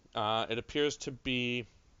city. It appears to be,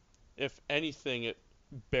 if anything, it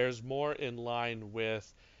bears more in line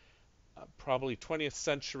with probably 20th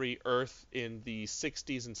century Earth in the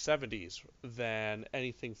 60s and 70s than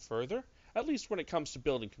anything further, at least when it comes to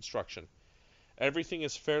building construction. Everything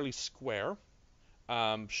is fairly square,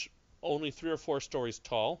 only 3 or 4 stories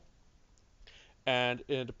tall, and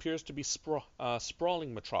it appears to be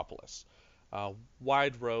sprawling metropolis.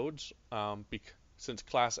 Wide roads, since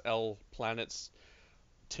Class L planets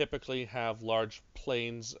typically have large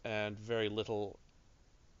plains and very little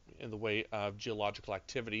in the way of geological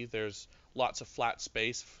activity. There's lots of flat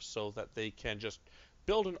space so that they can just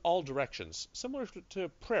build in all directions, similar to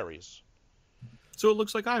prairies. So it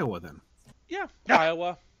looks like Iowa then. Yeah,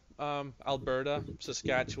 Iowa, Alberta,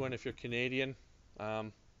 Saskatchewan if you're Canadian,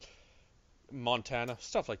 Montana,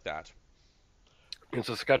 stuff like that. In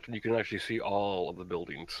Saskatchewan, you can actually see all of the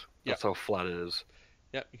buildings. That's Yeah. how flat it is.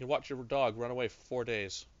 Yeah, you can watch your dog run away for 4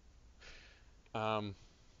 days. However,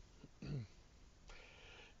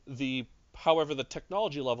 the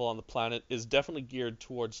technology level on the planet is definitely geared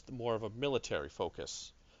towards more of a military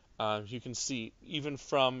focus. You can see, even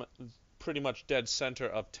from pretty much dead center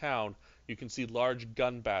of town, you can see large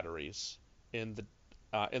gun batteries in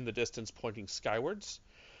the distance pointing skywards.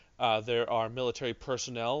 There are military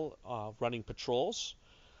personnel running patrols.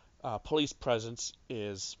 Police presence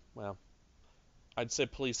is, well, I'd say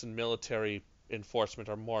police and military enforcement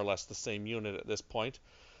are more or less the same unit at this point,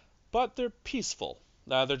 but they're peaceful.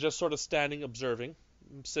 They're just sort of standing observing.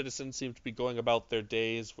 Citizens seem to be going about their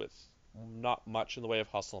days with not much in the way of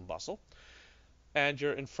hustle and bustle. And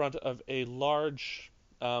you're in front of a large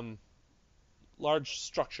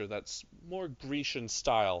structure that's more Grecian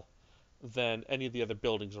style than any of the other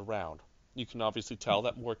buildings around. You can obviously tell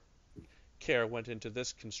that more care went into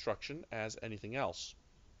this construction as anything else.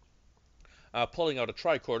 Pulling out a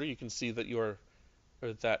tricorder, you can see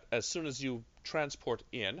that as soon as you transport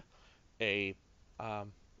in a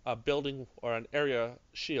building or an area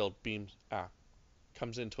shield beam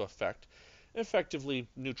comes into effect, effectively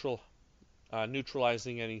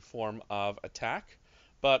neutralizing any form of attack,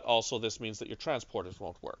 but also this means that your transporters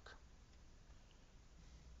won't work.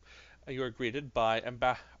 You are greeted by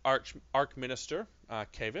Archminister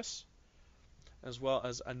Cavis, as well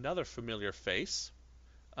as another familiar face,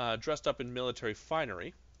 dressed up in military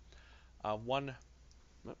finery. Wrong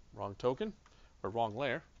token, or wrong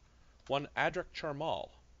layer. One Adric Charmal.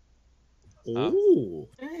 Oh,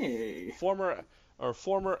 Hey. Former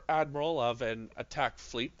admiral of an attack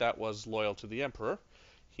fleet that was loyal to the Emperor.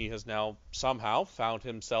 He has now somehow found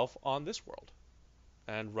himself on this world,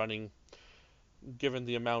 and running, given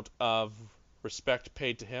the amount of respect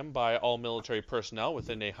paid to him by all military personnel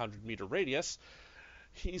within a 100-meter radius,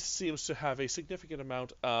 he seems to have a significant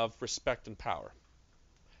amount of respect and power.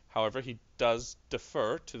 However, he does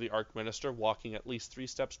defer to the Archminister, walking at least 3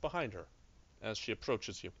 steps behind her as she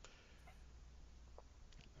approaches you.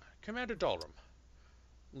 Commander Dalrum,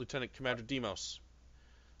 Lieutenant Commander Demos,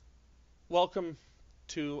 welcome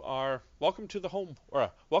to the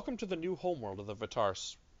new homeworld of the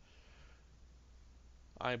V'Tarss.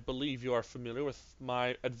 I believe you are familiar with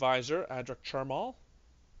my advisor, Adric Charmal.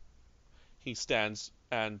 He stands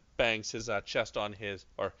and bangs his hand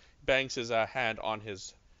on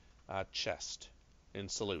his chest in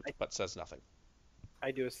salute, but says nothing.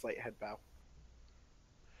 I do a slight head bow.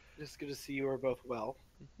 Just good to see you are both well.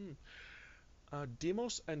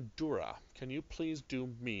 Demos and Dura, can you please do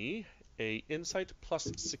me a insight plus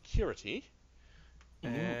security?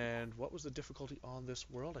 And what was the difficulty on this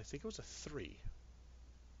world? I think it was a 3.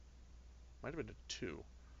 Might have been a 2.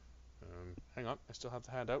 Hang on, I still have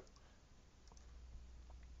the handout.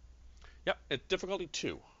 Yep, it's difficulty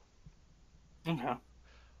 2. Okay.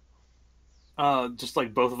 Just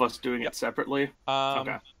like both of us doing it separately?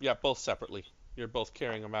 Okay. Yeah, both separately. You're both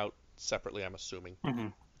carrying them out separately, I'm assuming.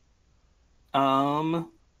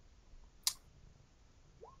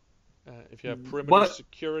 If you have perimeter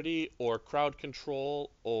security or crowd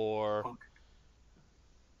control or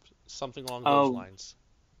something along those lines.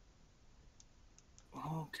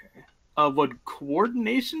 Okay. Would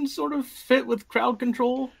coordination sort of fit with crowd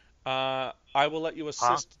control? I will let you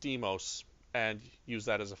assist Demos and use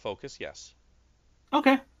that as a focus, yes.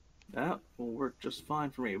 Okay. That will work just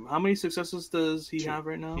fine for me. How many successes does he have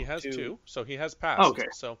right now? He has 2, so he has passed. Okay.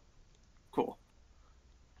 So cool.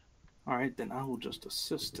 Alright, then I will just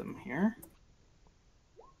assist him here.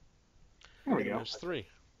 There we go. There's 3.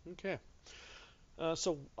 Okay.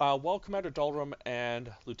 While Commander Dalrum and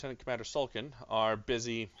Lieutenant Commander Sulkin are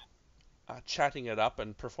busy chatting it up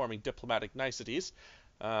and performing diplomatic niceties,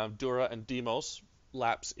 Dura and Demos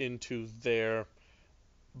lapse into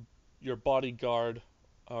your bodyguard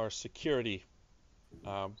or security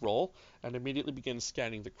role and immediately begin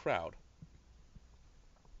scanning the crowd.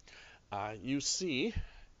 You see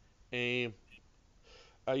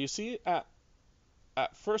at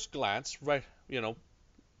first glance, right,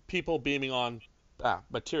 people beaming on,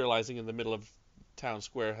 materializing in the middle of town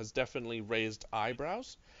square has definitely raised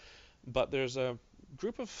eyebrows, but there's a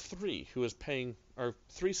group of 3 or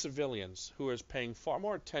 3 civilians who is paying far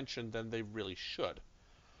more attention than they really should.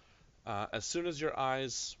 As soon as your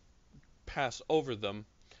eyes pass over them,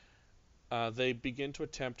 they begin to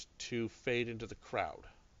attempt to fade into the crowd.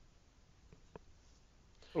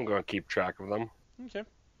 I'm going to keep track of them. Okay.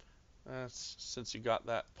 Since you got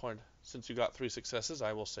 3 successes,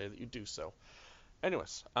 I will say that you do so.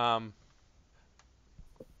 Anyways, Archminister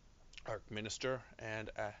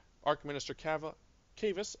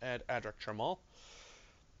Cavis and Adric Charmal,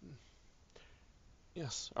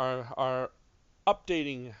 yes, are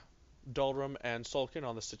updating Dalrum and Sulkin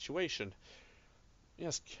on the situation.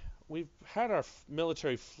 Yes, we've had our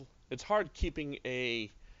military. It's hard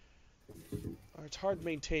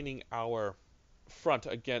maintaining our front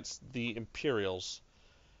against the Imperials,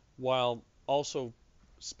 while also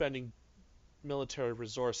spending military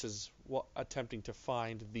resources attempting to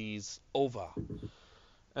find these ova.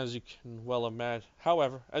 As you can well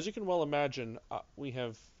imagine, we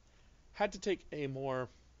have had to take a more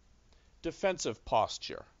defensive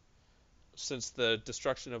posture since the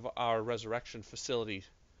destruction of our resurrection facility.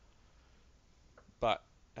 But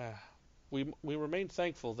we remain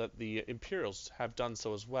thankful that the Imperials have done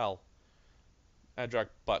so as well. Adrak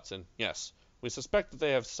butts in. Yes, we suspect that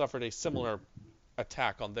they have suffered a similar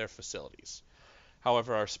attack on their facilities.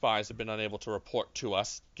 However, our spies have been unable to report to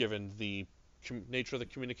us, given the nature of the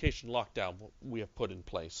communication lockdown we have put in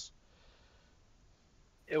place.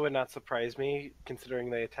 It would not surprise me,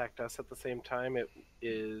 considering they attacked us at the same time. It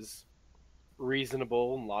is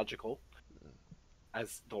reasonable and logical,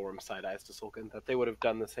 as Dolrum side-eyes to Sulkin, that they would have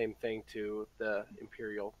done the same thing to the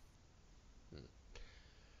Imperial.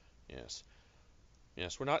 Yes.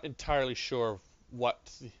 Yes, we're not entirely sure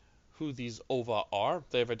who these Ova are.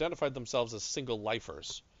 They have identified themselves as single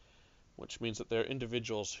lifers, which means that they're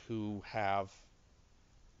individuals who have,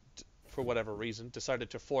 for whatever reason,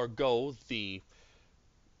 decided to forego the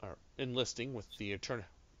enlisting with the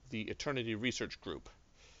Eternity Research Group,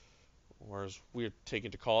 or as we're taken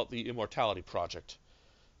to call it, the Immortality Project.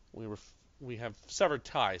 We have severed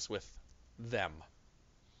ties with them.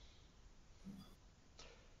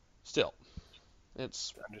 Still,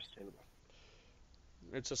 it's understandable.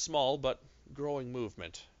 It's a small but growing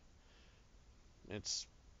movement. It's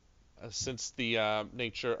since the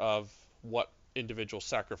nature of what individuals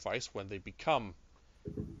sacrifice when they become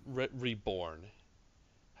reborn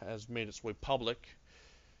has made its way public.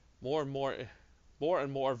 More and more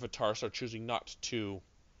V'Tarss are choosing not to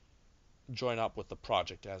join up with the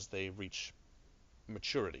project as they reach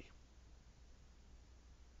maturity.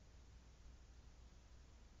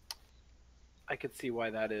 I could see why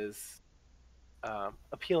that is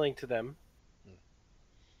appealing to them.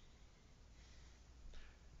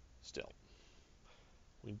 Still,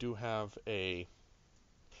 we do have a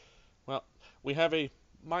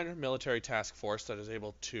minor military task force that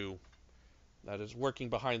is working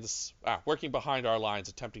behind our lines,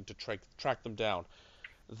 attempting to track them down.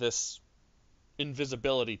 This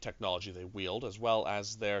invisibility technology they wield, as well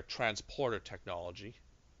as their transporter technology.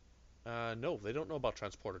 No, they don't know about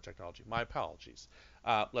transporter technology. My apologies.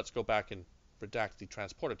 Let's go back and redact the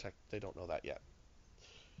transporter tech. They don't know that yet.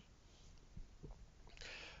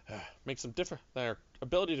 Makes them differ. Their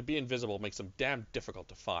ability to be invisible makes them damn difficult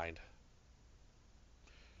to find.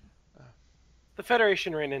 The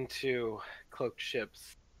Federation ran into cloaked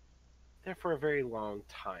ships there for a very long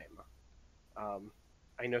time.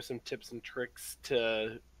 I know some tips and tricks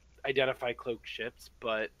to identify cloaked ships,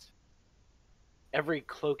 but every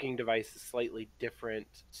cloaking device is slightly different,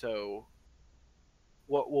 so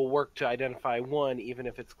what will work to identify one, even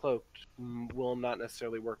if it's cloaked, will not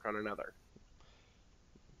necessarily work on another.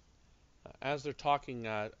 As they're talking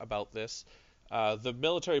about this, the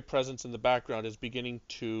military presence in the background is beginning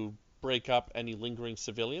to break up any lingering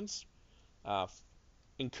civilians,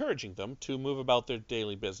 encouraging them to move about their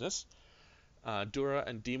daily business. Dura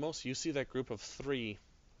and Demos, you see that group of three.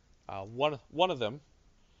 One of them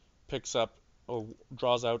picks up or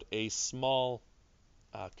draws out a small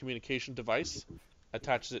communication device,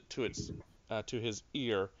 attaches it to his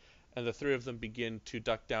ear, and the three of them begin to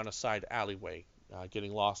duck down a side alleyway,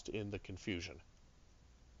 getting lost in the confusion.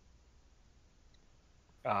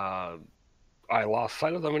 I lost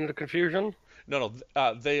sight of them in the confusion. No,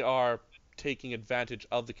 they are taking advantage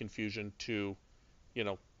of the confusion to,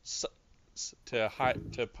 to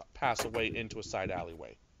pass away into a side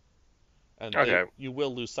alleyway, and Okay. You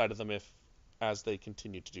will lose sight of them as they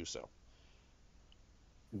continue to do so.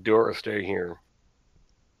 Dora, stay here,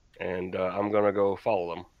 and I'm gonna go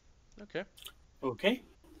follow them. Okay. Okay.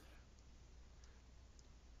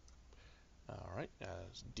 All right.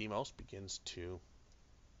 As Demos begins to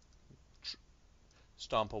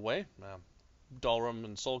stomp away, Dalrum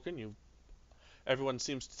and Sulkin, everyone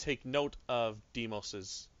seems to take note of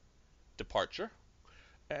Demos's departure,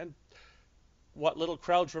 and what little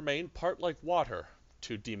crowds remain part like water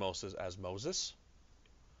to Demos's osmosis,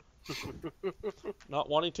 not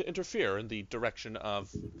wanting to interfere in the direction of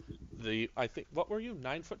what were you,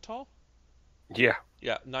 9 foot tall? Yeah.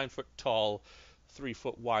 Yeah, 9 foot tall, 3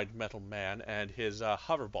 foot wide metal man and his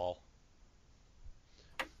hoverball.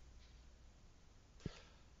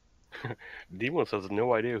 Demos has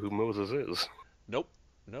no idea who Moses is. Nope.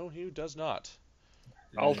 No, he does not.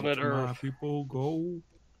 Alternate Let my Earth. people go.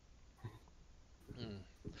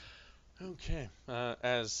 Okay.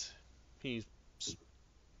 As he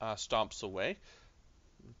stomps away,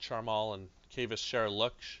 Charmal and Kavis share a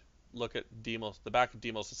look at Demos, the back of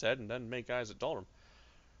Demos' head, and then make eyes at Dalrum.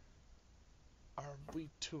 Are we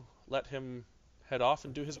to let him head off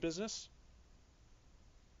and do his business?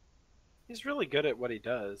 He's really good at what he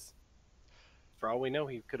does. For all we know,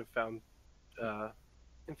 he could have found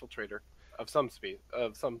infiltrator of some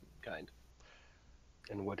kind.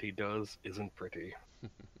 and what he does isn't pretty.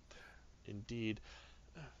 Indeed.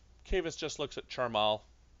 Kavis just looks at Charmal,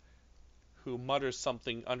 who mutters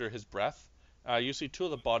something under his breath. You see two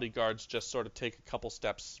of the bodyguards just sort of take a couple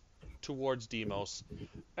steps towards Demos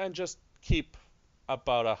and just keep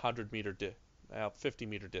about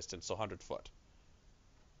 50-meter distance, so 100 foot.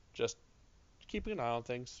 Just keeping an eye on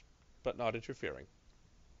things, but not interfering.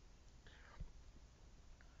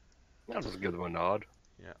 I'll just give them a nod.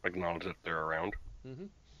 Yeah. Acknowledge that they're around. Mm-hmm.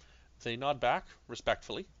 They nod back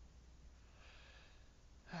respectfully.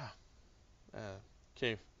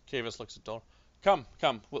 Kavis looks at Dol. Come,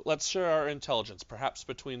 let's share our intelligence. Perhaps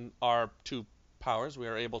between our two powers we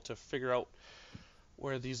are able to figure out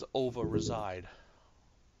where these ova reside.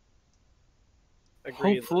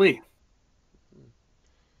 Agreed. Hopefully.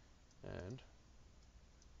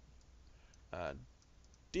 And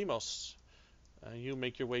Demos, you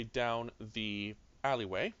make your way down the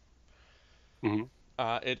alleyway. Mm-hmm.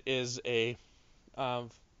 It is the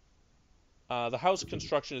house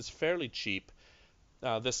construction is fairly cheap.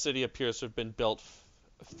 This city appears to have been built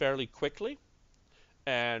fairly quickly,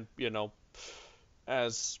 and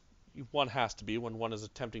as one has to be when one is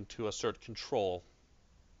attempting to assert control.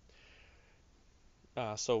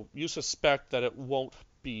 So you suspect that it won't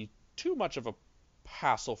be too much of a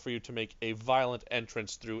hassle for you to make a violent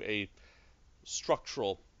entrance through a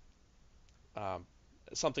structural,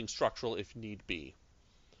 something structural if need be.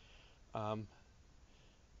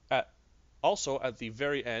 Also, at the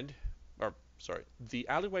very end, the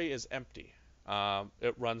alleyway is empty.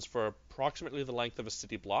 It runs for approximately the length of a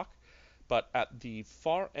city block, but at the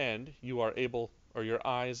far end, your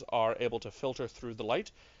eyes are able to filter through the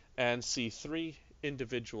light and see three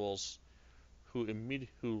individuals who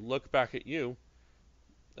look back at you,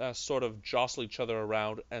 sort of jostle each other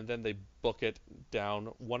around, and then they book it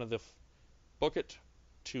down book it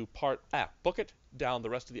down the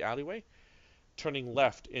rest of the alleyway, turning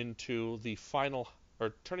left into the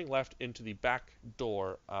back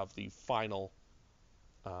door of the final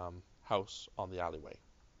house on the alleyway.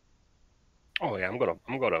 Oh yeah, I'm gonna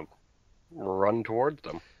run towards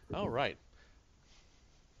them. All right.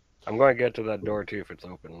 I'm going to get to that door too if it's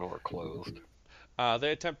open or closed.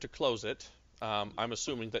 They attempt to close it. I'm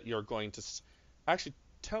assuming that you're going to actually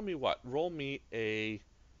tell me what. Roll me a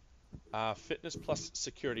fitness plus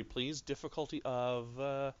security, please. Difficulty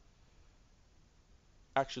of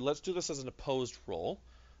actually, let's do this as an opposed roll.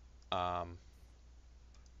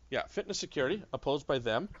 Fitness security opposed by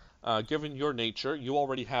them. Given your nature, you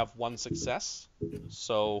already have one success,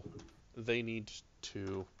 so they need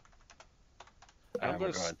to. I'm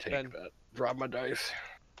going to take that. Drop my dice.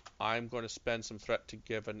 I'm going to spend some threat to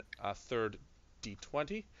give a third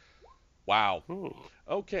d20. Wow. Ooh.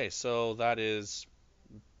 Okay, so that is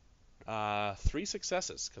 3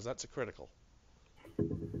 successes, because that's a critical.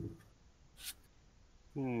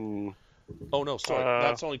 Oh, no, sorry.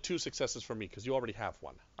 That's only 2 successes for me, because you already have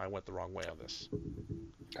one. I went the wrong way on this.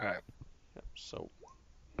 All right. Yep, so.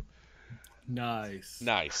 Nice.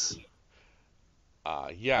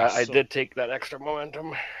 I did take that extra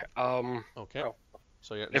momentum. Okay. Oh.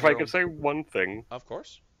 So yeah. If I could say one thing. Of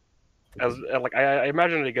course. As like I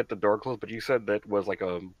imagine to get the door closed, but you said that was like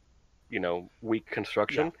a, weak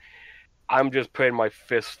construction. Yeah. I'm just putting my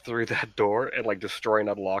fist through that door and like destroying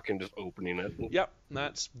that lock and just opening it. Yep,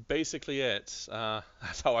 that's basically it.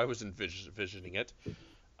 That's how I was envisioning it.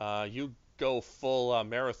 You go full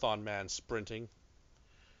marathon man sprinting.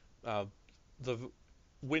 The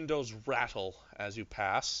windows rattle as you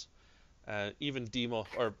pass. Even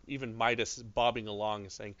Midas bobbing along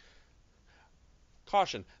and saying,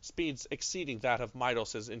 "Caution, speeds exceeding that of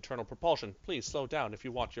Midos's internal propulsion. Please slow down if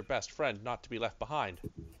you want your best friend not to be left behind."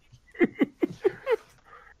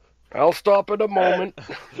 I'll stop in a moment.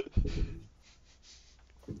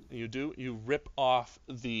 You rip off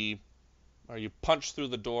you punch through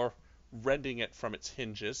the door, rending it from its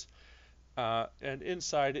hinges, and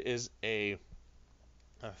inside is a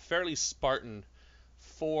fairly Spartan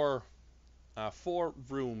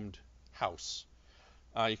four-roomed house.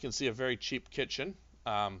 You can see a very cheap kitchen,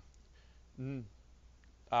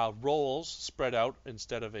 rolls spread out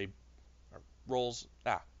instead of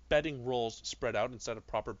bedding rolls spread out instead of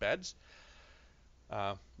proper beds.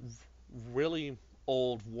 Really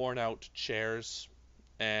old, worn-out chairs,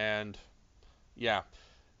 and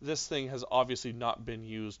this thing has obviously not been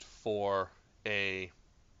used for a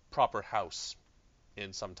proper house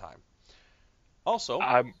in some time. Also,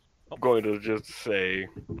 I'm going to just say,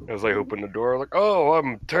 as I open the door, like, "Oh,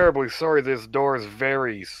 I'm terribly sorry. This door is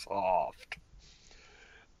very soft."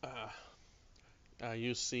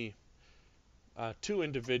 You see two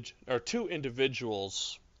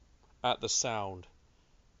individuals at the sound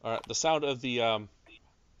All right, the sound of the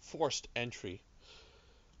forced entry.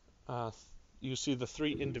 You see the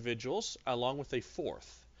three individuals, along with a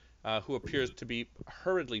fourth, who appears to be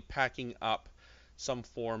hurriedly packing up some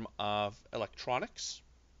form of electronics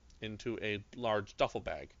into a large duffel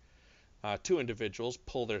bag. Two individuals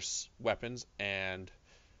pull their weapons, and,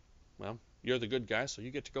 well, you're the good guy, so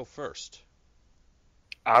you get to go first.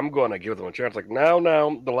 I'm going to give them a chance. Like, now,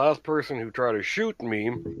 the last person who tried to shoot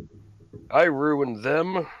me, I ruined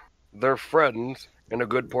them, their friends, and a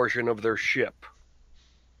good portion of their ship.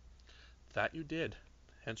 That you did.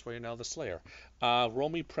 Hence why you're now the Slayer. Roll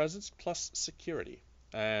me presence plus security.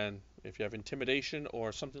 And if you have intimidation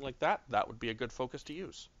or something like that, that would be a good focus to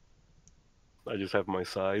use. I just have my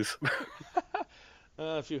size.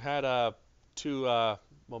 If you had two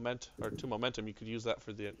momentum, you could use that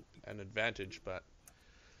for an advantage, but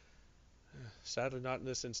sadly not in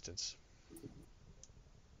this instance.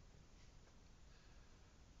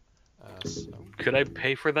 Could I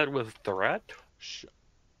pay for that with threat?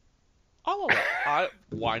 I'll allow.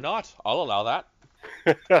 Why not? I'll allow that.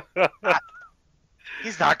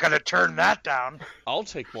 He's not going to turn that down. I'll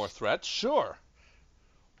take more threats, sure.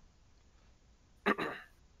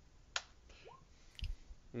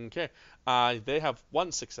 Okay. They have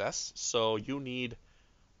one success, so you need.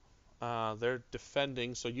 They're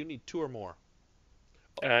defending, so you need two or more.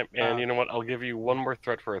 And you know what? I'll give you one more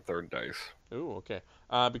threat for a third dice. Ooh, okay.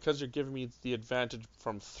 Because you're giving me the advantage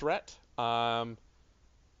from threat.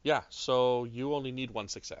 Yeah. So you only need one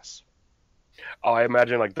success. Oh, I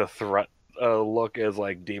imagine like the threat look is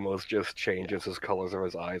like Demos just changes his colors of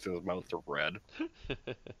his eyes and his mouth to red.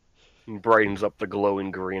 And brightens up the glowing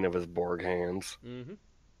green of his Borg hands. Mm-hmm.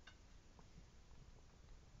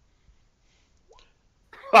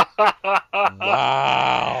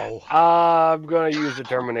 Wow. I'm gonna use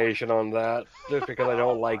determination on that, just because I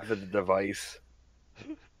don't like the device.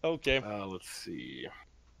 Okay. Let's see.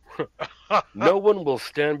 No one will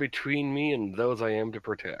stand between me and those I am to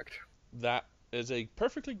protect. That is a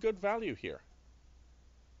perfectly good value here.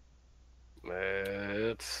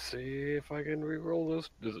 Let's see if I can reroll this.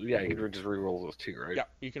 Yeah, you can just reroll those two, right? Yeah,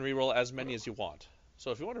 you can reroll as many as you want.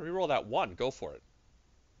 So if you want to reroll that one, go for it.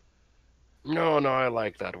 No, I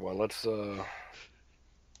like that one. Let's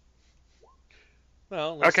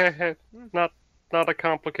Well, okay, hey, not a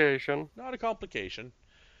complication. Not a complication.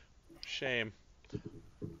 Shame.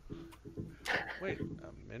 Wait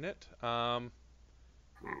a minute.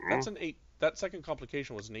 That's an 8. That second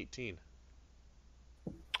complication was an 18.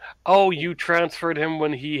 Oh, you transferred him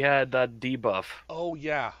when he had that debuff. Oh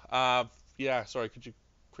yeah. Yeah. Sorry. Could you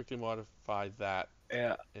quickly modify that?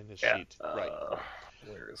 Yeah. In his sheet. Right.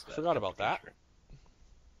 Where is that? Forgot about that.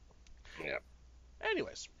 Yeah.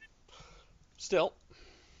 Anyways, still,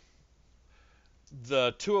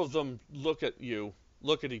 the two of them look at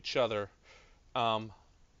each other.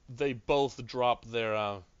 They both drop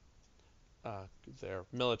their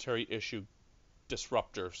military issue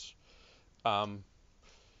disruptors.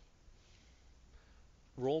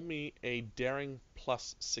 Roll me a daring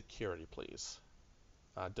plus security, please.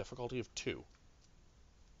 Difficulty of 2.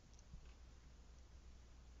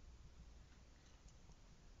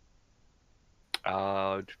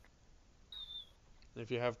 If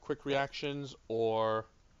you have quick reactions or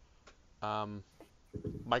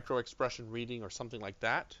micro expression reading or something like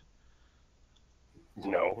that.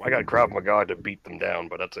 No, I got Krav Maga to beat them down,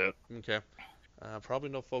 but that's it. Okay. Probably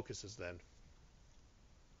no focuses then.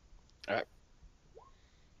 Alright.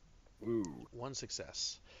 Ooh. One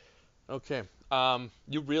success. Okay.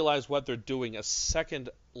 You realize what they're doing a second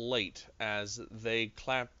late as they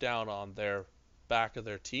clamp down on their back of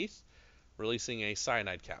their teeth, releasing a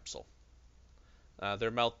cyanide capsule.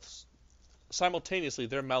 Their mouths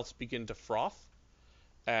begin to froth,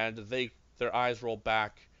 and their eyes roll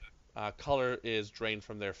back. Color is drained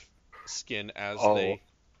from their skin as they.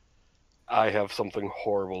 I have something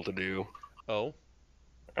horrible to do. Oh.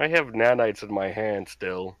 I have nanites in my hand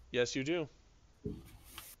still. Yes, you do.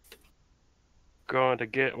 Going to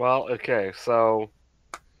get okay. So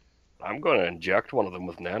I'm going to inject one of them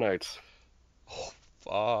with nanites.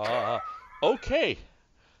 Okay.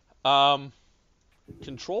 Daring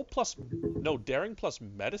plus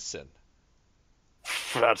medicine.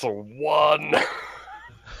 That's a 1.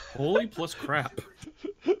 Holy plus crap.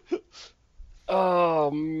 Oh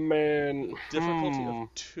man. Difficulty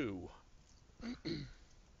of 2.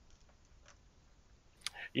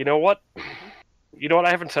 You know what? I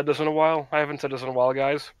haven't said this in a while. Guys. I haven't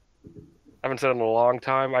said it in a long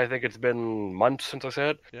time. I think it's been months since I said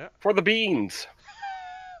it. Yeah. For the beans.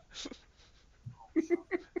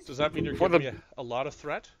 Does that mean you're giving me a lot of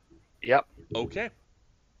threat? Yep. Okay.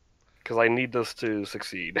 because I need this to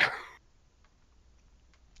succeed.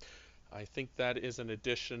 I think that is an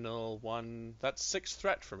additional one. That's 6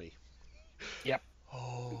 threat for me. Yep.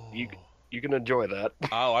 Oh. You can enjoy that.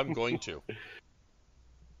 Oh, I'm going to.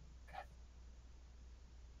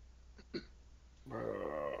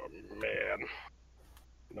 Oh, man.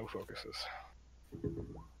 No focuses.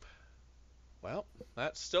 Well,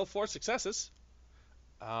 that's still 4 successes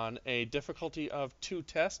on a difficulty of 2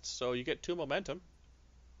 tests, so you get 2 momentum.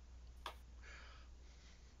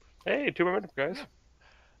 Hey, 2 momentum, guys.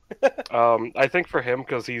 I think for him,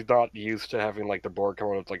 because he's not used to having like the board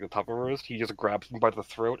come out like the top of his wrist, he just grabs him by the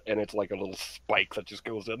throat, and it's like a little spike that just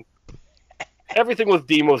goes in. Everything with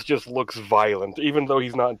Demos just looks violent, even though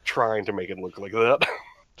he's not trying to make it look like that.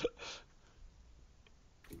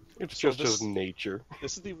 It's So just his nature.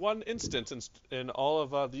 This is the one instance in all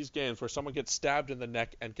of these games where someone gets stabbed in the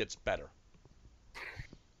neck and gets better.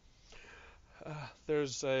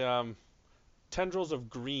 There's a tendrils of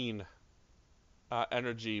green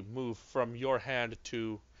energy move from your hand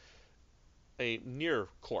to a near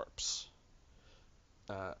corpse.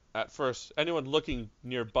 At first, anyone looking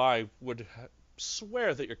nearby would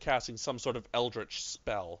swear that you're casting some sort of eldritch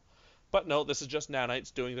spell. But no, this is just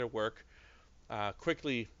nanites doing their work,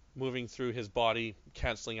 quickly moving through his body,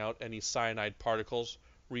 canceling out any cyanide particles,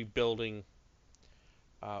 rebuilding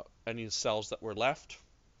any cells that were left.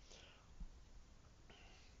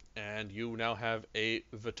 And you now have a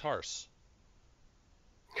V'Tarss.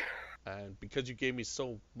 And because you gave me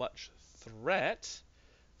so much threat,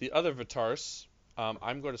 the other V'Tarss,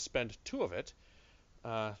 I'm going to spend 2 of it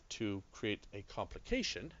to create a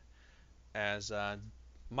complication as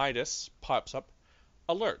Midas pops up.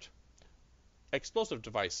 Alert. Explosive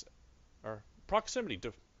device or proximity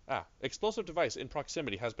explosive device in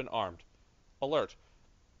proximity has been armed. Alert.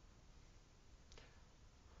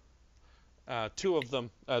 2 of them,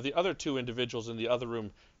 the other 2 individuals in the other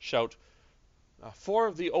room shout,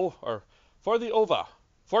 for the Ova,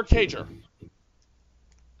 for Cager.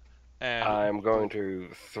 And I'm going to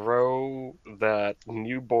throw that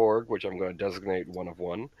new Borg, which I'm going to designate 1 of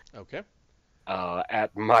 1. Okay.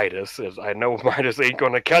 At Midas, as I know Midas ain't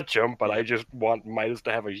going to catch him, but I just want Midas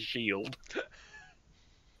to have a shield.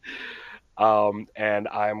 And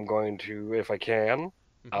I'm going to, if I can,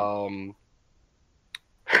 throw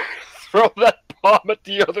that bomb at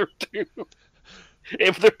the other 2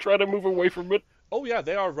 if they're trying to move away from it. Oh yeah,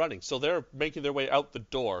 they are running, so they're making their way out the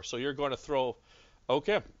door. So you're going to throw.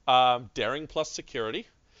 Okay. Daring plus security.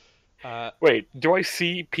 Wait, do I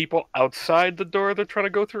see people outside the door they're trying to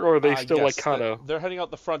go through, or are they still yes, like kind of? They're heading out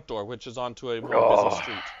the front door, which is onto a more busy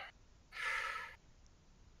street.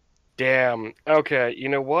 Damn. Okay, you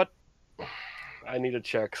know what? I need to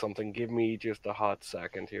check something. Give me just a hot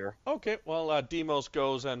second here. Okay, well, Demos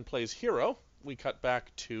goes and plays hero. We cut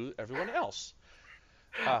back to everyone else.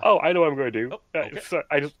 I know what I'm going to do. Okay. So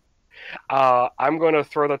I'm going to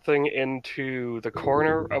throw that thing into the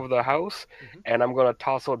corner of the house, and I'm going to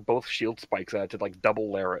toss out both shield spikes at it to like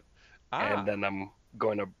double layer it, and then I'm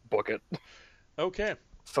going to book it. Okay.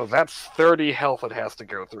 So that's 30 health it has to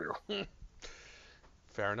go through.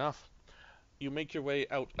 Fair enough. You make your way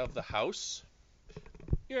out of the house,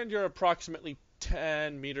 and you're approximately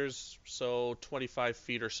 10 meters, so 25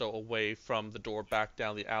 feet or so away from the door back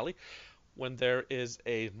down the alley, when there is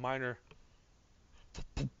a minor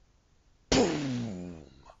boom,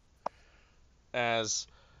 as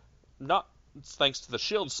not thanks to the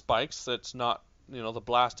shield spikes, it's not, the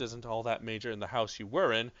blast isn't all that major in the house you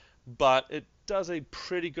were in, but it does a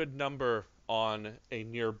pretty good number on a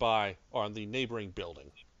nearby, or on the neighboring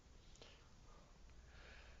building.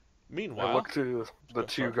 Meanwhile, I look to the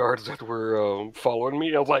 2 guards that were following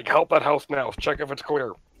me. I was like, help that house now. Check if it's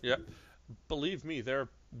clear. Yeah. Believe me, they're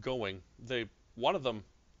going. One of them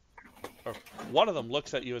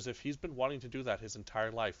looks at you as if he's been wanting to do that his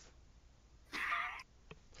entire life.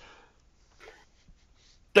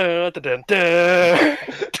 Dun, dun, dun,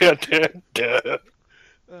 dun, dun,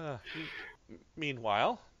 dun.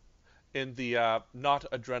 Meanwhile, in the not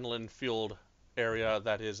adrenaline-fueled area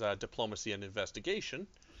that is diplomacy and investigation,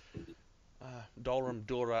 Dalram,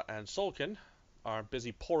 Dura, and Solkin are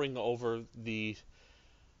busy poring over the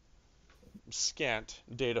scant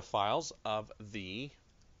data files of the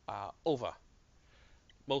OVA.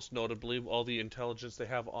 Most notably, all the intelligence they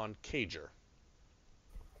have on Cager.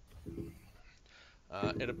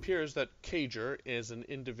 It appears that Cager is an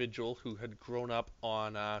individual who had grown up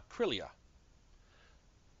on Krylia.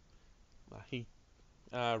 He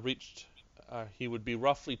would be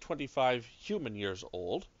roughly 25 human years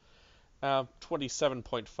old,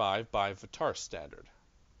 27.5 by V'Tarss standard.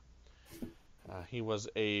 He was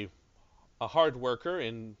a hard worker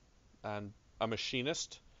in and a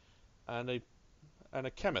machinist and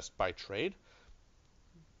a chemist by trade.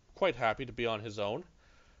 Quite happy to be on his own.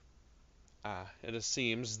 It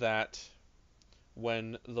seems that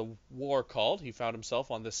when the war called, he found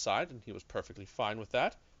himself on this side, and he was perfectly fine with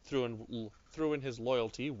that. Threw in his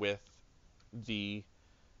loyalty with the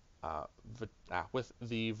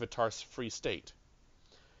V'Tarss Free State.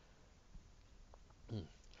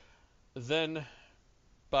 Then,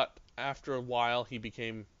 but after a while, he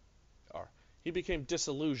became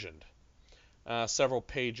disillusioned. Several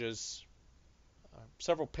papers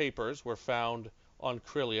were found on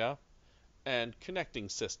Krylia and connecting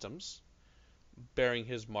systems bearing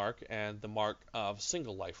his mark and the mark of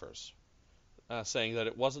single lifers, saying that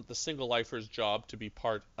it wasn't the single lifer's job to be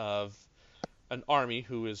part of an army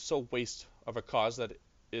who is so wasteful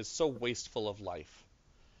of life.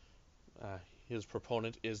 His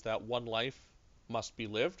proponent is that one life must be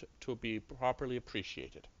lived to be properly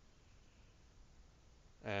appreciated.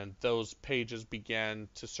 And those pages began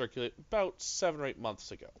to circulate about 7 or 8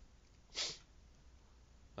 months ago.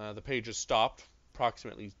 The pages stopped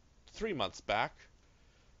approximately 3 months back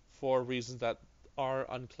for reasons that are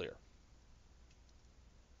unclear.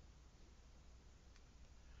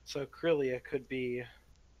 So Krylia could be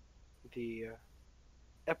the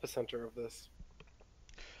epicenter of this.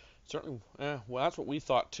 Certainly, well, that's what we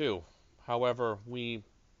thought too. However, we've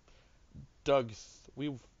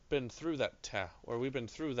been through we've been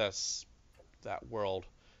through that world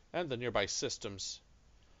and the nearby systems.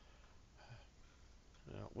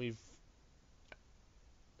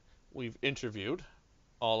 We've interviewed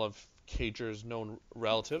all of Cager's known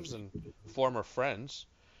relatives and former friends.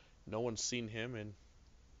 No one's seen him in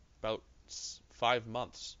about 5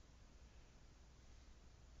 months.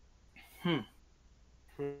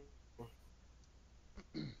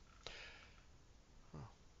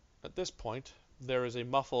 At this point, there is a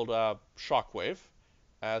muffled shockwave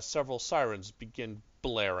as several sirens begin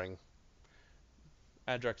blaring.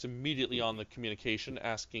 Adrak's immediately on the communication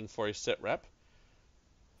asking for a sit rep.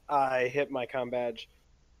 I hit my comm badge.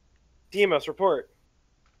 Demos, report.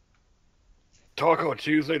 Taco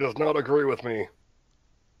Tuesday does not agree with me.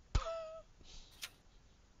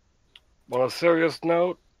 On a serious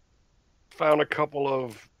note, found a couple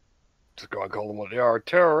of, just gonna call them what they are,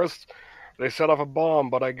 terrorists. They set off a bomb,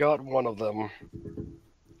 but I got one of them.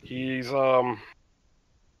 He's, not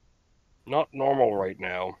normal right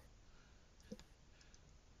now.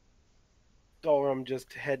 Dolrum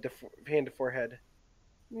just hand to forehead.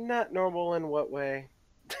 Not normal in what way?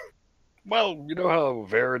 Well, you know how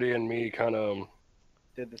Verity and me kind of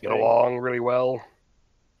Did the get thing. along really well?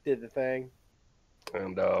 Did the thing.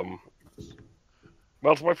 And,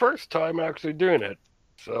 well, it's my first time actually doing it.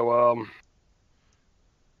 So,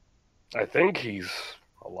 I think he's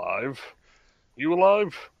alive. You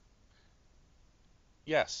alive?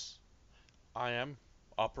 Yes, I am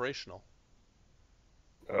operational.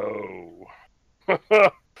 Oh.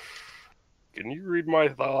 Can you read my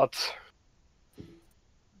thoughts?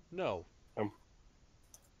 No.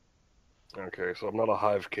 Okay, so I'm not a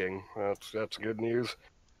Hive King. That's good news.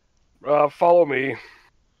 Follow me.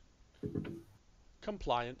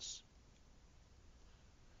 Compliance.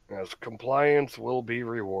 As compliance will be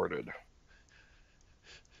rewarded.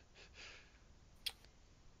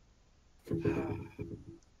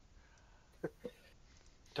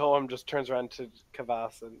 Dolrum just turns around to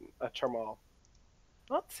Kavas and Charmal.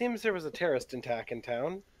 Well, it seems there was a terrorist attack in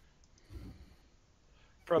town.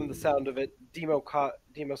 From the sound of it,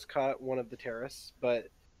 Demos caught one of the terrorists, but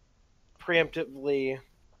preemptively, I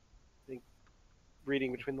think,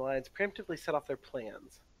 reading between the lines, preemptively set off their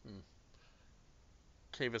plans.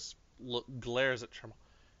 Kavis glares at Charmal.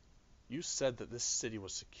 You said that this city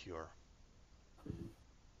was secure.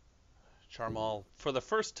 Charmal, for the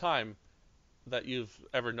first time that you've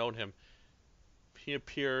ever known him, he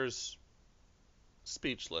appears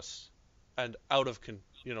speechless and out of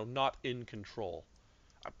not in control.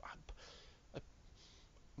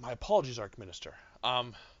 My apologies, Archminister.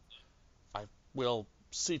 I will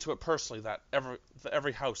see to it personally that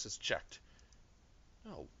every house is checked.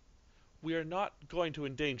 No, we are not going to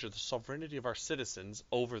endanger the sovereignty of our citizens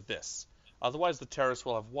over this. Otherwise, the terrorists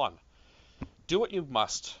will have won. Do what you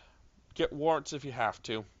must. Get warrants if you have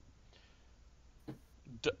to.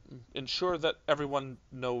 Ensure that everyone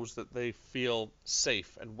knows that they feel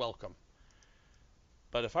safe and welcome.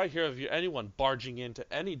 But if I hear of anyone barging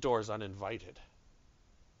into any doors uninvited,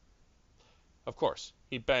 of course,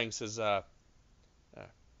 he bangs his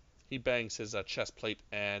chest plate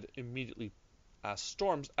and immediately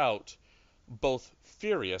storms out, both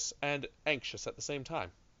furious and anxious at the same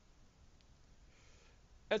time.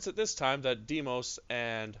 It's at this time that Demos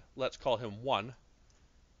and, let's call him One,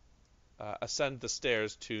 ascend the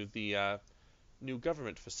stairs to the new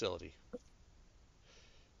government facility.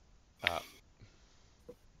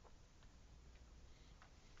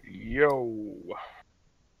 Yo.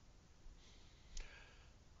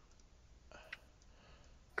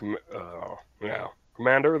 Now,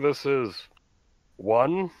 Commander, this is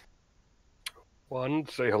One. One,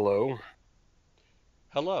 say hello.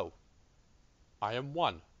 Hello, I am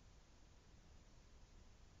One.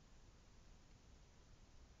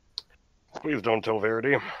 Please don't tell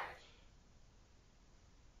Verity.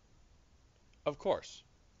 Of course.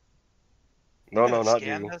 No, not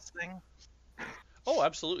Scan you. this thing? Oh,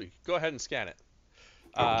 absolutely. Go ahead and scan it.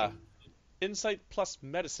 Insight plus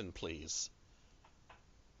medicine, please.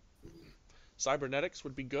 Cybernetics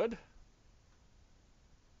would be good.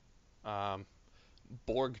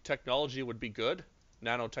 Borg technology would be good.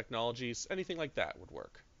 Nanotechnologies, anything like that would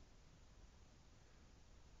work.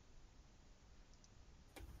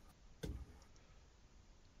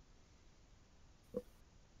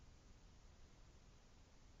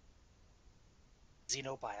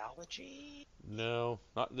 Xenobiology? No,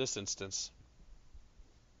 not in this instance.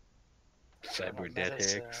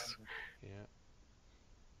 Cybernetics. Medicine. Yeah.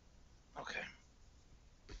 Okay.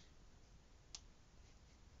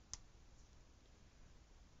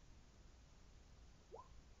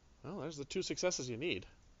 Well, there's the 2 successes you need.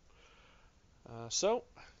 So,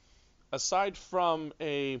 aside from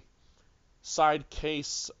a side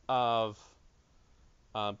case of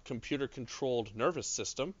computer-controlled nervous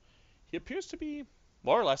system, he appears to be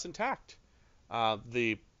more or less intact.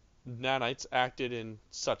 The nanites acted in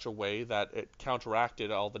such a way that it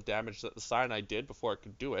counteracted all the damage that the cyanide did before it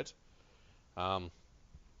could do it, and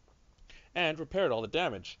repaired all the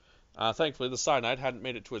damage. Thankfully, the cyanide hadn't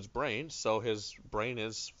made it to his brain, so his brain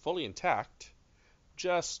is fully intact,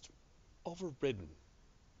 just overridden.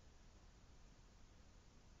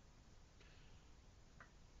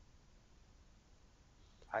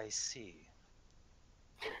 I see.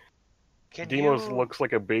 Can Demos you... looks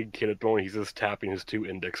like a big kid at the moment. He's just tapping his 2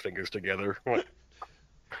 index fingers together.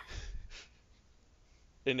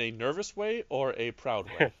 In a nervous way or a proud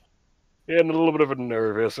way? Yeah, and a little bit of a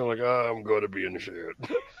nervous. I'm like, oh, I'm going to be in shit.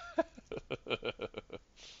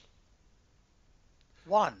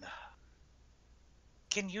 One,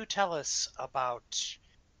 can you tell us about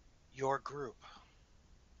your group?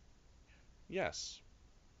 Yes,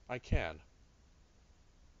 I can.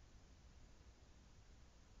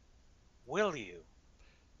 Will you?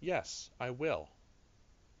 Yes, I will.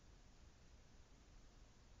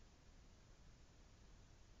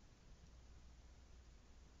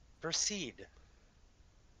 Proceed.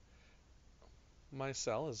 My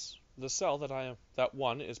cell is the cell that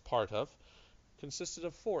One is part of, consisted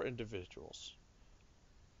of 4 individuals.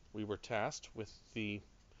 We were tasked with the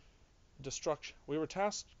destruction. We were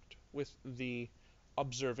tasked with the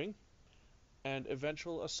observing and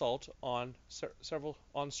eventual assault on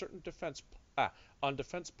certain defense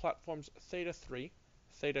platforms Theta 3,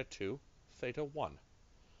 Theta 2, Theta 1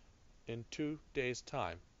 in 2 days'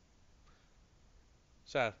 time.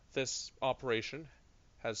 So this operation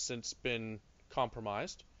has since been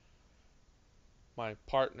compromised. My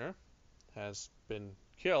partner has been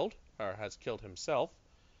killed, or has killed himself.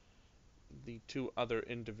 The 2 other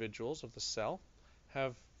individuals of the cell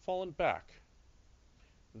have fallen back.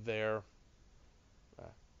 Their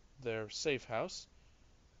safe house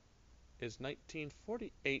is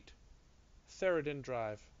 1948 Theridin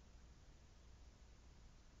Drive.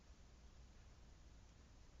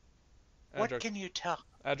 What can you tell?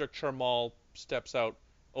 Adric Charmal steps out,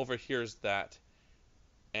 overhears that,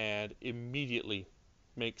 and immediately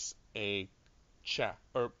makes a chat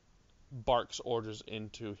or barks orders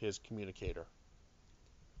into his communicator.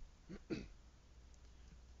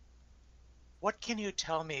 What can you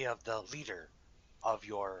tell me of the leader of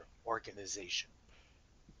your organization?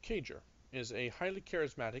 Cager is a highly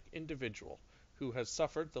charismatic individual who has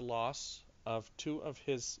suffered the loss of 2 of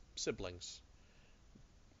his siblings.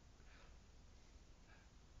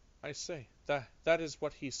 I say, that is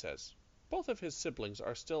what he says. Both of his siblings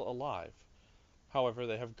are still alive. However,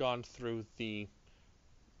 they have gone through the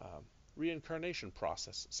reincarnation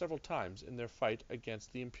process several times in their fight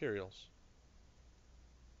against the Imperials.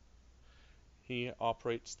 He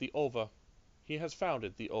operates the OVA. He has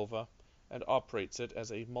founded the OVA and operates it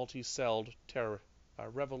as a multi-celled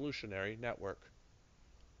revolutionary network.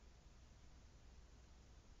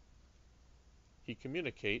 He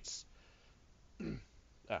communicates...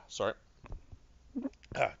 sorry.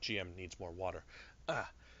 GM needs more water.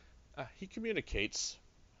 He communicates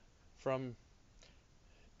from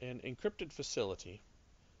an encrypted facility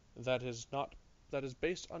That is not that is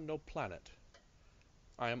based on no planet.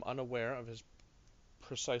 I am unaware of his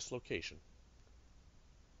precise location.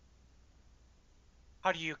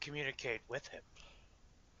 How do you communicate with him?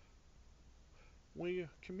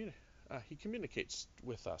 He communicates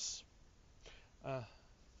with us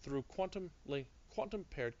through quantum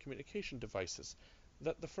paired communication devices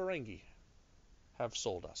that the Ferengi have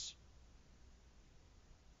sold us.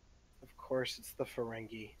 Of course, it's the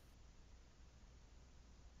Ferengi.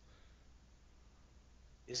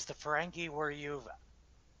 Is the Ferengi where you've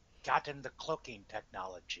gotten the cloaking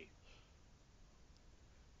technology?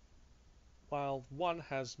 While one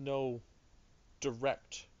has no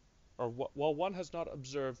direct, while one has not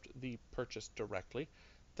observed the purchase directly,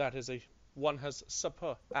 that is one has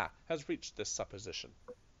reached this supposition.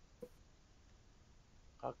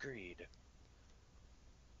 Agreed.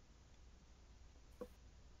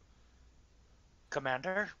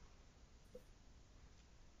 Commander?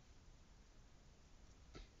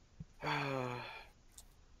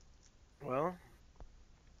 Well,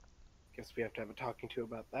 guess we have to have a talking to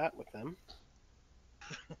about that with them.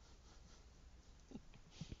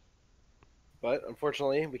 But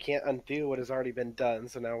unfortunately, we can't undo what has already been done,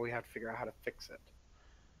 so now we have to figure out how to fix it.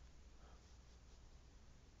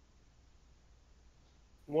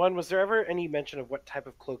 One, was there ever any mention of what type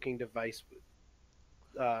of cloaking device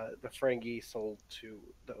the Ferengi sold to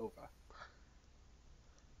the OVA?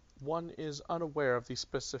 One is unaware of the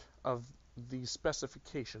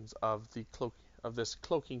specifications of this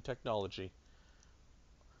cloaking technology.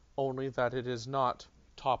 Only that it is not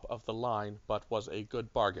top of the line, but was a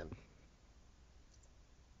good bargain.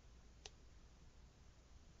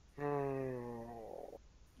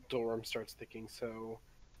 Dolrum starts thinking, so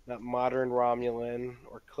not modern Romulan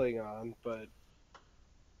or Klingon, but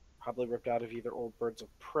probably ripped out of either old Birds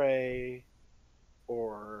of Prey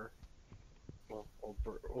or, well,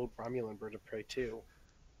 old Romulan Bird of Prey too.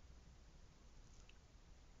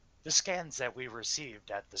 The scans that we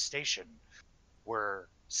received at the station were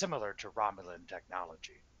similar to Romulan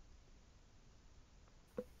technology.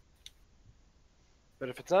 But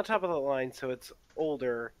if it's not top of the line, so it's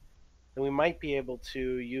older, then we might be able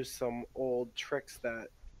to use some old tricks that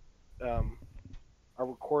are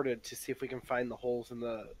recorded to see if we can find the holes in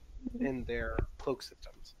their cloak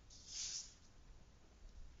systems.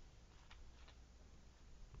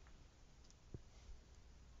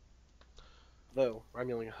 Though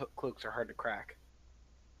Romulan cloaks are hard to crack.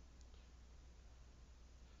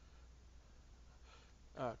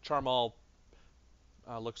 Charmal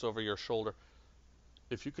looks over your shoulder.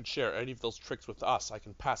 If you could share any of those tricks with us, I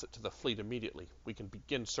can pass it to the fleet immediately. We can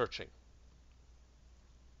begin searching.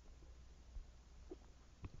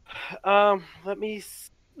 Let me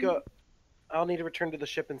go. I'll need to return to the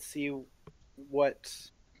ship and see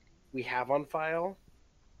what we have on file.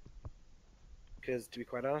 Because, to be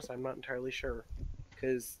quite honest, I'm not entirely sure.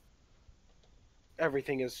 Because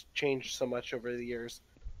everything has changed so much over the years.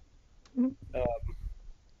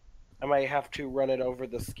 I might have to run it over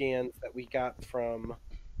the scans that we got from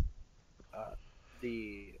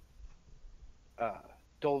the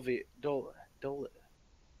Doliv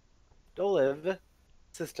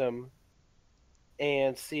system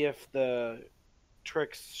and see if the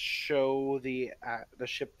tricks show the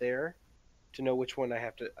ship there to know which one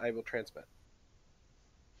I will transmit.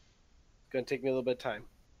 It's going to take me a little bit of time.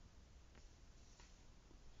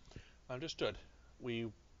 Understood.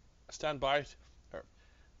 We stand by.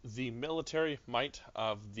 The military might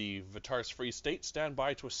of the V'Tarss Free State stand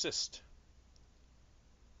by to assist.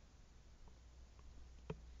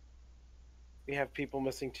 We have people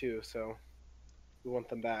missing too, so we want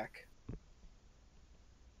them back.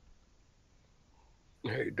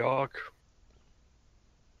 Hey, Doc.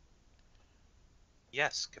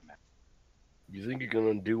 Yes, Commander. You think you're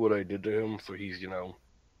gonna do what I did to him so he's,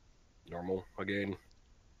 normal again?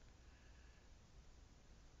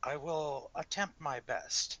 I will attempt my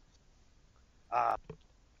best.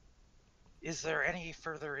 Is there any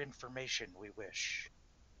further information we wish?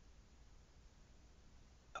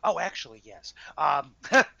 Oh, actually, yes.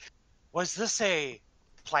 Was this a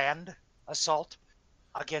planned assault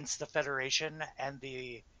against the Federation and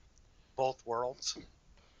the both worlds?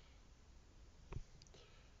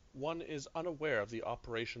 One is unaware of the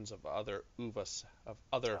operations of other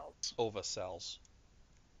OVA cells.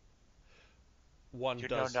 You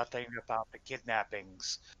know nothing about the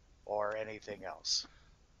kidnappings or anything else.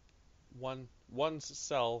 One's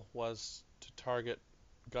cell was to target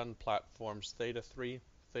gun platforms Theta 3,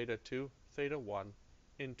 Theta 2, Theta 1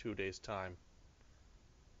 in 2 days' time.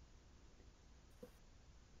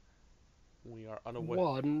 We are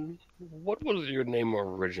unaware. What was your name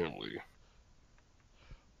originally?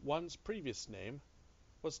 one's previous name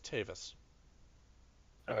was Tavis.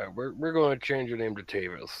 We're going to change your name to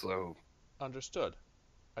Tavis, so... Understood.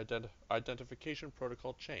 Identification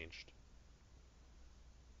protocol changed.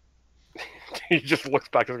 He just looks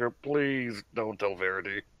back and goes, please don't tell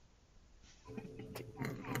Verity.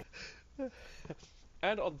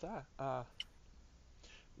 And on that,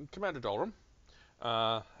 Commander Dalram,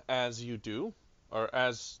 as you do, or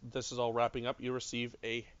as this is all wrapping up, you receive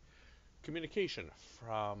a communication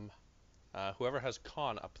from whoever has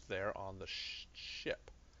Khan up there on the ship,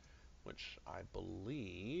 which I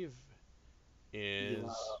believe is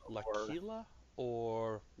L'Aquila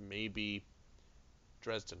or maybe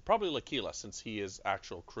Dresden. Probably L'Aquila, since he is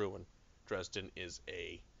actual crew and Dresden is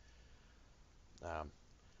a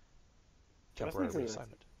temporary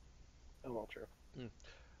reassignment. Oh, well, true.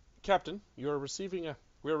 Captain, we are receiving an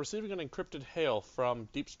encrypted hail from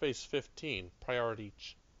Deep Space 15 priority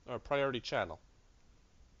channel.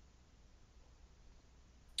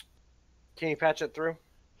 Can you patch it through?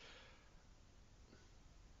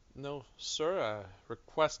 No, sir.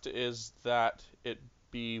 Request is that it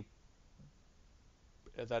is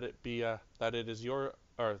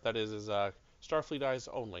Starfleet eyes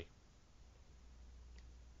only.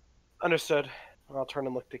 Understood. I'll turn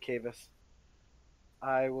and look to Cavis.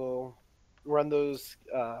 I will run those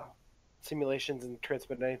simulations and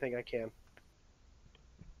transmit anything I can.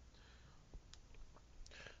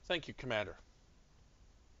 Thank you, Commander.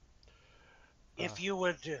 If you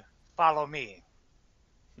would follow me,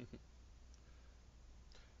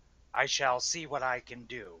 I shall see what I can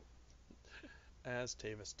do. As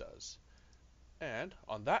Tavis does. And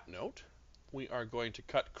on that note, we are going to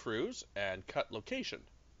cut cruise and cut location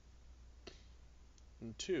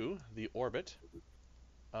into the orbit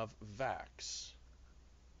of Vax.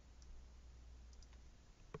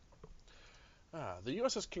 The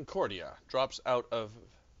USS Concordia drops out of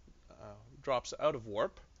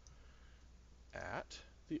warp at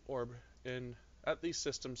the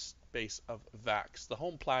system's base of Vax, the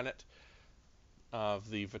home planet of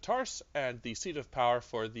the V'Tarss and the seat of power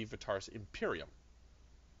for the V'Tarss Imperium.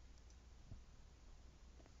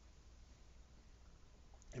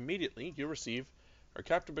 Immediately,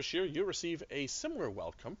 Captain Bashir, you receive a similar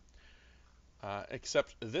welcome,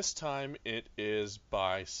 except this time it is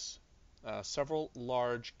by several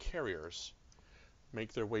large carriers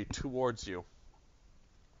make their way towards you,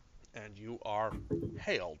 and you are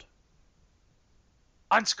hailed.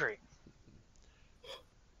 On screen.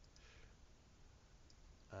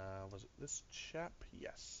 Was it this chap?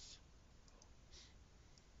 Yes.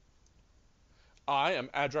 I am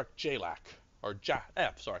Adrak Jalak,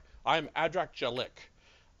 I am Adrak Jalik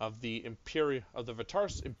of the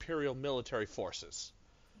V'Tarss Imperial Military Forces.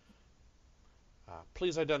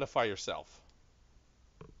 Please identify yourself.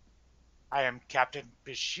 I am Captain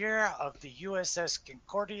Bashir of the USS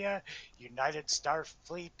Concordia, United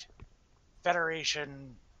Starfleet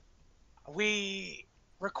Federation. We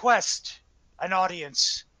request an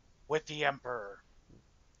audience with the Emperor.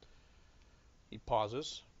 He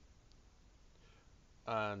pauses.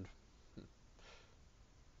 And...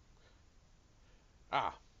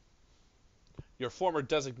 you formerly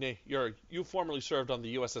served on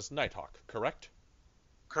the USS Nighthawk, correct?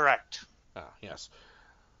 Correct. Yes.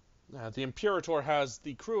 The Imperator has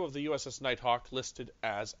the crew of the USS Nighthawk listed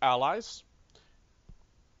as allies.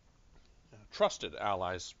 Trusted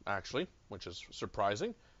allies, actually, which is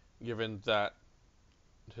surprising, given that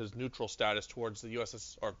his neutral status towards the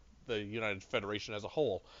USS, or the United Federation as a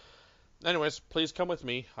whole. Anyways, please come with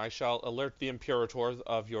me. I shall alert the Imperator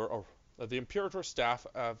of the Imperator staff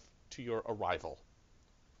to your arrival.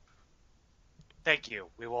 Thank you.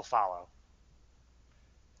 We will follow.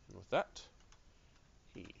 And with that,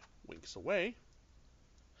 he winks away.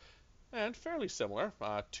 And fairly similar,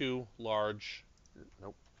 two large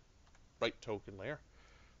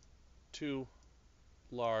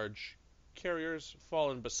carriers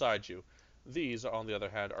fall in beside you. These, on the other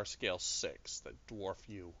hand, are scale 6 that dwarf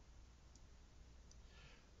you.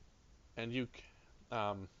 And you,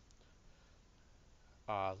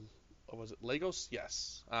 was it Lagos?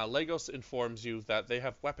 Yes. Lagos informs you that they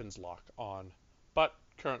have weapons lock on, but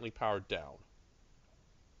currently powered down.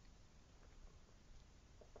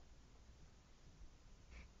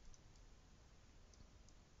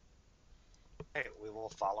 Okay, we will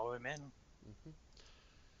follow him in. Mm-hmm.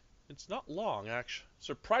 It's not long, actually.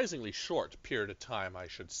 Surprisingly short period of time, I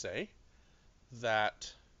should say,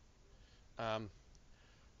 that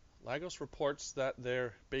Lagos reports that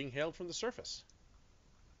they're being hailed from the surface.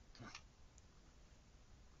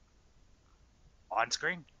 On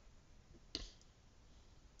screen.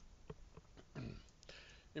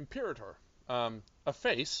 Imperator, a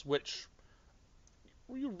face which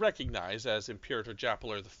you recognize as Imperator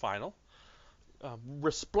Japeler the Final,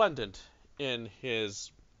 resplendent in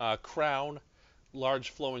his crown, large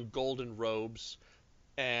flowing golden robes,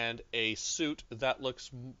 and a suit that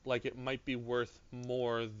looks like it might be worth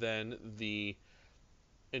more than the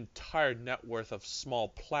entire net worth of small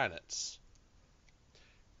planets,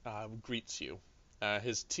 greets you.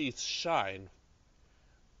 His teeth shine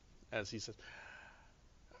as he says,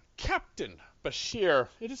 Captain Bashir,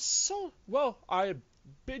 it is so... Well, I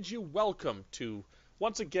bid you welcome to,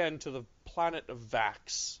 once again, to the planet of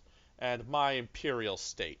Vax and my imperial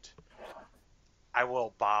state. I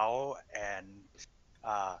will bow and,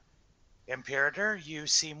 Imperator, you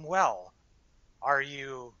seem well. Are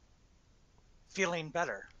you feeling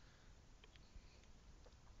better?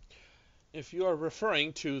 If you are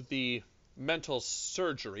referring to the mental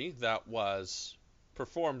surgery that was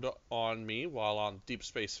performed on me while on Deep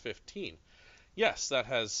Space 15, yes, that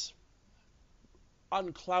has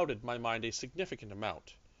unclouded my mind a significant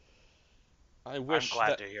amount. I'm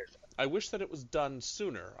glad to hear that. I wish that it was done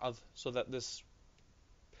sooner, so that this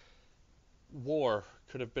war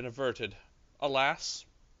could have been averted. Alas,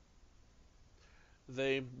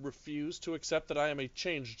 they refuse to accept that I am a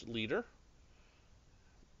changed leader,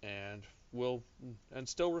 and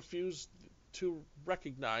still refuse to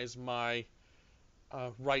recognize my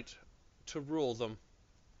right to rule them.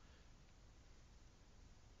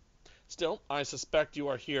 Still, I suspect you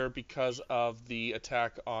are here because of the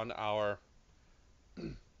attack on our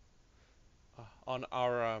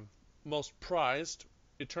most prized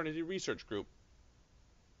Eternity Research Group.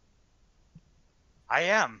 I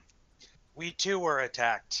am. We too were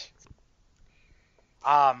attacked.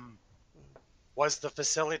 Was the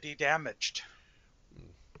facility damaged?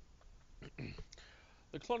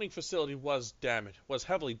 The cloning facility was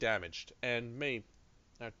heavily damaged, and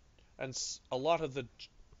a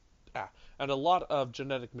lot of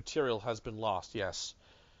genetic material has been lost. Yes.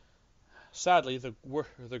 Sadly, the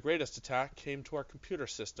greatest attack came to our computer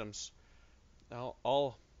systems. Now,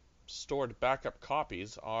 all stored backup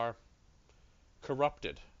copies are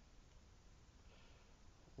corrupted.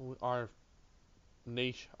 Our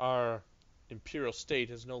imperial state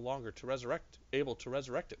is no longer able to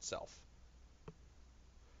resurrect itself.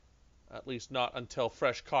 At least not until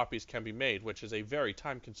fresh copies can be made, which is a very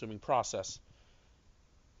time-consuming process.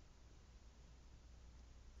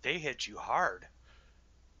 They hit you hard.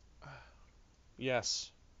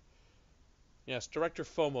 Yes. Yes, Director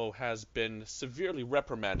FOMO has been severely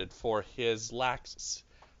reprimanded for his lax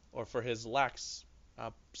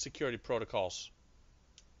security protocols.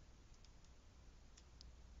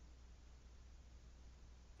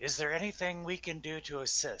 Is there anything we can do to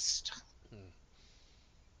assist?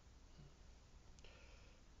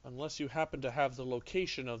 Unless you happen to have the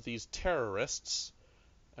location of these terrorists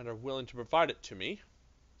and are willing to provide it to me,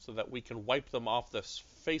 so that we can wipe them off the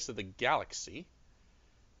face of the galaxy.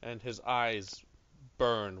 And his eyes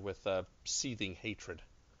burn with a seething hatred.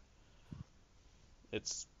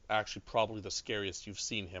 It's actually probably the scariest you've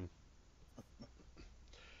seen him.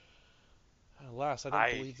 Alas, I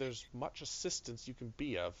don't believe there's much assistance you can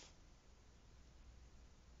be of.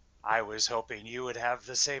 I was hoping you would have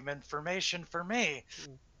the same information for me.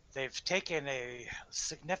 They've taken a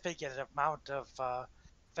significant amount of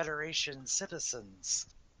Federation citizens,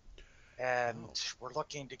 and we're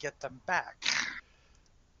looking to get them back.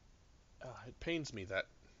 It pains me that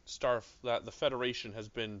the Federation has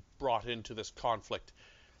been brought into this conflict.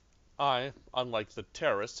 I, unlike the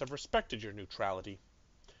terrorists, have respected your neutrality.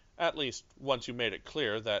 At least once you made it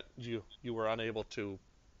clear that you were unable to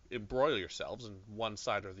embroil yourselves in one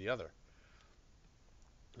side or the other.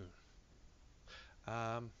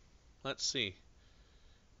 Let's see.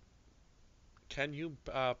 Can you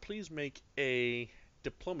please make a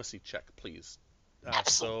diplomacy check, please?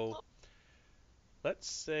 So, let's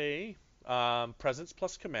say presence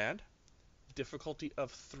plus command, difficulty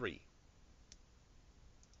of 3.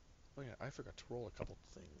 Oh yeah, I forgot to roll a couple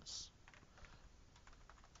things.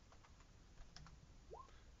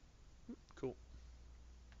 Cool.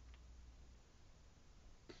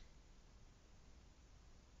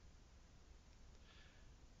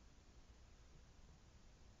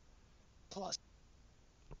 Plus.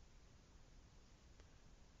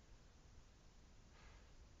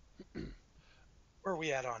 Where are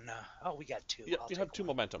we at on... we got 2. Yep, you have 2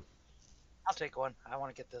 momentum. I'll take 1. I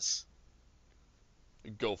want to get this.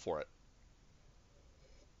 Go for it.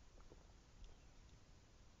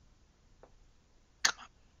 Come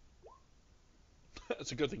on.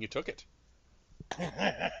 It's a good thing you took it.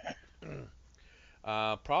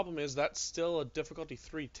 Problem is, that's still a difficulty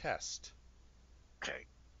 3 test. Okay.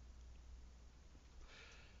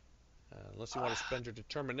 Unless you want to spend your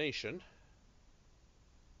determination.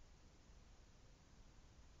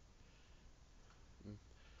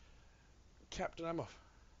 Captain,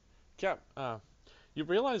 you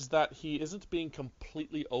realize that he isn't being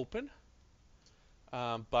completely open,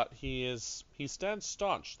 but he stands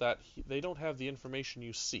staunch that they don't have the information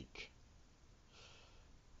you seek.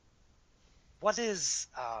 What is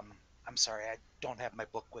I'm sorry, I don't have my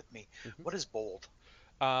book with me. What is bold?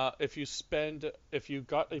 If you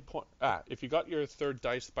got your third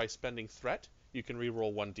dice by spending threat, you can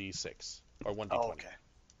re-roll 1d6 or 1d20. Oh, okay.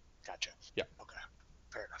 Gotcha. Yeah. Okay.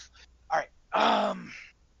 Fair enough. All right.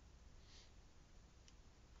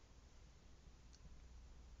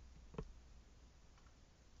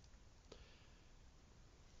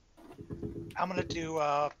 I'm gonna do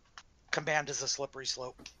command as a slippery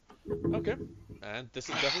slope. Okay. And this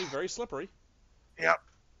is definitely very slippery. Yep.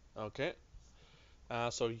 Okay.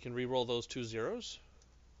 So you can re-roll those 2 zeros.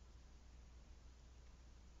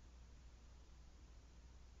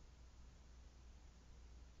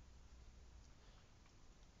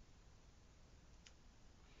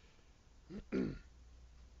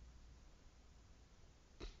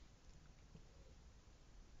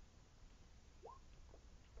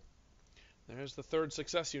 There's the third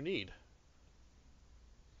success you need.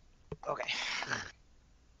 Okay.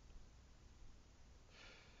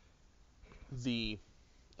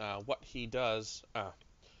 What he does,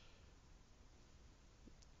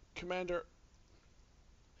 Commander,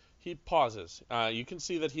 he pauses. You can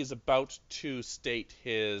see that he's about to state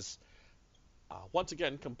his, once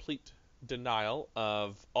again, complete denial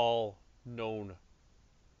of all known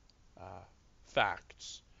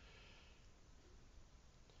facts.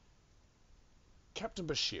 Captain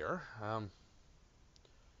Bashir,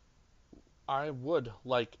 I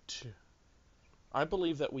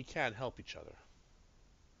believe that we can help each other.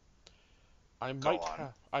 I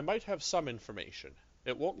might have some information.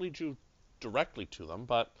 It won't lead you directly to them,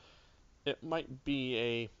 but it would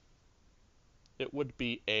be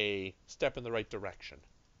a step in the right direction.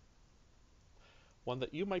 One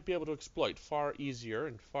that you might be able to exploit far easier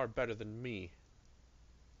and far better than me.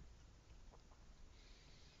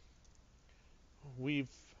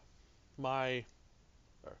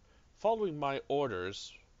 Following my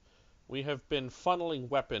orders, we have been funneling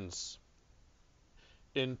weapons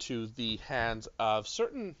into the hands of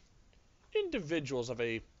certain individuals of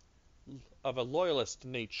a loyalist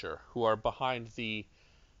nature who are behind the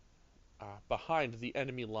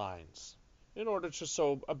enemy lines, in order to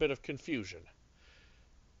sow a bit of confusion.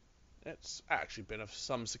 It's actually been of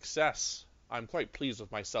some success. I'm quite pleased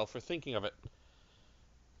with myself for thinking of it.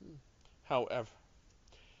 However,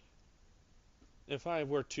 if I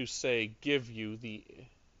were to say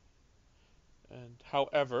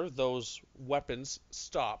however, those weapons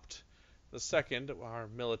stopped. The second, our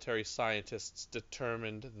military scientists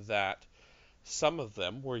determined that some of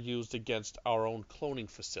them were used against our own cloning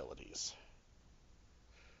facilities.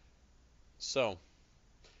 So,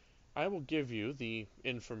 I will give you the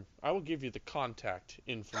contact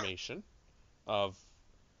information of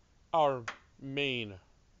our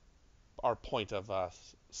point of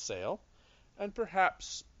sale, and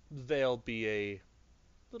perhaps they'll be a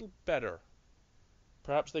little better.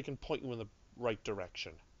 Perhaps they can point you in the right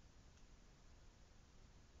direction.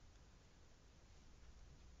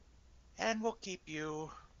 And we'll keep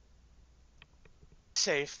you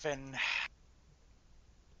safe and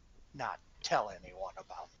not tell anyone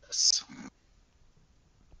about this.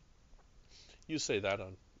 You say that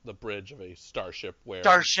on the bridge of a starship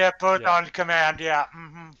on command, yeah.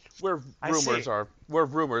 Mm-hmm. Where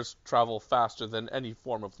rumors travel faster than any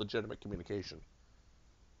form of legitimate communication.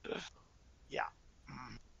 Yeah.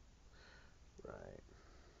 Right.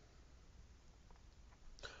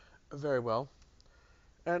 Very well.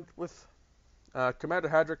 And with Commander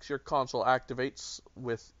Hadrix, your console activates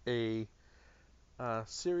with a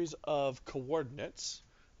series of coordinates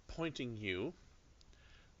pointing you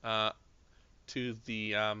to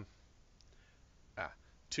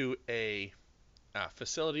a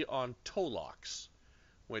facility on Tolox,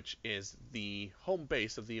 which is the home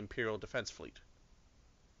base of the Imperial Defense Fleet,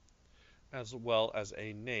 as well as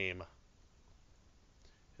a name.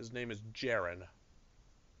 His name is Jaren.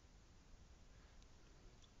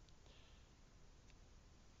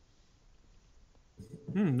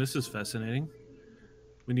 This is fascinating.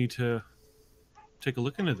 We need to take a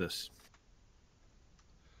look into this.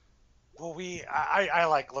 Well, I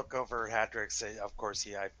like look over Hadrix. Of course,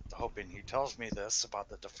 I'm hoping he tells me this about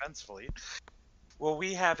the defense fleet. Will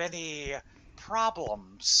we have any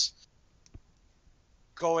problems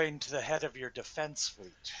going to the head of your defense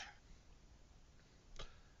fleet?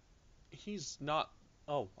 He's not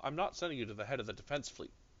Oh, I'm not sending you to the head of the defense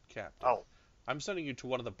fleet, Captain. Oh. I'm sending you to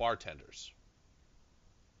one of the bartenders.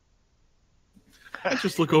 I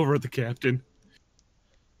just look over at the captain,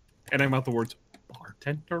 and I mouth the words,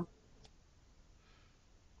 bartender?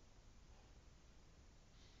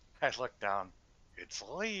 I look down. It's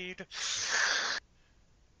a lead.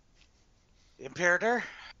 Imperator,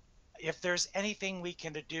 if there's anything we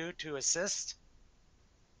can do to assist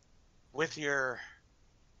with your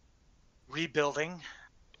rebuilding,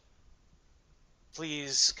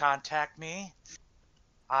 please contact me.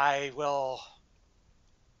 I will.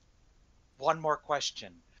 One more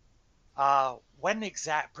question. When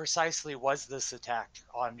precisely was this attack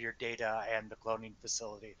on your data and the cloning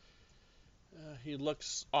facility? He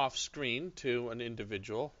looks off screen to an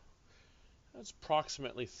individual. That's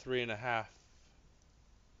approximately 3.5,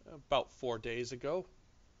 about 4 days ago.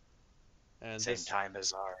 And Same time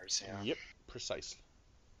as ours, yeah. Yep,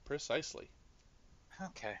 precisely.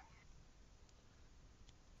 Okay.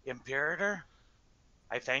 Imperator,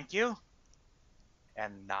 I thank you.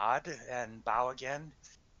 And nod and bow again.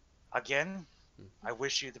 Again, I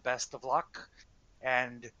wish you the best of luck.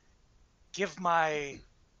 And give my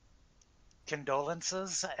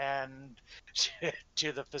condolences and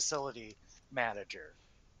to the facility manager.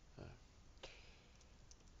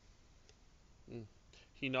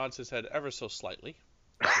 He nods his head ever so slightly.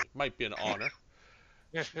 Might be an honor.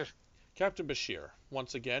 Captain Bashir,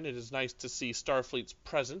 once again, it is nice to see Starfleet's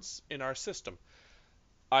presence in our system.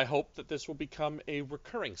 I hope that this will become a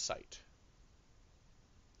recurring sight.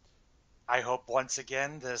 I hope once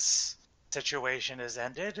again this situation is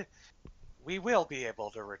ended. We will be able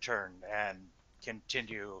to return and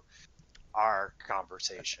continue our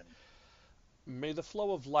conversation. May the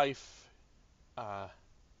flow of life,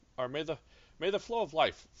 may the flow of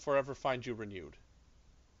life forever find you renewed.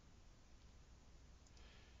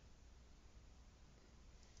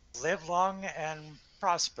 Live long and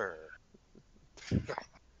prosper.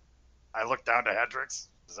 I look down to Hendrix.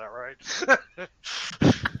 Is that right?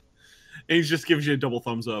 And he just gives you a double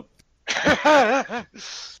thumbs up.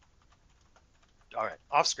 All right,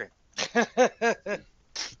 off screen.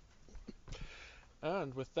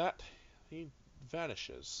 And with that, he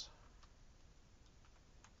vanishes.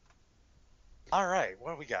 All right,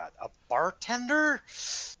 what do we got? A bartender?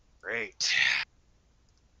 Great.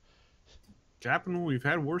 Captain, we've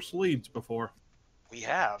had worse leads before. We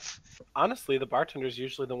have. Honestly, the bartender's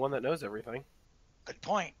usually the one that knows everything. Good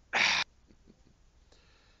point.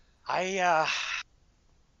 Our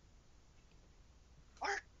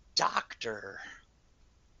doctor,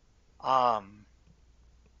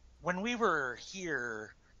 when we were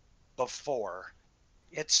here before,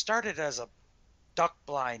 it started as a duck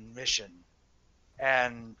blind mission,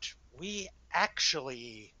 and we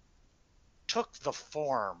actually took the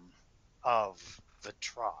form of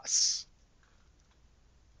V'Tarss.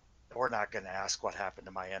 We're not going to ask what happened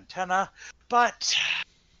to my antenna, but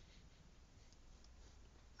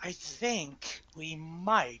I think we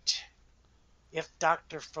might, if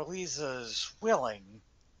Dr. Feliza is willing,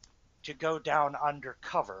 to go down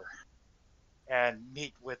undercover and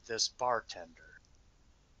meet with this bartender.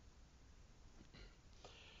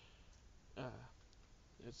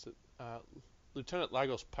 Lieutenant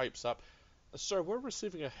Lagos pipes up. Sir, we're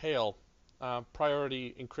receiving a hail.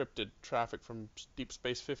 Priority encrypted traffic from Deep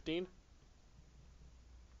Space 15.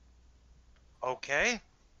 Okay,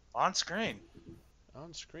 on screen.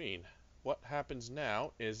 On screen. What happens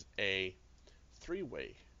now is a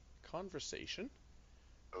three-way conversation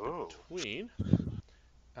between,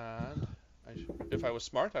 and if I was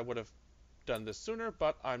smart, I would have done this sooner,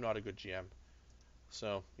 but I'm not a good GM.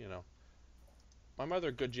 So, I'm either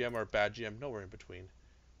a good GM or a bad GM, nowhere in between.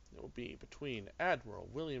 It will be between Admiral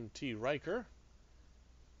William T. Riker,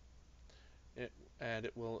 and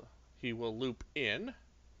he will loop in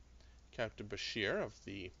Captain Bashir of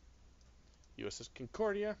the USS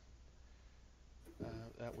Concordia.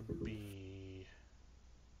 That would be,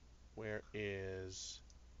 where is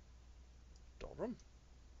Doldrum?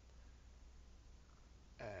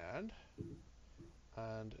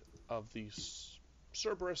 And of the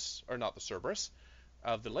Cerberus, or not the Cerberus,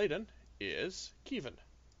 of the Leyden is Kevin.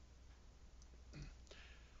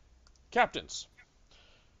 Captains,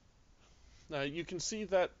 you can see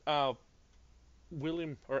that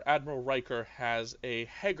William or Admiral Riker has a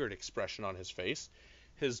haggard expression on his face.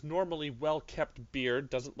 His normally well-kept beard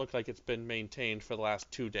doesn't look like it's been maintained for the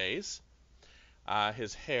last 2 days.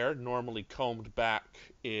 His hair, normally combed back,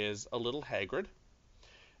 is a little haggard.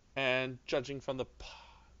 And judging from the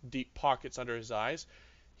deep pockets under his eyes,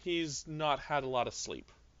 he's not had a lot of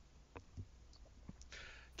sleep.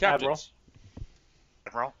 Captains.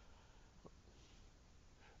 Admiral?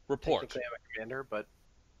 Report. Technically, I'm a commander, but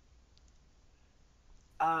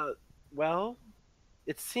well,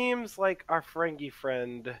 it seems like our Ferengi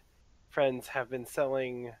friends have been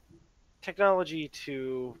selling technology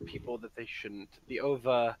to people that they shouldn't. The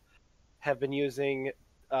OVA have been using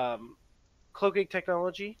cloaking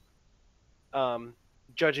technology,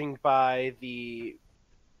 judging by the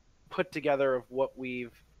put together of what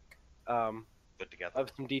we've Put together.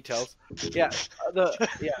 of some details. Yeah,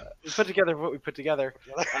 we put together what we put together.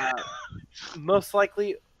 Most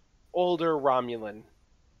likely, older Romulan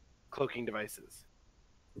cloaking devices.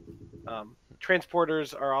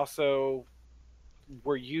 Transporters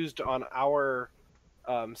were used on our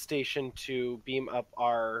station to beam up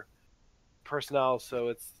our personnel, so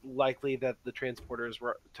it's likely that the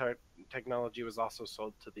technology was also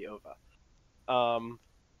sold to the OVA.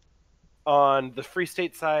 On the Free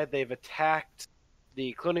State side, they've attacked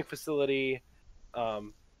the cloning facility.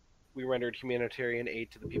 We rendered humanitarian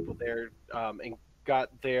aid to the people there, and got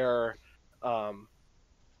the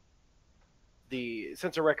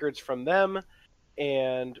sensor records from them,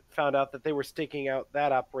 and found out that they were staking out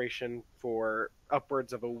that operation for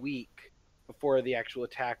upwards of a week before the actual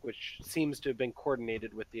attack, which seems to have been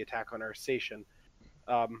coordinated with the attack on our station.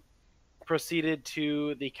 Proceeded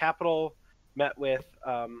to the capital, met with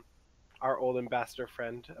our old ambassador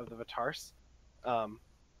friend of the V'Tarss,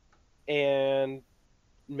 and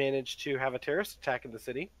managed to have a terrorist attack in the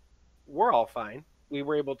city. We're all fine. We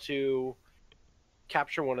were able to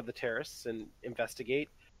capture one of the terrorists and investigate.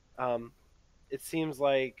 It seems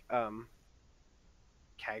like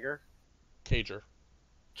Cager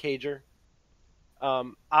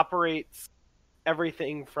operates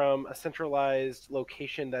everything from a centralized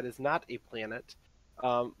location that is not a planet,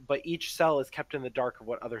 but each cell is kept in the dark of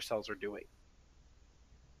what other cells are doing.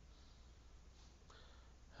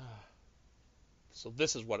 So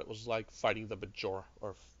this is what it was like fighting the Bajor,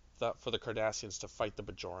 or for the Cardassians to fight the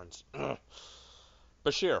Bajorans.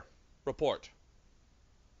 Bashir, report.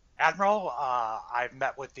 Admiral, I've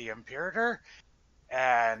met with the Imperator,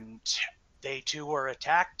 and they too were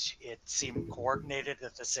attacked. It seemed coordinated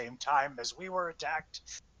at the same time as we were attacked.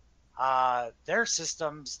 Their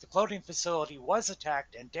systems, the cloning facility was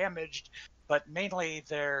attacked and damaged, but mainly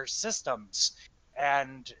their systems,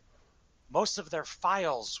 and most of their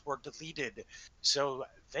files were deleted, so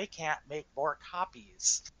they can't make more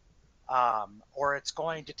copies. Or it's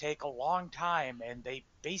going to take a long time, and they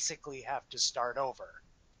basically have to start over.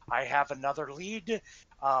 I have another lead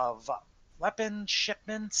of weapon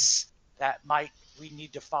shipments that we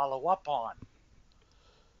need to follow up on.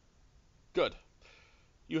 Good.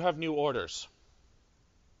 You have new orders.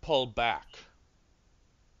 Pull back.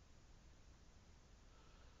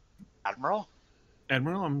 Admiral?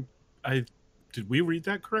 Admiral, did we read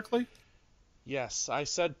that correctly? Yes, I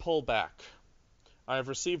said pull back. I have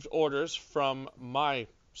received orders from my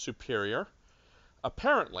superior.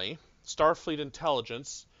 Apparently, Starfleet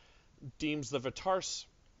intelligence deems the V'Tarss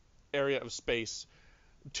area of space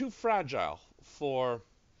too fragile for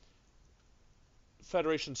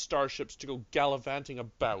Federation starships to go gallivanting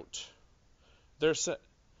about.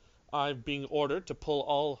 I'm being ordered to pull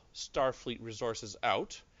all Starfleet resources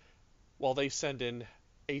out, while they send in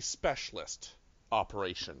a specialist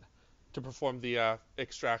operation to perform the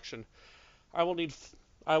extraction.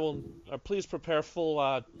 Please prepare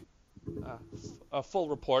full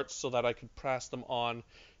reports so that I can pass them on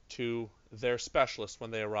to their specialists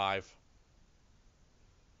when they arrive.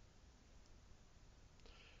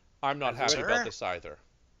 I'm not happy about this either.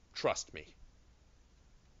 Trust me.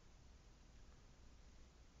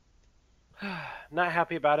 Not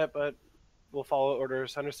happy about it, but we'll follow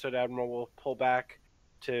orders. Understood, Admiral. We'll pull back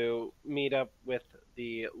to meet up with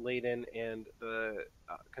the Leyden and the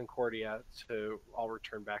Concordia to all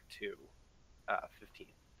return back to 15.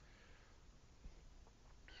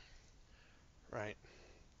 Right.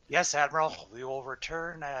 Yes, Admiral. We will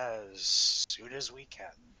return as soon as we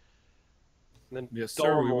can. And then Yes,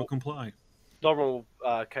 sir. We will comply. Dolman will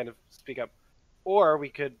kind of speak up. Or we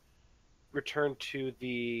could return to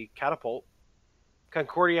the catapult.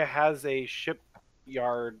 Concordia has a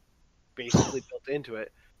shipyard basically built into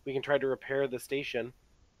it. We can try to repair the station,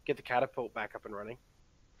 get the catapult back up and running.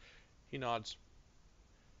 He nods.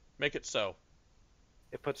 Make it so.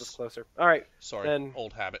 It puts us closer. All right. Sorry, then,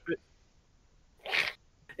 old habit.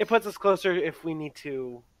 It puts us closer if we need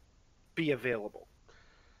to be available.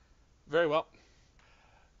 Very well.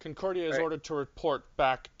 Concordia is ordered to report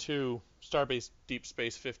back to Starbase Deep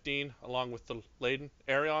Space 15, along with the Leyden.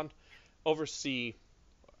 Arion, oversee,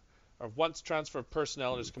 or once transfer of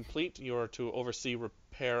personnel is complete, you are to oversee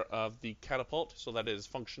repair of the catapult so that it is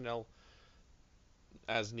functional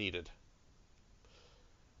as needed.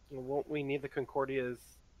 Won't we need the Concordia's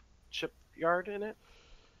shipyard in it?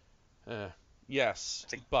 Yes,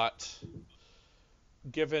 but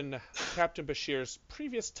given Captain Bashir's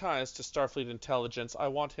previous ties to Starfleet intelligence, I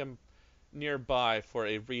want him nearby for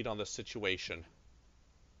a read on the situation.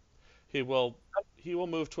 He will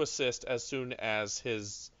move to assist as soon as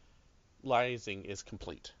his liaising is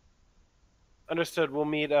complete. Understood. We'll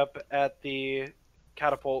meet up at the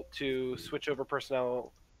catapult to switch over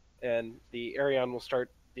personnel, and the Arion will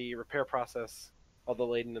start the repair process while the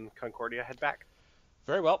Layden and Concordia head back.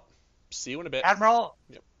 Very well. See you in a bit. Admiral,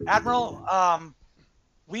 Yep. Admiral,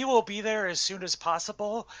 we will be there as soon as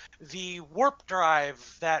possible. The warp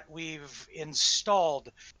drive that we've installed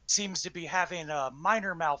seems to be having a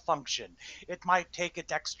minor malfunction. It might take an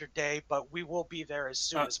extra day, but we will be there as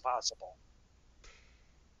soon as possible.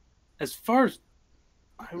 As far as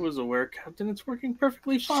I was aware, Captain, it's working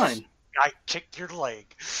perfectly fine. I kicked your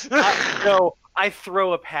leg. No, I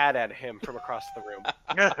throw a pad at him from across the room.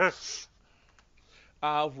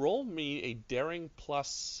 Roll me a Daring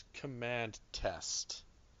plus Command test.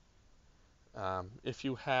 If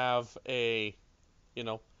you have a,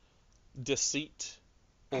 deceit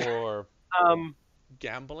or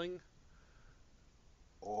gambling.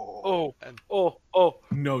 Oh.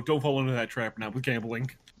 No, don't fall into that trap now with gambling.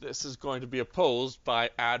 This is going to be opposed by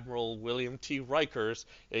Admiral William T. Rikers,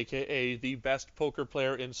 aka the best poker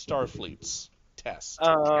player in Starfleet's test.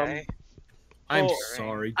 Okay. I'm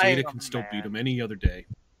sorry, Data can still beat him any other day.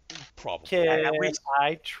 Probably. Can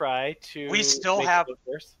I try to? We still make have. it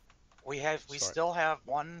worse? We Sorry. still have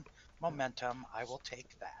one momentum. I will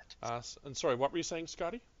take that. And sorry, what were you saying,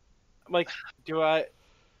 Scotty? Like,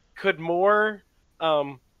 could more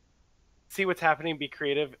see what's happening, be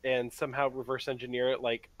creative, and somehow reverse engineer it,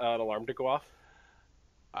 like an alarm to go off?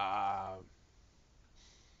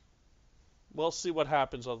 We'll see what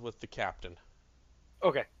happens with the captain.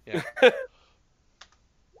 Okay. Yeah.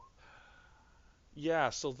 Yeah,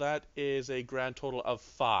 so that is a grand total of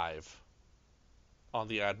 5 on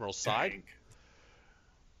the Admiral's side.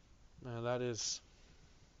 And that is...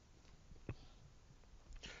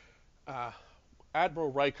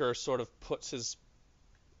 Admiral Riker sort of puts his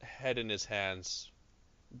head in his hands,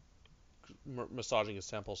 massaging his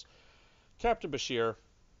temples. Captain Bashir,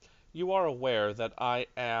 you are aware that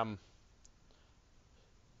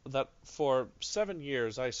that for 7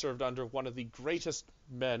 years I served under one of the greatest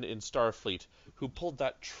men in Starfleet who pulled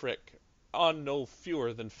that trick on no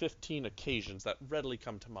fewer than 15 occasions that readily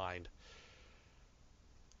come to mind.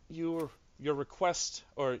 Your request,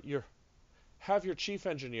 or have your chief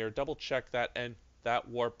engineer double check that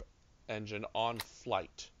warp engine on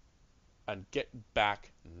flight and get back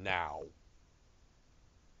now.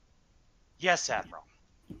 Yes, Admiral.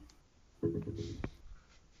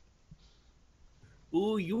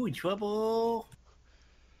 Ooh, you in trouble?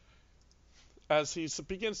 As he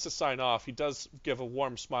begins to sign off, he does give a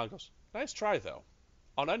warm smile and goes, "Nice try, though.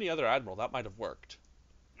 On any other admiral, that might have worked."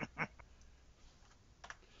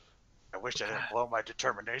 I wish I didn't blow my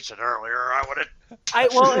determination earlier. I would have.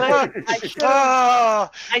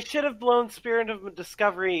 I should have blown Spirit of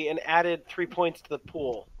Discovery and added 3 points to the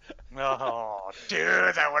pool. Oh,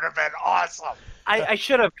 dude, that would have been awesome. I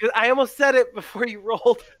should have, because I almost said it before you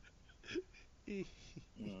rolled.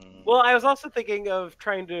 Well, I was also thinking of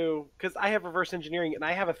trying to, because I have reverse engineering, and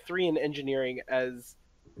I have a 3 in engineering as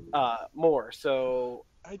more, so...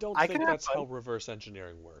 I don't think that's how reverse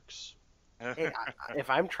engineering works. If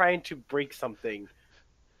I'm trying to break something...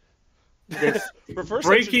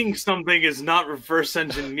 Breaking something is not reverse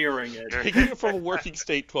engineering it. Taking it from a working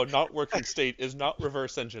state to a not working state is not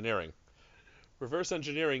reverse engineering. Reverse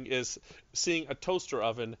engineering is seeing a toaster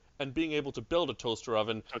oven and being able to build a toaster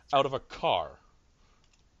oven out of a car.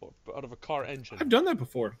 Or out of a car engine. I've done that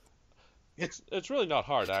before. It's really not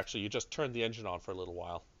hard, actually. You just turn the engine on for a little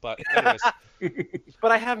while. But anyways.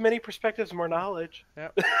 But I have many perspectives, more knowledge. Yeah.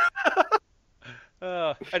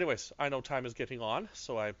 Anyways, I know time is getting on,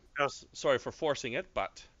 so I'm sorry for forcing it,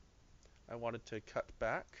 but I wanted to cut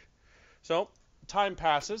back. So, time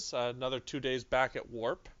passes. Another 2 days back at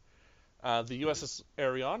warp. The USS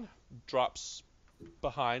Arion drops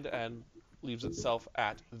behind and leaves itself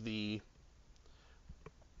at the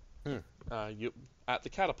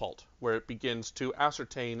catapult, where it begins to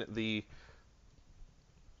ascertain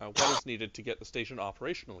what is needed to get the station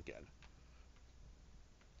operational again.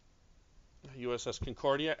 USS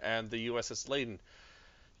Concordia and the USS Layden.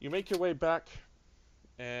 You make your way back,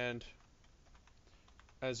 and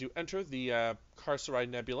as you enter the Carcerai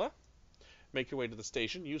Nebula, make your way to the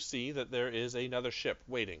station, you see that there is another ship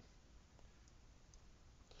waiting.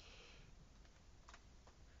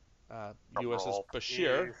 USS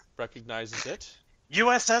Bashir recognizes it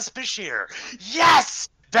USS Bashir. Yes!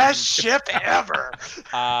 Best ship ever!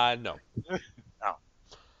 No. Oh.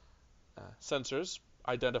 Sensors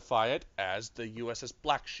identify it as the USS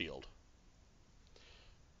Black Shield.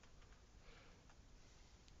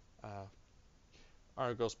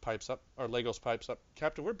 Argos pipes up, or Lagos pipes up.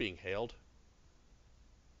 Captain, we're being hailed.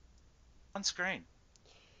 On screen.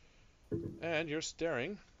 And you're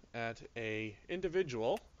staring at a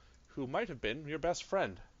individual who might have been your best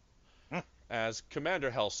friend. As Commander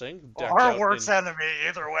Helsing, decked Or out worst in, enemy,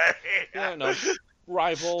 either way. yeah, no,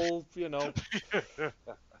 rival,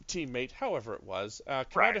 teammate, however it was.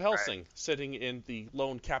 Commander Helsing, sitting in the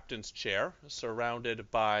lone captain's chair,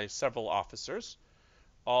 surrounded by several officers,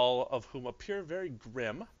 all of whom appear very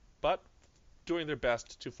grim, but doing their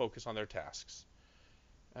best to focus on their tasks.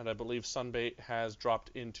 And I believe Sunbait has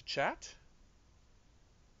dropped into chat.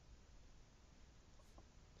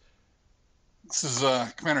 This is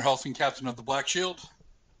Commander Helsing, Captain of the Black Shield.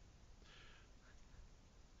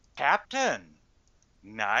 Captain.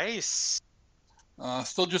 Nice.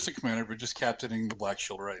 Still just a commander, but just captaining the Black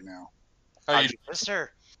Shield right now. How's your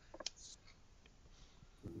sister?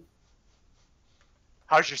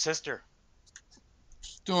 How's your sister?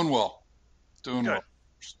 Doing well. Doing Good. well.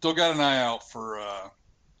 Still got an eye out for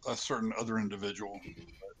a certain other individual.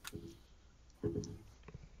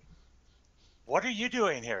 What are you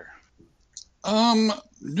doing here?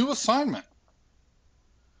 New assignment.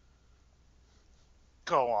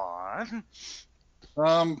 Go on.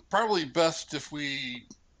 Probably best if we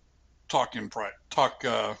talk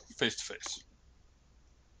face to face.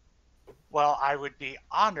 Well, I would be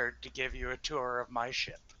honored to give you a tour of my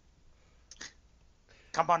ship.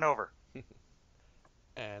 Come on over.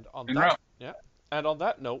 And on En that, route. yeah, and on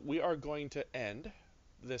that note, we are going to end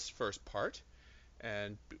this first part,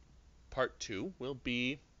 and part 2 will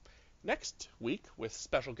be next week with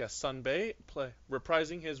special guest Sunbay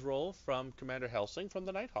reprising his role from Commander Helsing from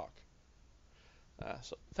the Nighthawk.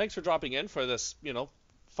 So thanks for dropping in for this,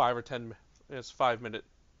 5-minute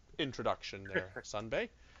introduction there, Sunbay.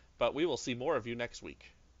 But we will see more of you next week.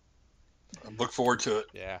 I look forward to it.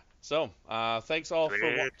 Yeah. So thanks all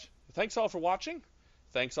for watching.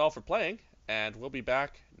 Thanks all for playing, and we'll be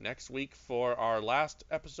back next week for our last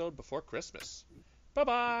episode before Christmas. Bye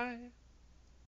bye.